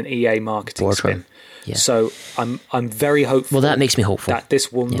purely been an EA marketing spin. Yeah. So I'm very hopeful. Well, that makes me hopeful that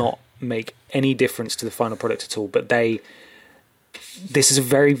this will not make any difference to the final product at all. But this is a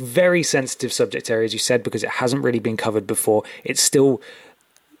very, very sensitive subject area, as you said, because it hasn't really been covered before. It's still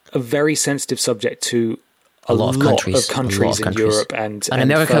a very sensitive subject to a lot of countries in Europe and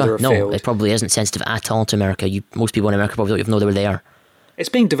America. Further afield. No, it probably isn't sensitive at all to America. Most people in America probably don't even know they were there. It's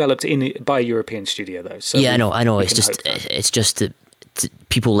being developed by a European studio, though. So yeah, I know. It's just that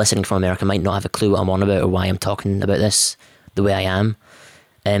people listening from America might not have a clue what I'm on about or why I'm talking about this the way I am.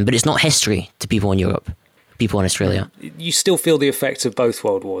 But it's not history to people in Europe, people in Australia. You still feel the effects of both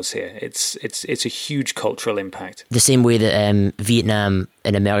world wars here. It's a huge cultural impact. The same way that Vietnam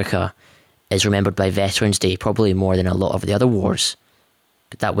in America is remembered by Veterans Day, probably more than a lot of the other wars.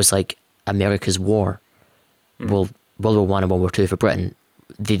 That was like America's war. Well, World War I and World War II for Britain,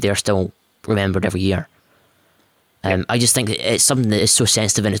 they're still remembered every year. I just think that it's something that is so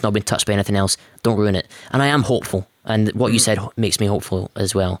sensitive and it's not been touched by anything else. Don't ruin it. And I am hopeful. And what you said makes me hopeful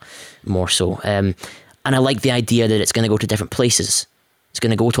as well, more so. And I like the idea that it's going to go to different places. It's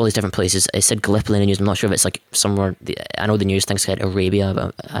going to go to all these different places. It said Gallipoli in the news. I'm not sure if it's like somewhere. I know the news thing said Arabia,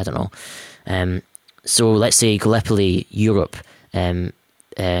 but I don't know. So let's say Gallipoli, Europe, in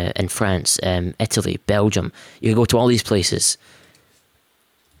France, Italy, Belgium. You can go to all these places.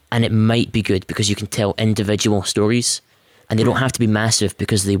 And it might be good because you can tell individual stories. And they don't have to be massive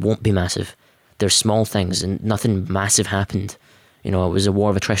because they won't be massive. They're small things and nothing massive happened. It was a war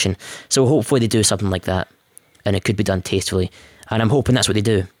of attrition. So hopefully they do something like that. And it could be done tastefully. And I'm hoping that's what they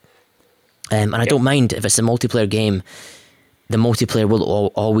do. And I don't mind if it's a multiplayer game. The multiplayer will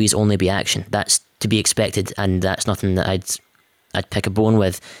always only be action. That's to be expected. And that's nothing that I'd pick a bone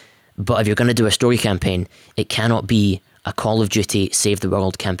with. But if you're going to do a story campaign, it cannot be a Call of Duty Save the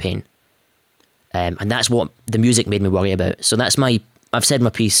World campaign. And that's what the music made me worry about. So I've said my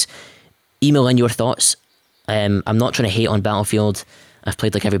piece. Email in your thoughts. I'm not trying to hate on Battlefield. I've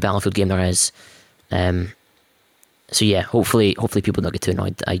played like every Battlefield game there is. So yeah, hopefully people don't get too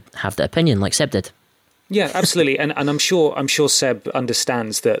annoyed that I have that opinion like Seb did. Yeah, absolutely, and I'm sure Seb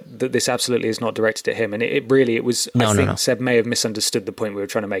understands that this absolutely is not directed at him, and it was. I think Seb may have misunderstood the point we were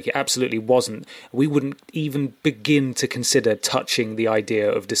trying to make. It absolutely wasn't. We wouldn't even begin to consider touching the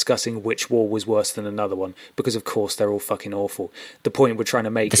idea of discussing which war was worse than another one, because of course they're all fucking awful. The point we're trying to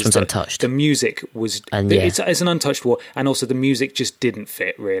make is that untouched. The music was, it's an untouched war, and also the music just didn't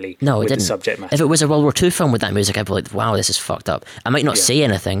fit really. No, it with didn't. The subject matter. If it was a World War II film with that music, I'd be like, wow, this is fucked up. I might not say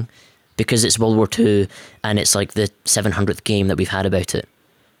anything. Because it's World War II and it's like the 700th game that we've had about it.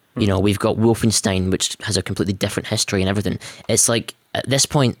 We've got Wolfenstein, which has a completely different history and everything. It's like, at this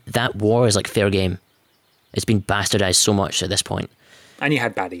point, that war is like fair game. It's been bastardized so much at this point. And you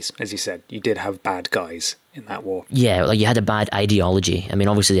had baddies, as you said. You did have bad guys in that war. Yeah, like you had a bad ideology. I mean,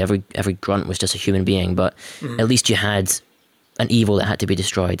 obviously every grunt was just a human being, but at least you had an evil that had to be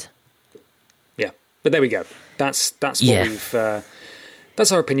destroyed. Yeah, but there we go. That's what we've...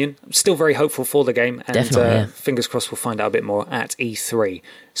 That's our opinion. I'm still very hopeful for the game, and fingers crossed we'll find out a bit more at E3.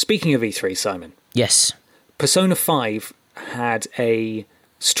 Speaking of E3, Simon. Yes. Persona 5 had a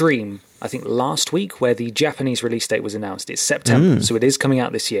stream, I think last week, where the Japanese release date was announced. It's September, so it is coming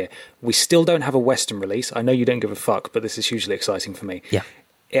out this year. We still don't have a Western release. I know you don't give a fuck, but this is hugely exciting for me. Yeah.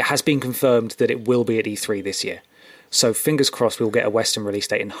 It has been confirmed that it will be at E3 this year. So fingers crossed we'll get a Western release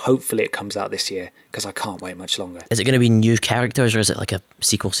date, and hopefully it comes out this year, because I can't wait much longer. Is it going to be new characters, or is it like a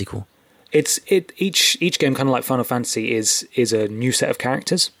sequel? Each game, kind of like Final Fantasy, is a new set of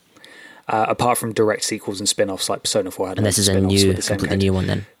characters, apart from direct sequels and spin-offs like Persona 4 had. And this is a completely new one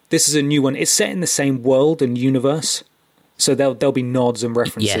then? This is a new one. It's set in the same world and universe, so there'll be nods and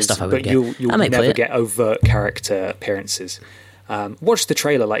references, but you'll never get overt character appearances. Watch the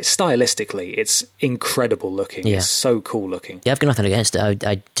trailer, like stylistically, it's incredible looking. Yeah. It's so cool looking. Yeah, I've got nothing against it.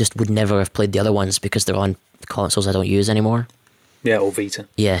 I just would never have played the other ones because they're on consoles I don't use anymore. Yeah, or Vita.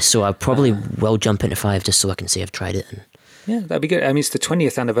 Yeah, so I probably will jump into 5 just so I can say I've tried it. Yeah, that'd be good. I mean, it's the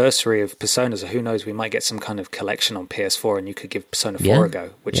 20th anniversary of Persona, so who knows, we might get some kind of collection on PS4 and you could give Persona 4 a go,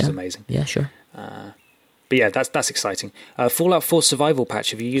 which is amazing. Yeah, sure. But yeah, that's exciting. Fallout 4 Survival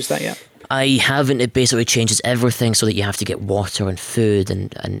Patch, have you used that yet? I haven't. It basically changes everything so that you have to get water and food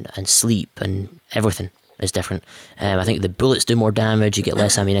and sleep, and everything is different. I think the bullets do more damage, you get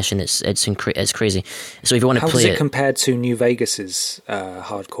less ammunition, it's crazy. So if you want to play it... How is it compared to New Vegas's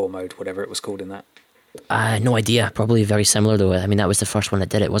hardcore mode, whatever it was called in that? No idea. Probably very similar though. I mean, that was the first one that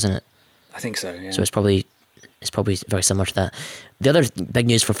did it, wasn't it? I think so, yeah. So it's probably very similar to that. The other big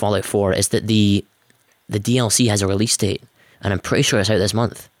news for Fallout 4 is that the DLC has a release date, and I'm pretty sure it's out this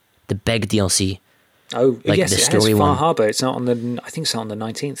month. the big DLC. Oh, like yes, the it story has Far one. Harbour. It's not on the. I think it's on the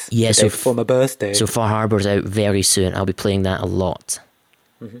 19th. Yeah, the so day before my birthday. So Far Harbour's out very soon. I'll be playing that a lot.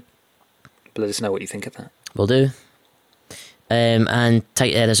 Mm-hmm. Let us know what you think of that. Will do. And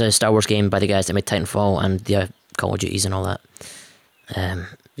there's a Star Wars game by the guys that made Titanfall and the Call of Duties and all that.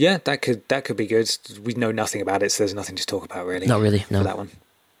 Yeah, that could be good. We know nothing about it, so there's nothing to talk about really. Not really, no. For that one.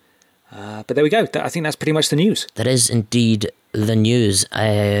 But there we go. I think that's pretty much the news. That is indeed the news.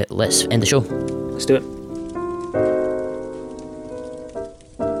 Let's end the show. Let's do it.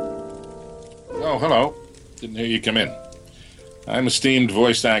 Oh, hello. Didn't hear you come in. I'm esteemed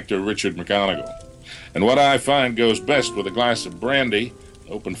voice actor Richard McGonigal. And what I find goes best with a glass of brandy,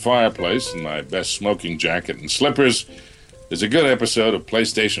 open fireplace, and my best smoking jacket and slippers is a good episode of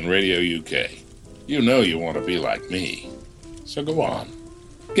PlayStation Radio UK. You know you want to be like me. So go on.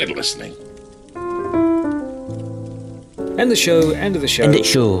 Get listening. End the show, end of the show. End it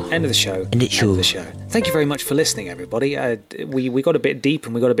show. End of the show. End it show. End of the show. Thank you very much for listening, everybody. We got a bit deep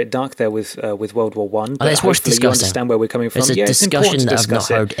and we got a bit dark there with World War One. But it's worth discussing. You understand where we're coming from. It's a discussion that I've not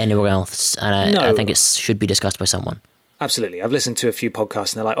heard anywhere else, and No. I think it should be discussed by someone. Absolutely. I've listened to a few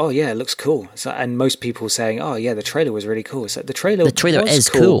podcasts and they're like, oh yeah, it looks cool. And most people saying, oh yeah, the trailer was really cool. So the trailer was is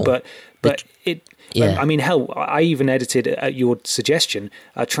cool. But it... Yeah. I mean, hell, I even edited, at your suggestion,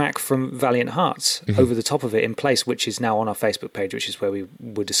 a track from Valiant Hearts over the top of it in place, which is now on our Facebook page, which is where we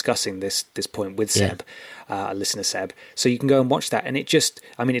were discussing this point with Seb, listener Seb. So you can go and watch that. And it just,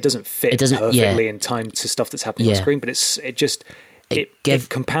 I mean, it doesn't fit perfectly in time to stuff that's happening on screen, but it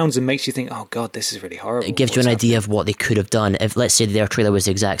compounds and makes you think, oh God, this is really horrible. It gives you an idea of what they could have done. If, let's say, their trailer was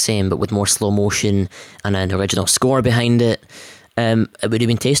the exact same, but with more slow motion and an original score behind it, it would have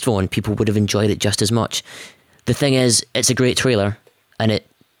been tasteful and people would have enjoyed it just as much. The thing is, it's a great trailer and it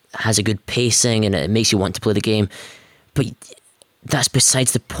has a good pacing and it makes you want to play the game, but that's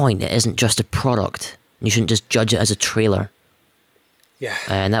besides the point. It isn't just a product. You shouldn't just judge it as a trailer. Yeah.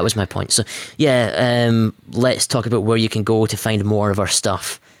 And that was my point. So let's talk about where you can go to find more of our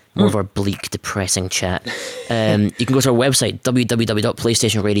stuff. More of our bleak, depressing chat. You can go to our website,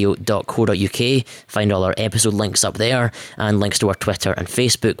 www.playstationradio.co.uk, find all our episode links up there, and links to our Twitter and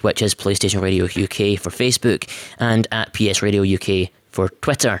Facebook, which is PlayStation Radio UK for Facebook, and at PS Radio UK for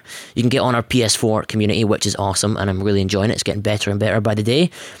Twitter. You can get on our PS4 community, which is awesome, and I'm really enjoying it. It's getting better and better by the day.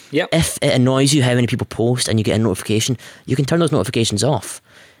 Yep. If it annoys you how many people post and you get a notification, you can turn those notifications off.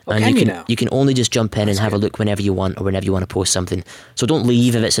 Oh, and can you can only just jump in and have a look whenever you want or whenever you want to post something. So don't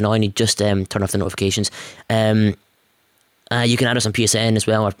leave if it's annoying. You just turn off the notifications. You can add us on PSN as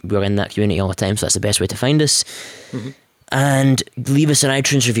well. We're in that community all the time, so that's the best way to find us. Mm-hmm. And leave us an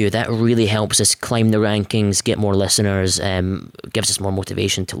iTunes review. That really helps us climb the rankings, get more listeners, gives us more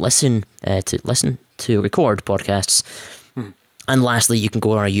motivation to listen, to record podcasts. Mm. And lastly, you can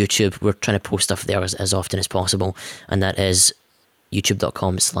go on our YouTube. We're trying to post stuff there as often as possible, and that is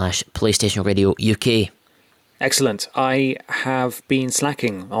youtube.com/PlayStation Radio UK. Excellent. I have been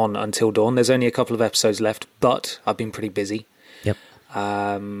slacking on Until Dawn. There's only a couple of episodes left, but I've been pretty busy. Yep.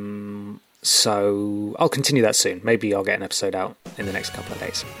 So I'll continue that soon. Maybe I'll get an episode out in the next couple of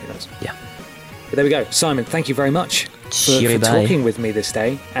days. Who knows? Yeah. But there we go. Simon, thank you very much for talking with me this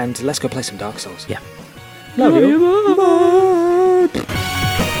day. And let's go play some Dark Souls. Yeah. Love you. Bye.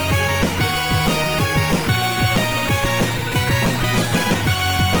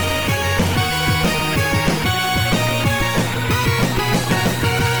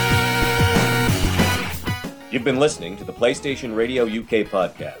 You've been listening to the PlayStation Radio UK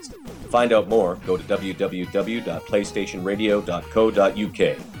podcast. To find out more, go to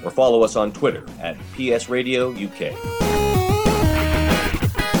www.playstationradio.co.uk or follow us on Twitter at PSRadioUK.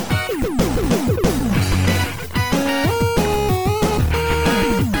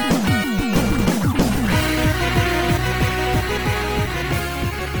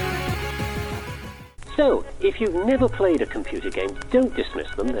 So, if you've never played a computer game, don't dismiss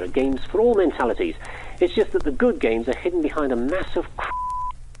them. There are games for all mentalities. It's just that the good games are hidden behind a mass of crap